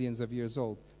in billions of years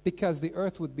old. Because the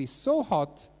earth would be so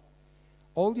hot,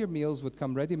 all your meals would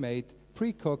come ready-made,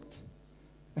 pre-cooked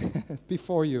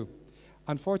before you.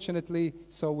 Unfortunately,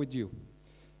 so would you.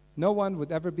 No one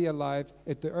would ever be alive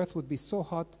if the earth would be so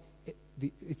hot.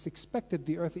 It's expected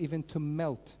the earth even to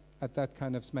melt at that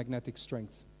kind of magnetic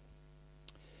strength.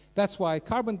 That's why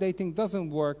carbon dating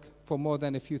doesn't work for more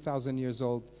than a few thousand years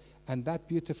old. And that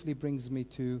beautifully brings me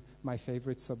to my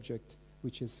favorite subject,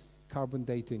 which is carbon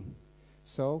dating.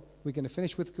 So we're going to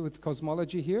finish with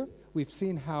cosmology here. We've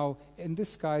seen how in the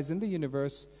skies, in the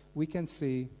universe, we can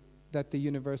see that the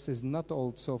universe is not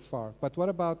old so far. But what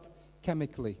about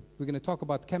chemically? We're going to talk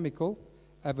about chemical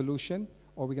evolution,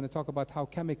 or we're going to talk about how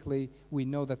chemically we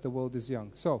know that the world is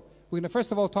young. So we're going to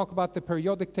first of all talk about the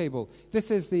periodic table.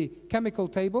 This is the chemical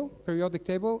table, periodic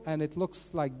table, and it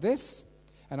looks like this.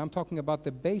 And I'm talking about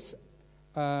the base.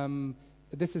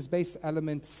 This is base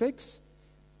element 6.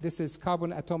 This is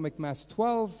carbon atomic mass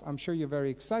 12. I'm sure you're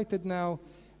very excited now,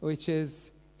 which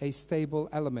is a stable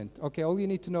element. Okay, all you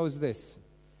need to know is this.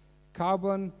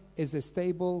 Carbon is a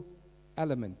stable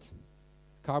element.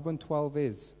 Carbon 12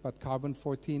 is, but carbon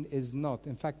 14 is not.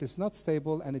 In fact, it's not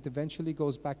stable, and it eventually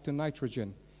goes back to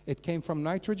nitrogen. It came from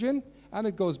nitrogen, and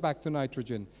it goes back to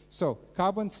nitrogen. So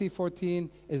carbon C14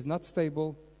 is not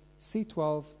stable.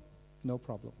 C12, no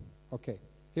problem. Okay,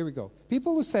 here we go.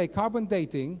 People who say carbon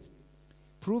dating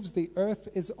proves the Earth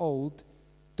is old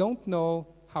don't know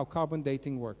how carbon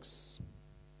dating works,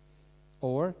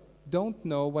 or don't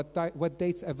know what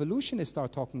dates evolutionists are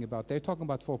talking about. They're talking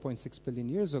about 4.6 billion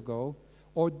years ago,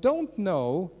 or don't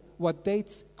know what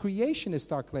dates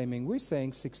creationists are claiming. We're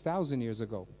saying 6,000 years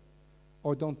ago,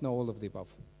 or don't know all of the above.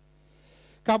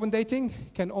 Carbon dating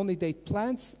can only date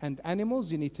plants and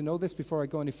animals. You need to know this before I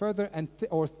go any further, and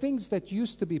or things that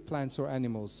used to be plants or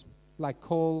animals, like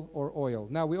coal or oil.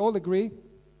 Now, we all agree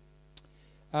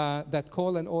that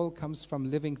coal and oil comes from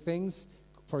living things.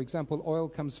 For example, oil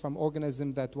comes from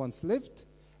organisms that once lived,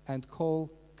 and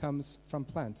coal comes from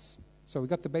plants. So we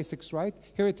got the basics right.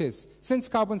 Here it is. Since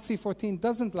carbon C14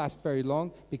 doesn't last very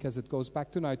long because it goes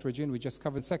back to nitrogen, we just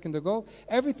covered a second ago,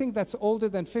 everything that's older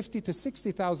than 50 to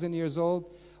 60,000 years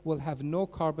old will have no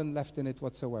carbon left in it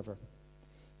whatsoever.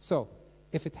 So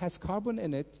if it has carbon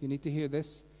in it, you need to hear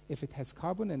this, if it has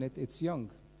carbon in it, it's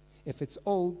young. If it's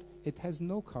old, it has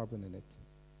no carbon in it.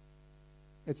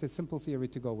 It's a simple theory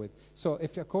to go with. So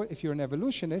if you're an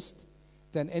evolutionist,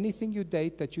 then anything you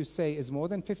date that you say is more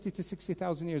than 50 to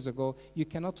 60,000 years ago, you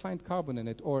cannot find carbon in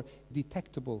it or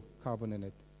detectable carbon in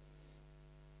it.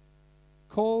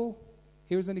 Coal,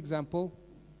 here's an example.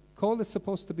 Coal is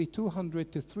supposed to be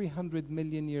 200 to 300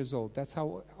 million years old. That's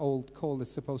how old coal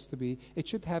is supposed to be. It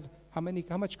should have how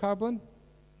much carbon?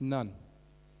 None.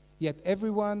 Yet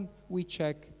every time we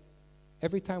check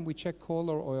coal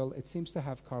or oil, it seems to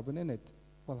have carbon in it.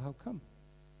 Well, how come?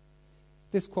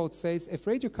 This quote says, if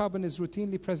radiocarbon is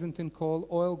routinely present in coal,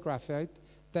 oil, graphite,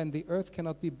 then the Earth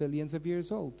cannot be billions of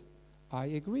years old. I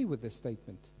agree with this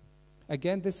statement.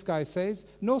 Again, this guy says,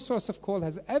 no source of coal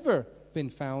has ever been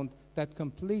found that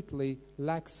completely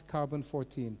lacks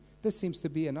carbon-14. This seems to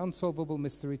be an unsolvable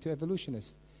mystery to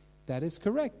evolutionists. That is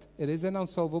correct. It is an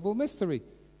unsolvable mystery.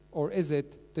 Or is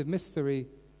it the mystery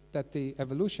that the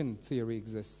evolution theory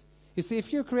exists? You see,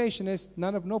 if you're a creationist,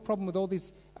 no problem with all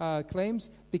these claims,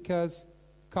 because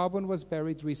carbon was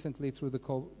buried recently through the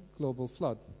global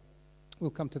flood.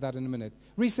 We'll come to that in a minute.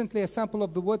 Recently, a sample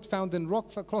of the wood found in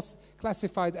rock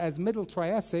classified as Middle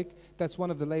Triassic, that's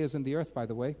one of the layers in the Earth, by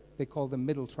the way. They call them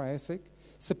Middle Triassic.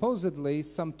 Supposedly,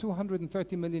 some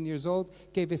 230 million years old,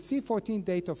 gave a C14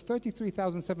 date of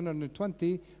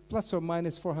 33,720 plus or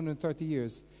minus 430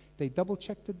 years. They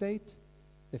double-checked the date.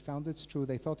 They found it's true.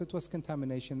 They thought it was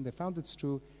contamination. They found it's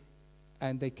true,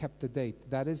 and they kept the date.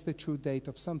 That is the true date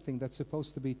of something that's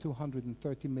supposed to be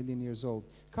 230 million years old.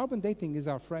 Carbon dating is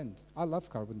our friend. I love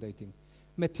carbon dating.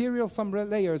 Material from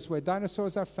layers where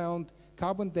dinosaurs are found,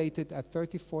 carbon dated at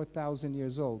 34,000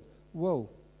 years old. Whoa,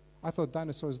 I thought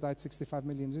dinosaurs died 65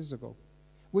 million years ago.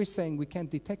 We're saying we can't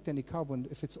detect any carbon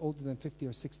if it's older than 50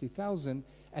 or 60,000,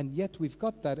 and yet we've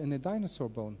got that in a dinosaur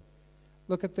bone.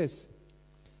 Look at this.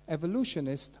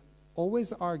 Evolutionists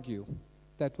always argue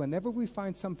that whenever we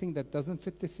find something that doesn't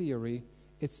fit the theory,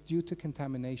 it's due to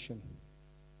contamination.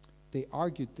 They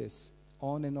argued this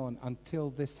on and on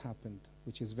until this happened,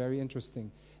 which is very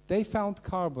interesting. They found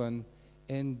carbon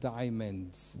in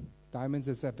diamonds. Diamonds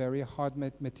is a very hard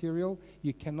material.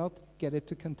 You cannot get it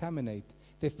to contaminate.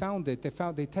 They found it.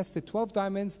 They tested 12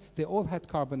 diamonds. They all had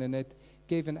carbon in it,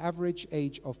 gave an average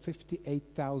age of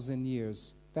 58,000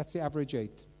 years. That's the average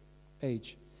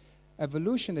age.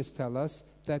 Evolutionists tell us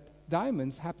that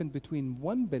diamonds happened between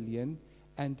 1 billion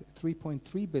and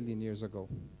 3.3 billion years ago.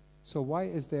 So why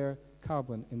is there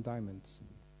carbon in diamonds?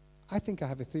 I think I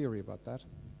have a theory about that.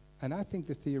 And I think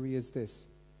the theory is this.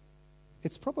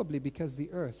 It's probably because the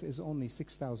Earth is only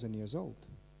 6,000 years old.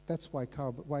 That's why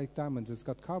diamonds has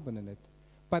got carbon in it.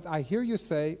 But I hear you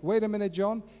say, wait a minute,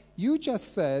 John, you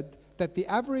just said that the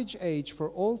average age for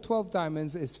all 12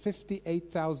 diamonds is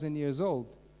 58,000 years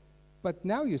old. But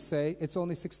now you say it's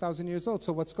only 6,000 years old.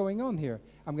 So what's going on here?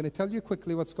 I'm going to tell you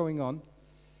quickly what's going on.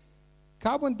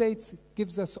 Carbon dates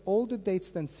gives us older dates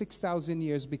than 6,000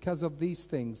 years because of these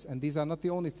things. And these are not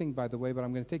the only thing, by the way, but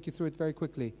I'm going to take you through it very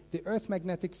quickly. The Earth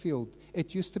magnetic field,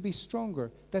 it used to be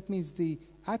stronger. That means the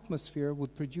atmosphere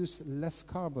would produce less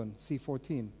carbon,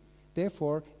 C14.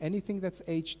 Therefore, anything that's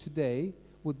aged today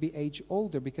would be aged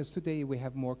older because today we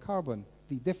have more carbon.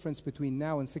 The difference between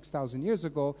now and 6,000 years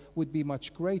ago would be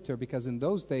much greater because in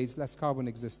those days less carbon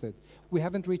existed. We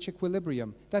haven't reached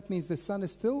equilibrium. That means the sun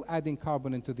is still adding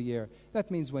carbon into the air.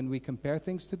 That means when we compare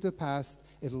things to the past,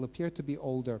 it'll appear to be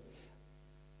older.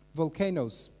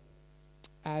 Volcanoes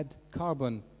add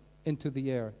carbon into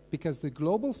the air because the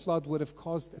global flood would have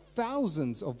caused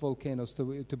thousands of volcanoes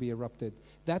to be erupted.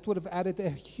 That would have added a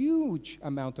huge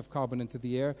amount of carbon into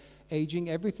the air,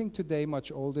 aging everything today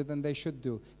much older than they should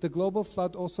do. The global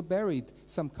flood also buried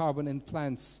some carbon in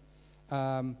plants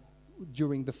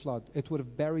during the flood. It would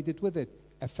have buried it with it,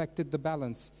 affected the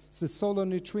balance. So the solar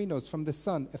neutrinos from the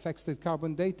sun affects the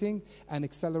carbon dating and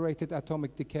accelerated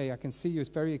atomic decay. I can see you're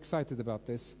very excited about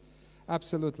this.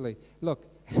 Absolutely. Look,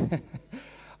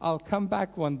 I'll come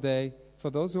back one day for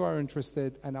those who are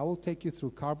interested, and I will take you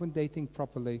through carbon dating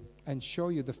properly and show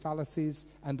you the fallacies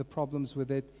and the problems with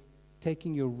it,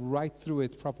 taking you right through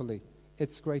it properly.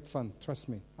 It's great fun, trust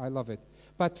me, I love it.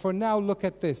 But for now, look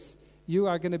at this. You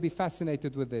are going to be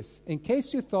fascinated with this. In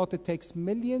case you thought it takes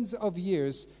millions of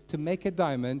years to make a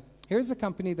diamond, here's a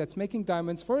company that's making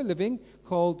diamonds for a living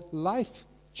called Life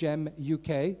Gem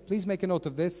UK. Please make a note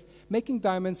of this. Making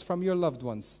diamonds from your loved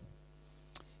ones.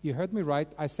 You heard me right.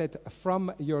 I said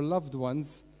from your loved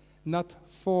ones, not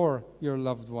for your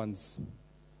loved ones.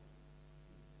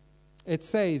 It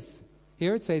says,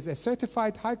 here it says, a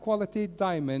certified high-quality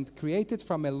diamond created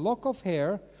from a lock of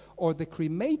hair or the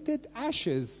cremated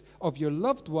ashes of your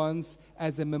loved ones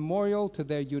as a memorial to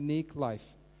their unique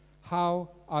life. How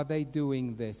are they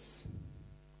doing this?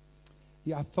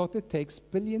 Yeah, I thought it takes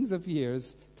billions of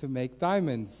years to make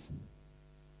diamonds.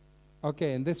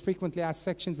 Okay, in this frequently asked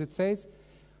sections it says,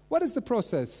 what is the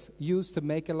process used to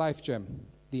make a life gem?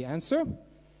 The answer?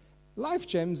 Life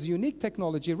Gem's unique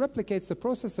technology replicates the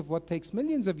process of what takes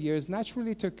millions of years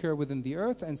naturally to occur within the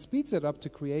earth and speeds it up to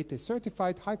create a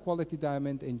certified high-quality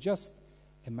diamond in just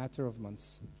a matter of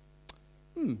months.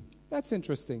 That's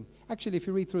interesting. Actually, if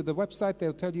you read through the website,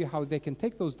 they'll tell you how they can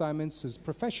take those diamonds to a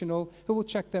professional who will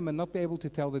check them and not be able to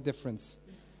tell the difference.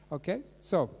 Okay?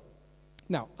 So,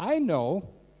 now, I know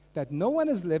that no one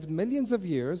has lived millions of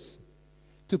years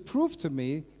to prove to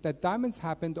me that diamonds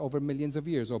happened over millions of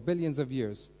years or billions of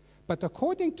years. But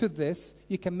according to this,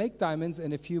 you can make diamonds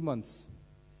in a few months.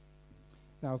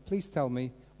 Now, please tell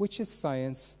me, which is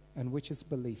science and which is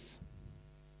belief?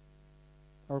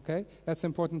 Okay? That's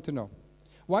important to know.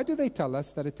 Why do they tell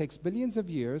us that it takes billions of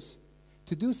years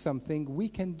to do something we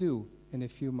can do in a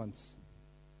few months?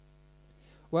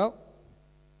 Well,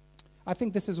 I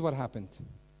think this is what happened.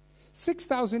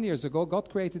 6,000 years ago, God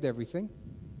created everything.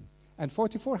 And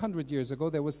 4,400 years ago,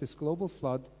 there was this global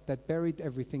flood that buried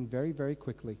everything very, very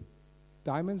quickly.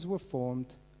 Diamonds were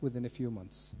formed within a few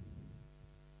months.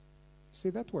 See,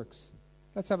 that works.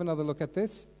 Let's have another look at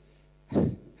this.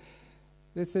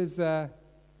 This is a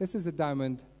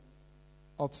diamond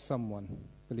of someone,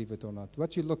 believe it or not.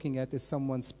 What you're looking at is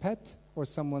someone's pet or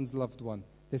someone's loved one.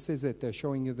 This is it. They're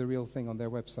showing you the real thing on their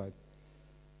website.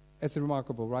 It's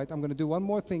remarkable, right? I'm going to do one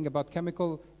more thing about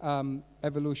chemical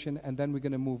evolution, and then we're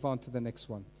going to move on to the next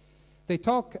one. They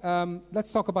talk,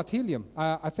 let's talk about helium.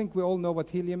 I think we all know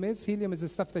what helium is. Helium is the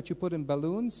stuff that you put in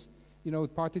balloons, you know,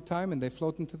 at party time, and they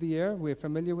float into the air. We're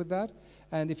familiar with that.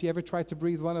 And if you ever try to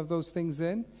breathe one of those things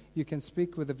in, you can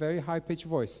speak with a very high-pitched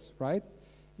voice, right?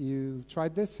 You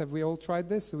tried this? Have we all tried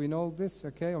this? Do we know this?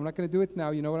 Okay, I'm not going to do it now.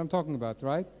 You know what I'm talking about,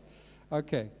 right?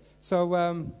 Okay, so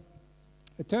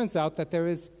it turns out that there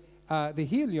is the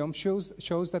helium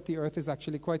shows that the Earth is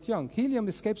actually quite young. Helium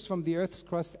escapes from the Earth's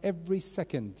crust every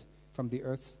second from the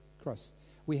Earth's crust.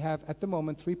 We have, at the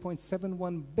moment,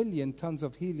 3.71 billion tons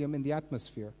of helium in the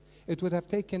atmosphere. It would have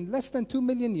taken less than 2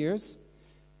 million years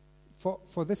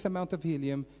for this amount of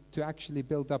helium to actually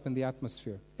build up in the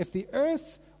atmosphere. If the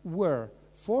Earth were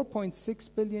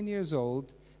 4.6 billion years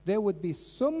old, there would be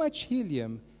so much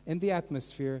helium in the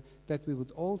atmosphere that we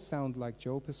would all sound like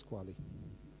Joe Pasquale.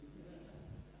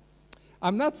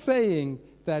 I'm not saying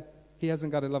that he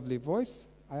hasn't got a lovely voice.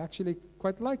 I actually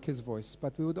quite like his voice,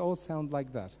 but we would all sound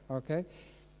like that, okay?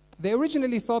 They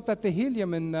originally thought that the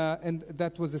helium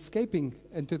that was escaping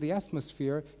into the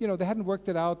atmosphere, you know, they hadn't worked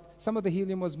it out. Some of the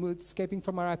helium was escaping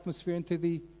from our atmosphere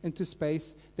into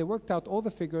space. They worked out all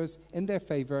the figures in their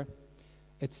favor.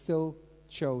 It still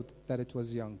showed that it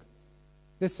was young.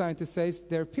 This scientist says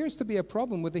there appears to be a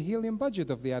problem with the helium budget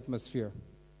of the atmosphere.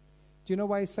 Do you know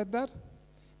why he said that?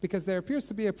 because there appears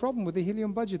to be a problem with the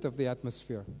helium budget of the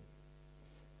atmosphere.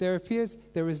 There appears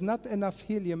there is not enough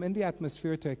helium in the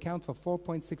atmosphere to account for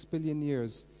 4.6 billion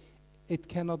years. It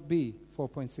cannot be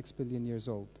 4.6 billion years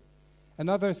old.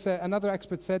 Another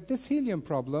expert said, this helium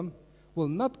problem will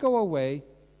not go away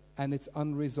and it's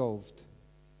unresolved.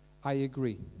 I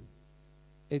agree.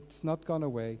 It's not gone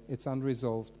away, it's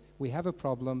unresolved. We have a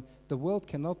problem. The world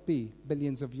cannot be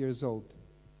billions of years old.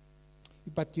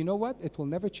 But you know what? It will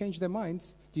never change their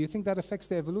minds. Do you think that affects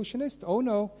the evolutionists? Oh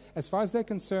no. As far as they're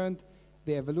concerned,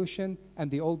 the evolution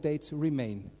and the old dates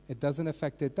remain. It doesn't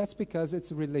affect it. That's because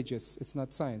it's religious. It's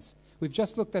not science. We've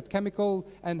just looked at chemical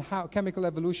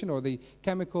evolution, or the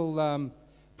chemical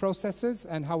processes,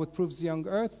 and how it proves young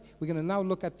Earth. We're going to now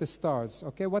look at the stars.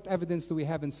 Okay, what evidence do we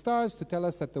have in stars to tell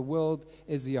us that the world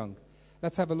is young?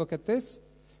 Let's have a look at this.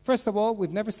 First of all,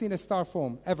 we've never seen a star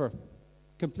form, ever.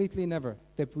 Completely never.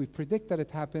 That we predict that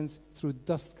it happens through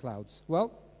dust clouds.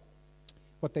 Well,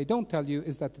 what they don't tell you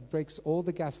is that it breaks all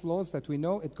the gas laws that we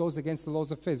know. It goes against the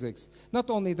laws of physics. Not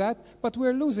only that, but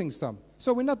we're losing some.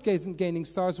 So we're not gaining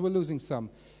stars, we're losing some.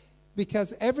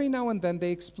 Because every now and then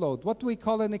they explode. What do we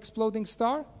call an exploding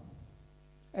star?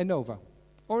 A nova.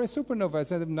 Or a supernova.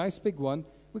 It's a nice big one.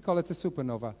 We call it a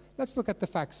supernova. Let's look at the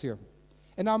facts here.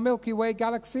 In our Milky Way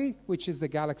galaxy, which is the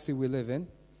galaxy we live in,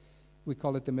 we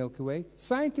call it the Milky Way,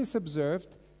 scientists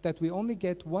observed that we only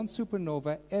get one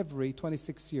supernova every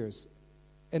 26 years.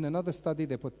 In another study,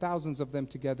 they put thousands of them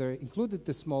together, included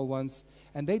the small ones,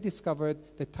 and they discovered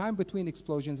the time between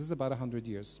explosions is about 100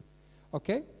 years.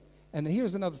 Okay? And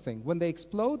here's another thing. When they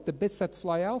explode, the bits that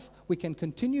fly off, we can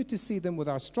continue to see them with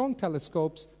our strong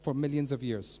telescopes for millions of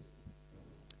years.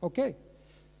 Okay?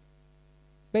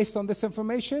 Based on this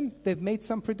information, they've made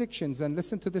some predictions, and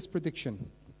listen to this prediction.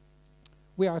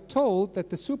 We are told that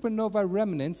the supernova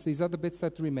remnants, these are the bits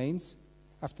that remains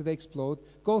after they explode,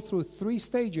 go through 3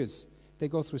 stages. They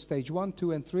go through stage 1,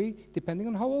 2, and 3, depending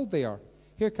on how old they are.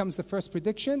 Here comes the first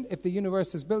prediction. If the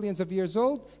universe is billions of years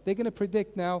old, they're going to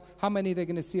predict now how many they're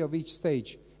going to see of each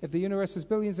stage. If the universe is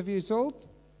billions of years old,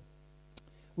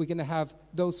 we're going to have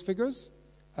those figures.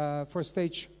 For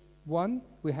stage 1,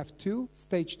 we have 2.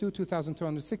 Stage 2,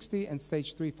 2,260, and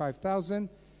stage 3, 5,000.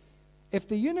 If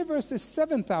the universe is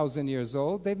 7,000 years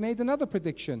old, they've made another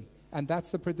prediction, and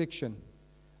that's the prediction.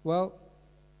 Well,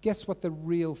 guess what the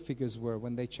real figures were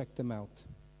when they checked them out?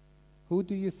 Who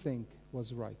do you think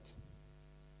was right?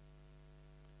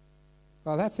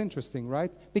 Well, that's interesting,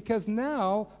 right? Because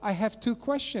now I have 2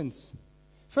 questions.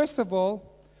 First of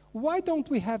all, why don't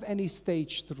we have any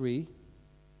stage 3?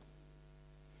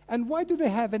 And why do they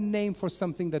have a name for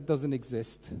something that doesn't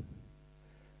exist?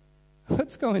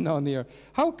 What's going on here?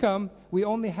 How come we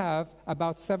only have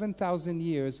about 7,000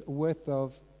 years worth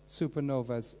of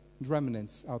supernovas,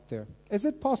 remnants out there? Is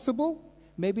it possible?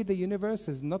 Maybe the universe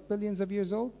is not billions of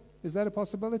years old? Is that a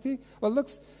possibility? Well, it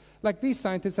looks like these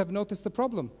scientists have noticed the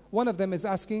problem. One of them is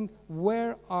asking,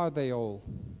 where are they all?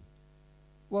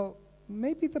 Well,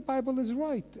 maybe the Bible is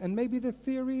right, and maybe the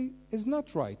theory is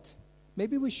not right.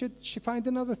 Maybe we should find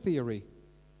another theory.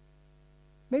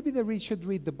 Maybe they should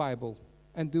read the Bible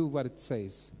and do what it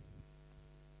says.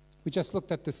 We just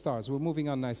looked at the stars. We're moving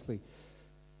on nicely.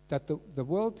 That the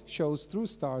world shows through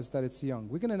stars that it's young.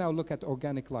 We're going to now look at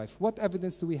organic life. What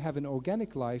evidence do we have in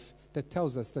organic life that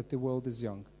tells us that the world is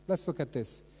young? Let's look at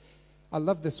this. I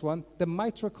love this one. The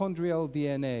mitochondrial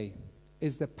DNA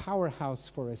is the powerhouse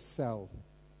for a cell.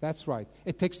 That's right.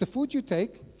 It takes the food you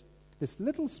take, this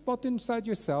little spot inside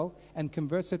your cell, and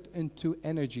converts it into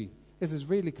energy. This is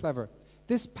really clever.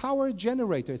 This power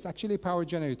generator, it's actually a power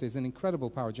generator, it's an incredible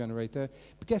power generator.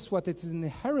 But guess what? It's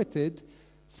inherited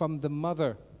from the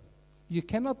mother. You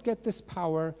cannot get this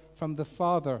power from the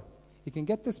father. You can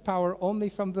get this power only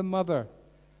from the mother.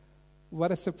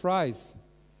 What a surprise.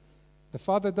 The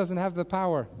father doesn't have the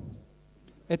power.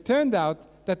 It turned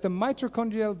out that the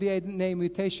mitochondrial DNA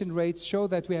mutation rates show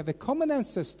that we have a common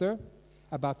ancestor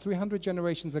about 300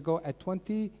 generations ago at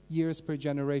 20 years per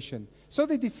generation. So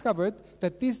they discovered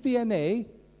that this DNA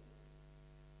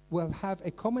will have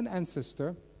a common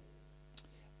ancestor,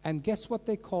 and guess what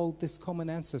they called this common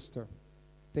ancestor?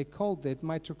 They called it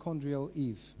mitochondrial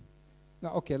Eve. Now,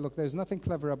 okay, look, there's nothing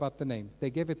clever about the name. They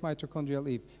gave it mitochondrial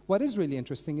Eve. What is really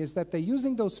interesting is that they're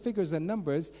using those figures and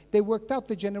numbers, they worked out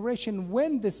the generation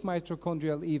when this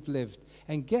mitochondrial Eve lived.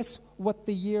 And guess what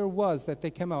the year was that they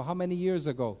came out? How many years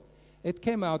ago? It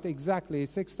came out exactly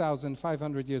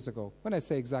 6,500 years ago. When I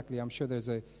say exactly, I'm sure there's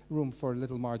a room for a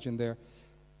little margin there.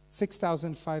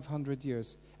 6,500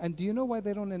 years. And do you know why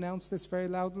they don't announce this very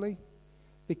loudly?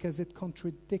 Because it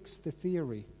contradicts the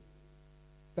theory.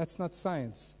 That's not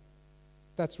science.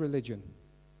 That's religion.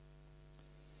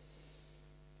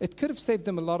 It could have saved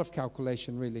them a lot of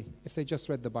calculation, really, if they just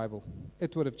read the Bible.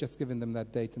 It would have just given them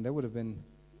that date, and they would have been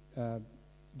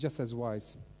just as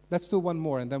wise. Let's do one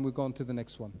more, and then we'll go on to the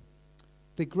next one.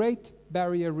 The Great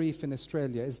Barrier Reef in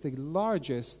Australia is the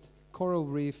largest coral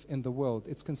reef in the world.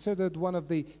 It's considered one of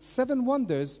the 7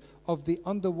 wonders of the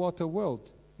underwater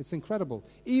world. It's incredible.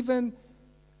 Even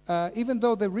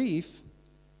though the reef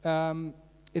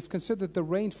is considered the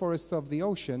rainforest of the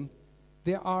ocean,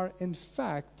 they are in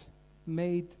fact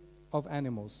made of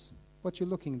animals. What you're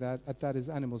looking at that is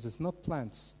animals. It's not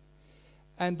plants.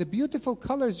 And the beautiful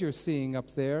colors you're seeing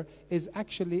up there is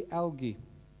actually algae.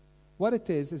 What it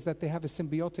is that they have a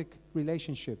symbiotic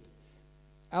relationship.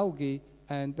 Algae,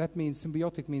 and that means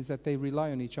symbiotic means that they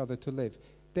rely on each other to live.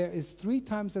 There is 3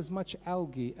 times as much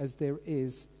algae as there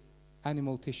is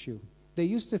animal tissue. They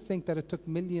used to think that it took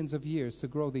millions of years to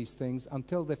grow these things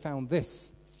until they found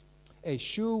this, a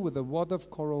shoe with a wad of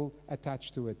coral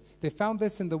attached to it. They found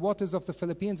this in the waters of the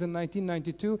Philippines in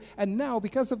 1992, and now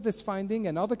because of this finding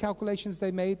and other calculations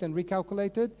they made and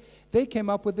recalculated, they came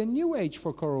up with a new age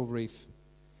for coral reef.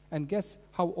 And guess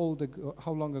how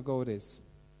long ago it is?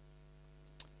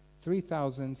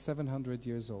 3,700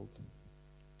 years old.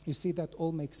 You see, that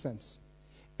all makes sense.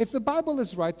 If the Bible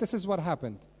is right, this is what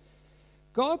happened.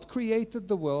 God created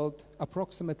the world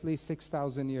approximately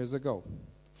 6,000 years ago.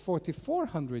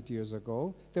 4,400 years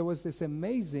ago, there was this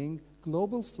amazing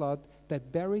global flood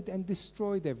that buried and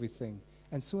destroyed everything.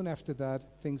 And soon after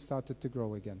that, things started to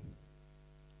grow again.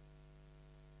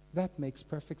 That makes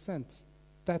perfect sense.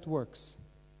 That works.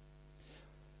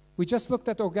 We just looked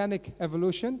at organic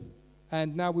evolution,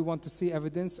 and now we want to see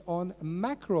evidence on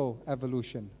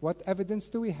macroevolution. What evidence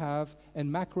do we have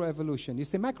in macroevolution? You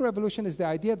see, macroevolution is the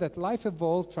idea that life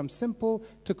evolved from simple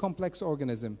to complex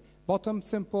organism. Bottom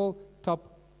simple,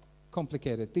 top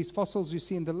complicated. These fossils you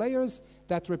see in the layers,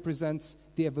 that represents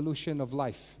the evolution of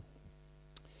life.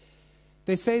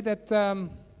 They say that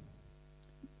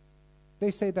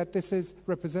this is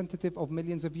representative of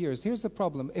millions of years. Here's the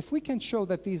problem. If we can show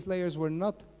that these layers were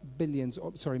not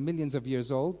millions of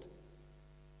years old,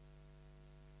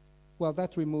 well,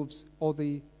 that removes all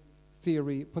the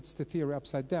theory, puts the theory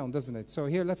upside down, doesn't it? So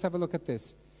here, let's have a look at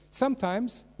this.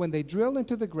 Sometimes, when they drill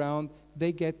into the ground,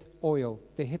 they get oil.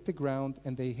 They hit the ground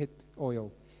and they hit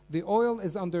oil. The oil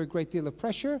is under a great deal of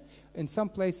pressure. In some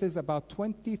places, about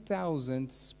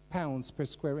 20,000 pounds per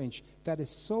square inch. That is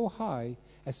so high,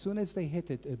 as soon as they hit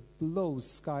it, it blows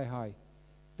sky high.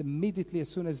 Immediately as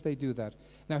soon as they do that.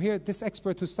 Now here, this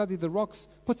expert who studied the rocks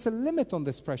puts a limit on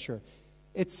this pressure.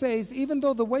 It says, even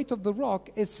though the weight of the rock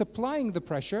is supplying the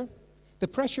pressure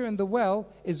in the well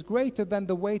is greater than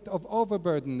the weight of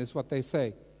overburden, is what they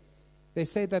say. They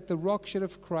say that the rock should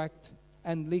have cracked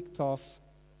and leaked off,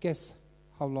 guess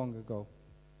how long ago?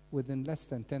 Within less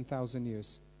than 10,000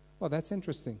 years. Well, that's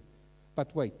interesting.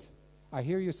 But wait, I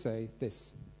hear you say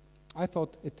this. I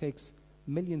thought it takes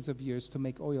millions of years to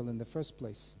make oil in the first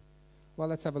place. Well,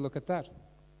 let's have a look at that.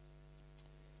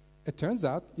 It turns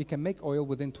out you can make oil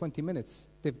within 20 minutes.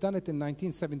 They've done it in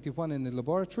 1971 in the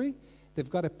laboratory. They've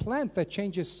got a plant that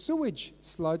changes sewage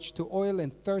sludge to oil in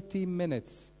 30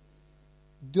 minutes.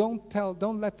 Don't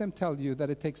let them tell you that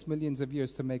it takes millions of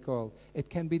years to make oil. It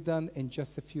can be done in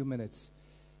just a few minutes.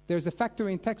 There's a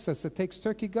factory in Texas that takes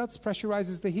turkey guts,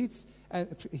 pressurizes the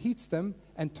heats them,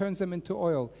 and turns them into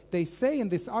oil. They say in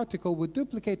this article would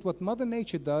duplicate what Mother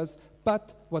Nature does,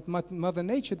 but what Mother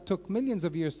Nature took millions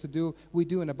of years to do, we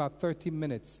do in about 30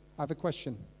 minutes. I have a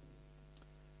question.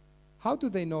 How do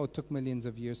they know it took millions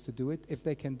of years to do it if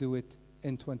they can do it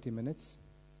in 20 minutes?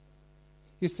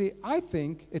 You see, I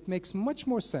think it makes much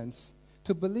more sense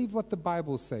to believe what the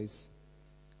Bible says.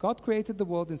 God created the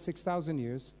world in 6,000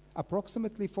 years.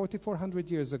 Approximately 4,400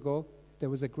 years ago,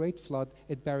 there was a great flood.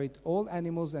 It buried all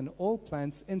animals and all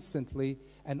plants instantly,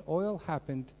 and oil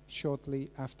happened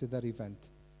shortly after that event.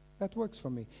 That works for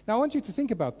me. Now, I want you to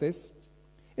think about this.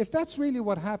 If that's really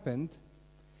what happened,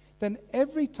 then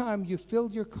every time you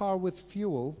fill your car with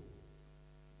fuel,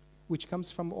 which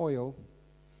comes from oil,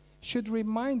 should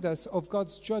remind us of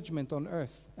God's judgment on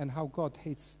earth and how God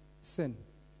hates sin.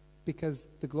 Because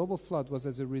the global flood was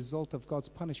as a result of God's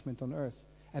punishment on earth.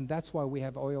 And that's why we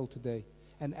have oil today.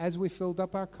 And as we filled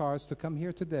up our cars to come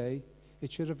here today,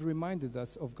 it should have reminded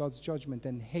us of God's judgment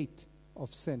and hate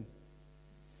of sin.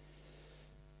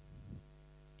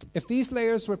 If these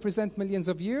layers represent millions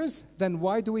of years, then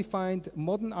why do we find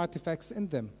modern artifacts in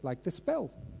them, like this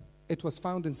bell? It was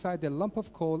found inside a lump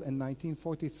of coal in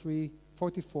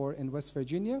 1944 in West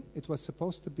Virginia. It was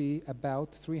supposed to be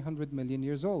about 300 million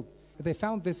years old. They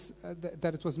found this,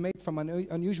 that it was made from an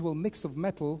unusual mix of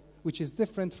metal, which is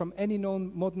different from any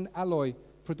known modern alloy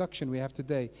production we have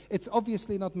today. It's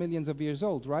obviously not millions of years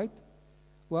old, right?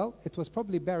 Well, it was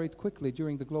probably buried quickly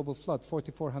during the global flood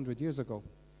 4,400 years ago.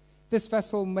 This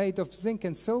vessel made of zinc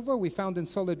and silver we found in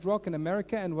solid rock in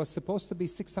America and was supposed to be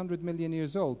 600 million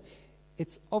years old.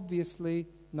 It's obviously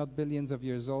not billions of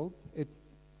years old. It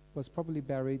was probably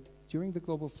buried during the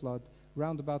global flood,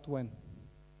 round about when?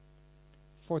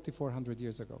 4,400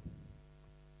 years ago.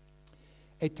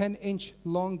 A 10-inch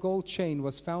long gold chain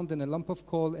was found in a lump of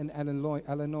coal in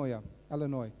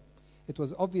Illinois.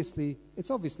 It's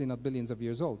obviously not billions of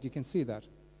years old. You can see that.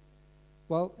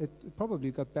 Well, it probably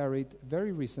got buried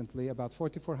very recently, about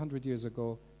 4,400 years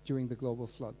ago, during the global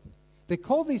flood. They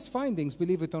call these findings,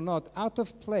 believe it or not,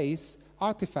 out-of-place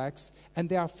artifacts, and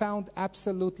they are found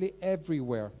absolutely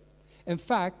everywhere. In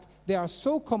fact, they are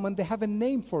so common, they have a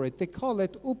name for it. They call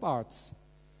it UPArts,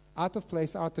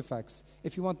 out-of-place artifacts.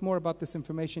 If you want more about this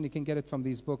information, you can get it from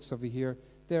these books over here.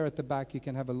 They're at the back. You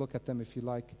can have a look at them if you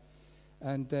like.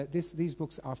 And these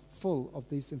books are full of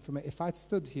these information. If I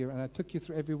stood here and I took you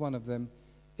through every one of them,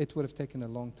 it would have taken a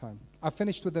long time. I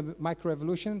finished with the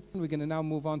microevolution. We're going to now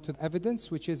move on to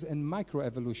evidence, which is in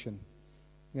microevolution.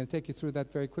 I'm going to take you through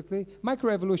that very quickly.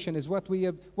 Microevolution is what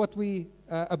we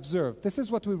observe. This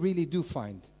is what we really do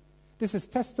find. This is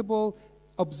testable,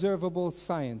 observable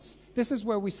science. This is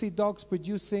where we see dogs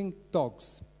producing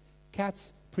dogs,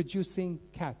 cats producing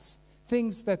cats,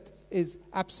 things that is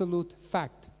absolute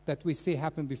fact that we see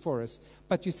happen before us.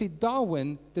 But you see,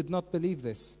 Darwin did not believe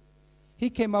this. He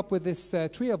came up with this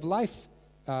tree of life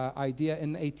idea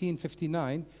in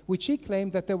 1859, which he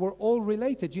claimed that they were all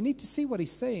related. You need to see what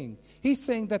he's saying. He's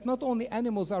saying that not only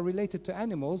animals are related to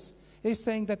animals, he's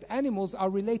saying that animals are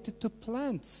related to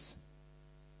plants.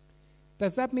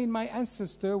 Does that mean my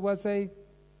ancestor was a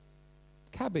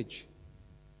cabbage?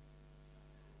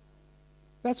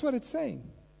 That's what it's saying,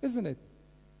 isn't it?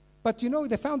 But you know,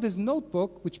 they found this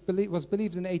notebook, which was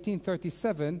believed in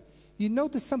 1837. You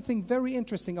notice something very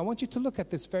interesting. I want you to look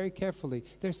at this very carefully.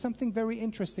 There's something very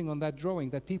interesting on that drawing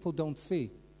that people don't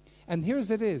see. And here's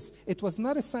it is. It was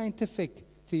not a scientific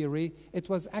theory. It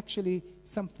was actually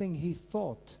something he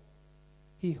thought.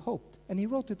 He hoped. And he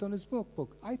wrote it on his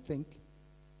notebook. I think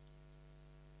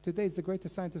today is the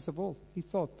greatest scientist of all. He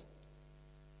thought.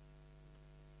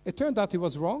 It turned out he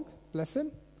was wrong. Bless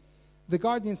him. The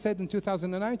Guardian said in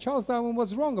 2009, Charles Darwin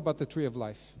was wrong about the tree of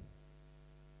life.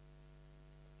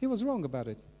 He was wrong about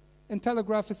it. In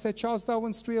Telegraph, it said Charles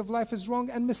Darwin's tree of life is wrong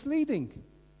and misleading.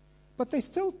 But they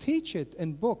still teach it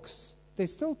in books. They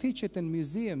still teach it in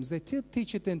museums. They still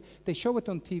teach it they show it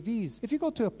on TVs. If you go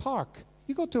to a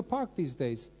park these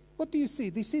days, what do you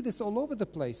see? They see this all over the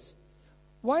place.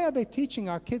 Why are they teaching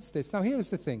our kids this? Now,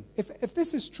 here's the thing. If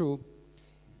this is true,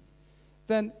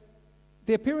 then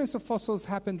the appearance of fossils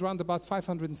happened around about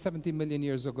 570 million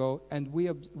years ago, and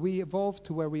we evolved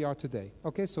to where we are today.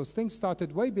 Okay, so things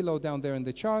started way below down there in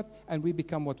the chart, and we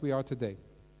become what we are today.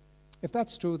 If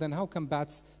that's true, then how come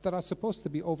bats that are supposed to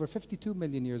be over 52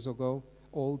 million years ago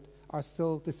old are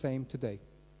still the same today?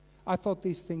 I thought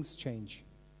these things change.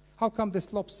 How come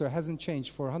this lobster hasn't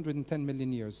changed for 110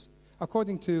 million years?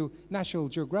 According to National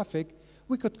Geographic,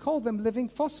 we could call them living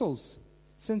fossils,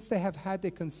 since they have had a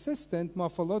consistent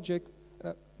morphologic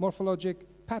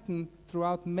pattern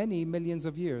throughout many millions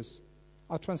of years.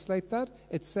 I'll translate that.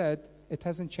 It said it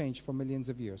hasn't changed for millions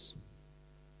of years.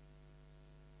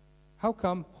 How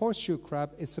come horseshoe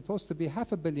crab is supposed to be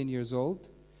 500 million years old?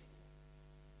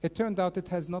 It turned out it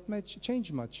has not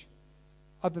changed much,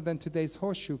 other than today's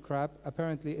horseshoe crab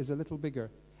apparently is a little bigger.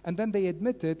 And then they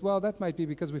admitted, well, that might be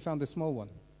because we found a small one.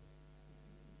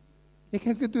 You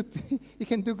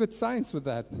can do good science with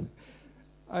that.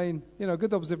 I mean,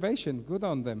 good observation. Good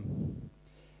on them.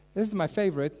 This is my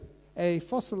favorite, a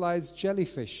fossilized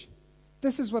jellyfish.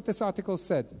 This is what this article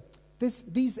said.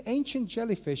 These ancient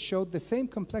jellyfish showed the same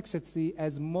complexity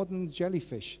as modern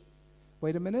jellyfish.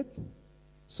 Wait a minute.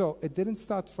 So it didn't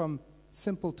start from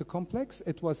simple to complex.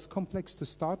 It was complex to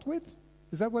start with?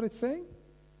 Is that what it's saying?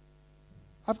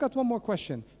 I've got one more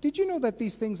question. Did you know that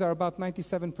these things are about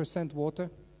 97% water?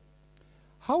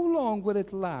 How long would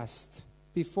it last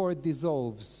before it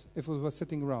dissolves if it was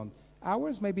sitting around?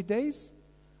 Hours, maybe days?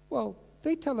 Well,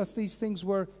 they tell us these things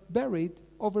were buried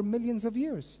over millions of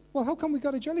years. Well, how come we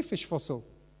got a jellyfish fossil?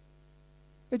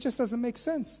 It just doesn't make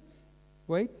sense.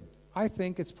 Wait, I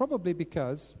think it's probably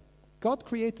because God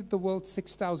created the world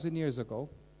 6,000 years ago,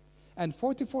 and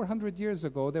 4,400 years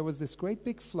ago there was this great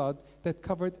big flood that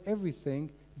covered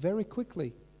everything very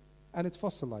quickly, and it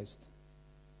fossilized.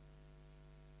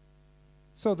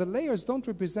 So the layers don't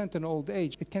represent an old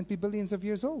age. It can't be billions of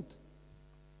years old.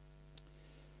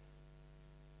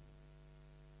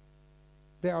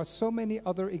 There are so many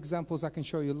other examples I can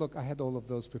show you. Look, I had all of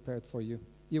those prepared for you.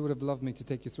 You would have loved me to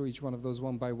take you through each one of those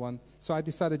one by one. So I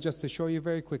decided just to show you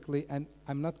very quickly, and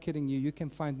I'm not kidding you. You can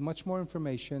find much more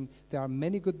information. There are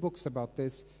many good books about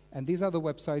this, and these are the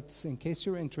websites. In case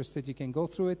you're interested, you can go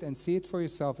through it and see it for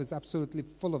yourself. It's absolutely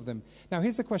full of them. Now,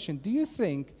 here's the question. Do you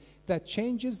think that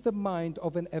changes the mind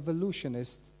of an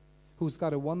evolutionist who's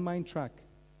got a one-mind track?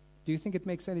 Do you think it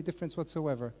makes any difference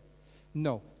whatsoever?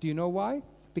 No. Do you know why?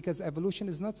 Because evolution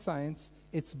is not science,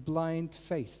 it's blind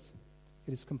faith.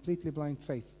 It is completely blind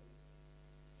faith.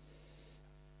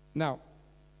 Now,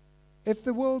 if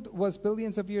the world was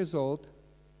billions of years old,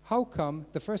 how come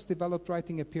the first developed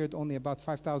writing appeared only about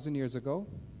 5,000 years ago?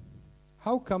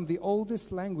 How come the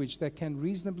oldest language that can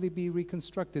reasonably be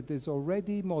reconstructed is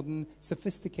already modern,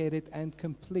 sophisticated, and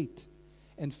complete?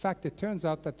 In fact, it turns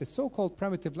out that the so-called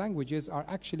primitive languages are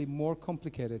actually more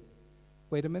complicated.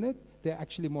 Wait a minute, they're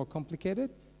actually more complicated?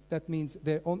 That means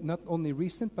they're not only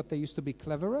recent, but they used to be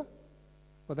cleverer?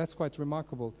 Well, that's quite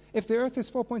remarkable. If the Earth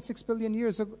is 4.6 billion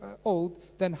years old,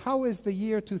 then how is the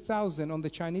year 2000 on the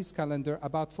Chinese calendar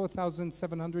about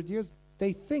 4,700 years?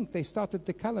 They think they started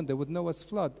the calendar with Noah's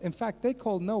flood. In fact, they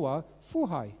call Noah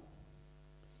Fuhai.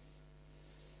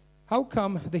 How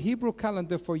come the Hebrew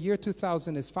calendar for year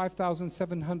 2000 is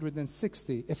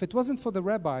 5,760? If it wasn't for the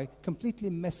rabbi completely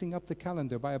messing up the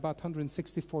calendar by about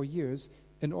 164 years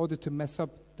in order to mess up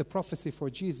the prophecy for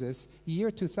Jesus,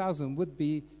 year 2000 would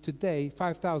be today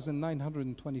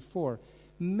 5,924.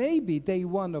 Maybe day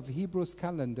one of Hebrew's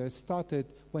calendar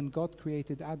started when God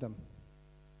created Adam.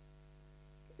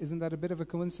 Isn't that a bit of a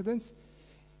coincidence?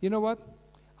 You know what?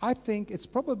 I think it's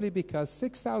probably because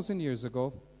 6,000 years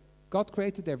ago, God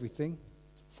created everything.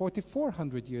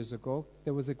 4,400 years ago,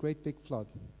 there was a great big flood.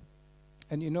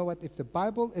 And you know what? If the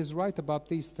Bible is right about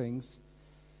these things,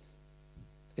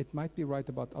 it might be right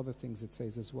about other things it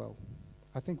says as well.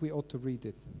 I think we ought to read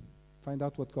it, find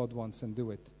out what God wants and do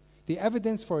it. The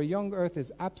evidence for a young earth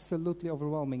is absolutely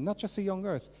overwhelming. Not just a young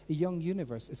earth, a young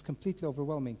universe is completely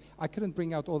overwhelming. I couldn't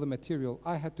bring out all the material.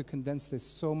 I had to condense this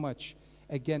so much.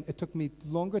 Again, it took me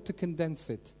longer to condense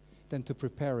it than to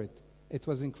prepare it. It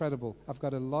was incredible. I've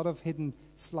got a lot of hidden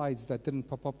slides that didn't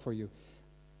pop up for you.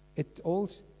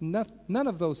 None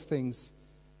of those things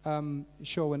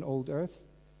show an old earth.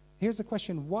 Here's the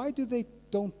question. Why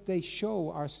don't they show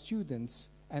our students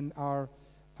and our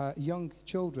young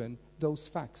children those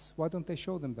facts? Why don't they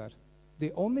show them that?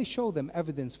 They only show them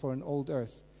evidence for an old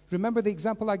earth. Remember the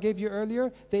example I gave you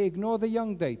earlier? They ignore the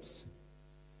young dates.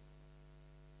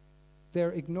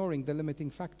 They're ignoring the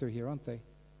limiting factor here, aren't they?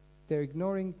 They're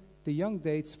ignoring the young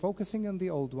dates, focusing on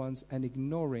the old ones, and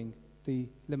ignoring the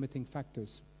limiting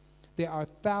factors. There are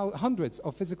hundreds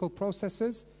of physical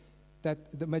processes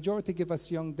that the majority give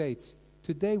us young dates.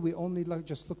 Today, we only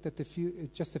just looked at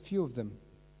just a few of them.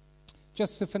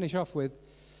 Just to finish off with,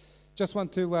 just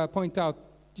want to point out,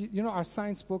 you know, our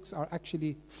science books are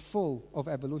actually full of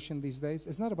evolution these days.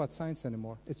 It's not about science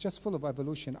anymore. It's just full of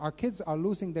evolution. Our kids are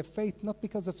losing their faith not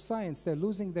because of science. They're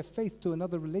losing their faith to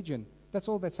another religion. That's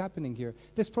all that's happening here.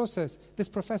 This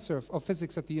professor of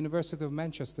physics at the University of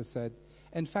Manchester said,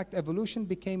 in fact, evolution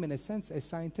became, in a sense, a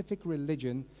scientific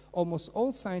religion. Almost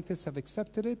all scientists have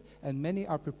accepted it, and many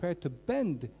are prepared to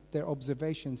bend their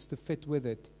observations to fit with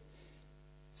it.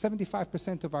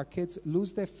 75% of our kids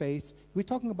lose their faith. We're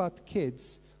talking about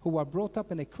kids who are brought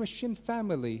up in a Christian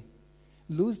family,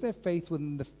 lose their faith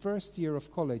within the first year of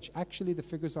college. Actually, the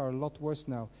figures are a lot worse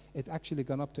now. It's actually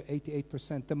gone up to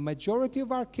 88%. The majority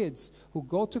of our kids who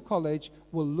go to college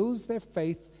will lose their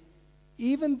faith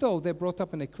even though they're brought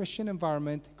up in a Christian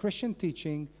environment, Christian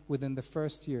teaching, within the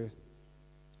first year.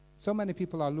 So many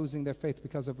people are losing their faith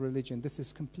because of religion. This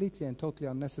is completely and totally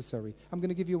unnecessary. I'm going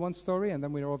to give you one story and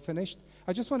then we're all finished.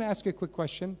 I just want to ask you a quick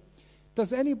question.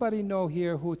 Does anybody know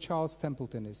here who Charles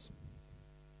Templeton is?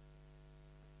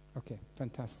 Okay,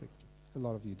 fantastic. A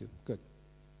lot of you do. Good.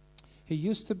 He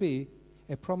used to be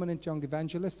a prominent young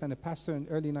evangelist and a pastor in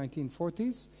the early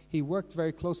 1940s. He worked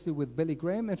very closely with Billy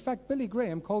Graham. In fact, Billy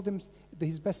Graham called him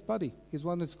his best buddy. He's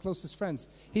one of his closest friends.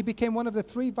 He became one of the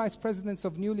 3 vice presidents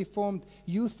of newly formed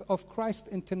Youth of Christ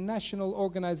International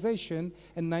Organization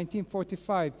in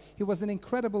 1945. He was an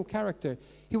incredible character.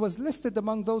 He was listed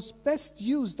among those best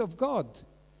used of God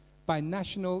by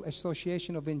National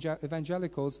Association of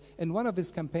Evangelicals. In one of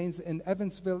his campaigns in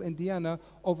Evansville, Indiana,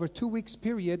 over a 2 weeks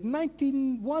period,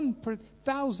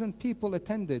 91,000 people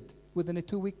attended within a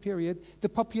 2-week period. The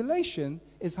population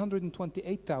is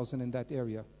 128,000 in that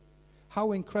area.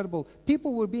 How incredible.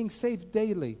 People were being saved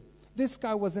daily. This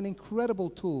guy was an incredible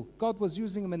tool. God was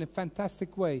using him in a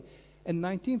fantastic way. In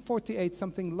 1948,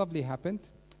 something lovely happened.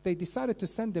 they decided to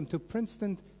send him to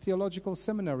Princeton Theological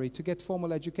Seminary to get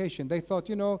formal education. They thought,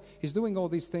 he's doing all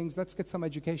these things, let's get some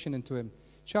education into him.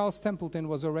 Charles Templeton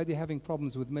was already having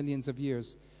problems with millions of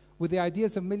years. With the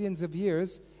ideas of millions of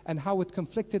years and how it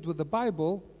conflicted with the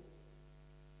Bible,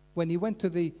 when he went to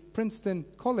the Princeton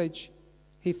College,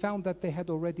 he found that they had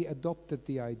already adopted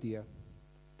the idea.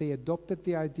 They adopted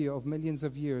the idea of millions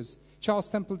of years. Charles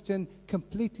Templeton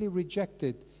completely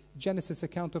rejected Genesis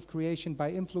account of creation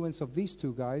by influence of these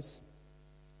two guys,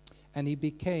 and he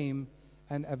became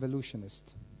an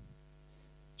evolutionist.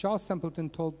 Charles Templeton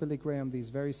told Billy Graham these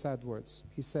very sad words.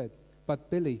 He said,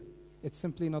 "But Billy, it's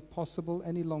simply not possible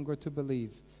any longer to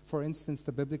believe. For instance,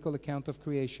 the biblical account of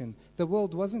creation. The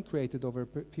world wasn't created over a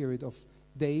period of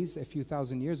days a few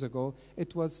thousand years ago.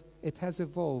 It has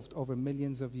evolved over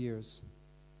millions of years."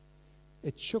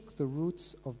 It shook the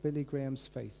roots of Billy Graham's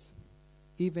faith.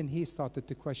 Even he started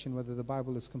to question whether the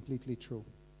Bible is completely true.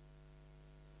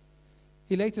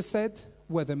 He later said,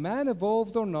 whether man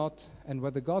evolved or not, and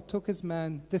whether God took this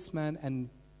man, and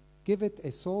give it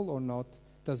a soul or not,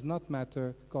 does not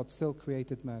matter. God still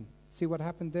created man. See what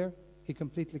happened there? He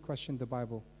completely questioned the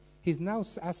Bible. He's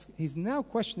now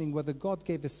questioning whether God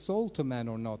gave a soul to man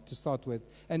or not, to start with.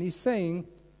 And he's saying,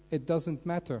 it doesn't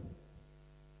matter.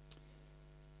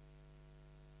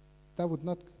 That would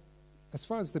not, as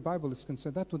far as the Bible is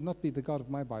concerned, that would not be the God of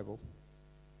my Bible.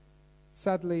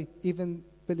 Sadly, even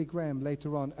Billy Graham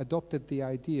later on adopted the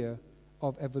idea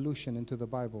of evolution into the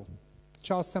Bible.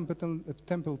 Charles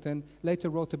Templeton later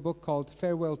wrote a book called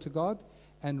Farewell to God,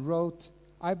 and wrote,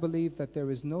 "I believe that there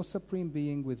is no supreme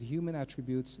being with human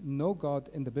attributes, no God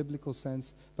in the biblical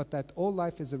sense, but that all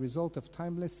life is a result of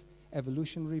timeless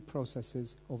evolutionary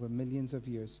processes over millions of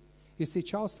years." You see,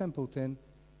 Charles Templeton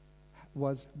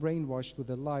was brainwashed with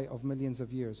a lie of millions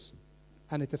of years,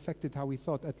 and it affected how he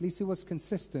thought. At least he was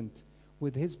consistent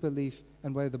with his belief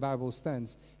and where the Bible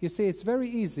stands. You see, it's very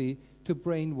easy to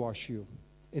brainwash you.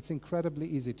 It's incredibly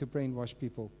easy to brainwash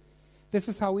people. This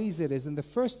is how easy it is. In the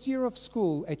first year of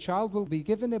school, a child will be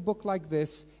given a book like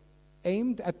this,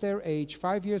 aimed at their age,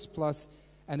 5 years plus,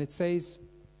 and it says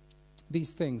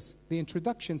these things. The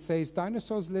introduction says,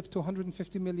 dinosaurs lived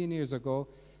 250 million years ago.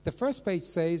 The first page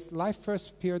says, life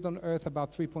first appeared on Earth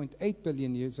about 3.8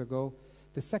 billion years ago.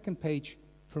 The second page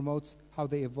promotes how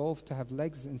they evolved to have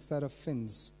legs instead of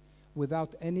fins,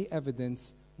 without any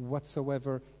evidence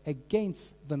whatsoever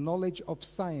against the knowledge of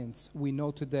science we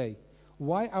know today.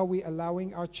 Why are we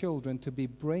allowing our children to be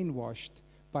brainwashed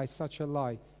by such a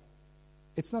lie?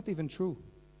 It's not even true.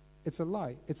 It's a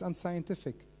lie. It's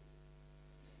unscientific.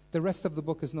 The rest of the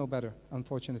book is no better,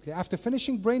 unfortunately. After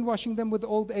finishing brainwashing them with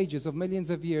old ages of millions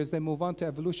of years, they move on to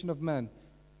evolution of man.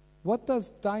 What does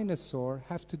dinosaur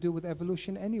have to do with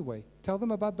evolution anyway? Tell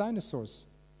them about dinosaurs.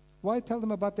 Why tell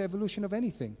them about the evolution of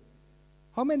anything?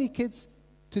 How many kids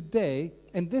today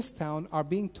in this town are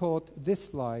being taught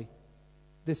this lie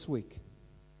this week?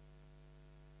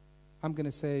 I'm going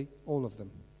to say all of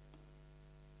them.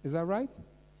 Is that right?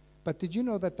 But did you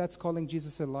know that that's calling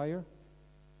Jesus a liar?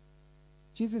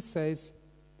 Jesus says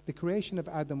the creation of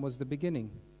Adam was the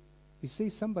beginning. You see,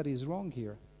 somebody is wrong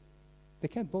here. They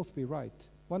can't both be right.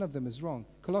 One of them is wrong.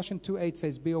 Colossians 2:8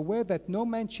 says, "Be aware that no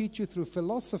man cheat you through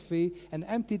philosophy and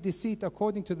empty deceit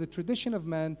according to the tradition of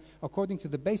man, according to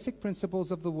the basic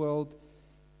principles of the world,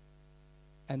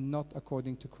 and not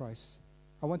according to Christ."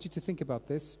 I want you to think about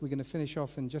this. We're going to finish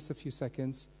off in just a few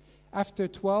seconds. After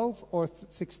 12 or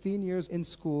 16 years in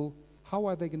school, how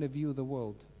are they going to view the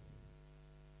world?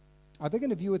 Are they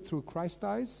going to view it through Christ's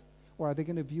eyes, or are they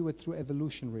going to view it through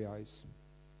evolutionary eyes?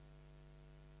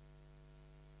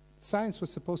 Science was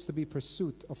supposed to be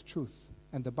pursuit of truth,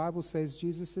 and the Bible says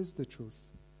Jesus is the truth.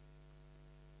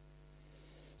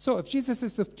 So if Jesus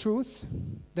is the truth,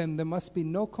 then there must be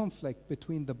no conflict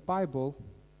between the Bible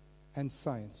and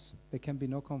science. There can be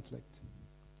no conflict.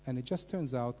 And it just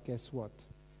turns out, guess what?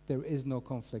 There is no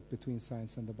conflict between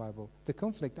science and the Bible. The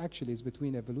conflict actually is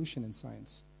between evolution and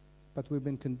science. But we've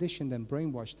been conditioned and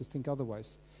brainwashed to think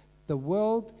otherwise. The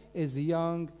world is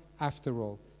young after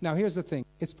all. Now here's the thing.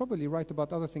 It's probably right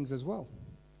about other things as well.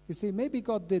 You see, maybe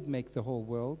God did make the whole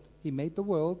world. He made the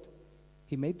world.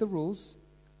 He made the rules.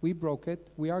 We broke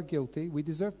it. We are guilty. We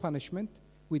deserve punishment.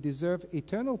 We deserve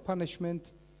eternal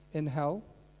punishment in hell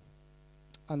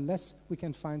unless we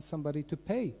can find somebody to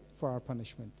pay for our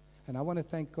punishment. And I want to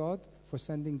thank God for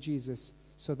sending Jesus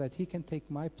so that he can take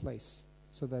my place,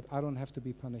 so that I don't have to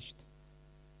be punished.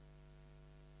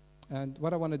 And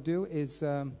what I want to do is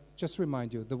just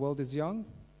remind you, the world is young,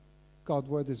 God's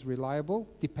word is reliable,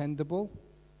 dependable,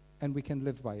 and we can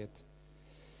live by it.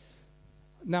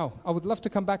 Now, I would love to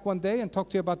come back one day and talk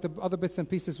to you about the other bits and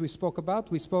pieces we spoke about.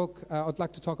 I'd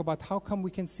like to talk about how come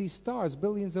we can see stars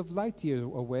billions of light years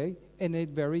away in a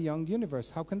very young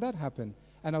universe. How can that happen?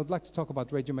 And I would like to talk about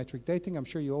radiometric dating. I'm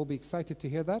sure you'll all be excited to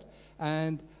hear that.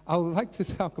 And I would like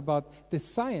to talk about the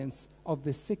science of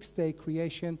the six-day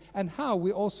creation and how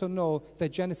we also know that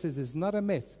Genesis is not a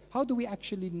myth. How do we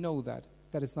actually know that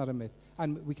it's not a myth?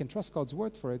 And we can trust God's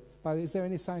word for it, but is there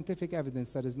any scientific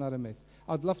evidence that is not a myth?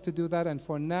 I'd love to do that, and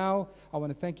for now, I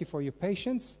want to thank you for your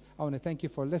patience. I want to thank you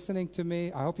for listening to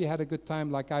me. I hope you had a good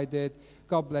time like I did.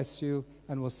 God bless you,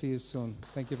 and we'll see you soon.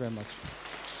 Thank you very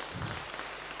much.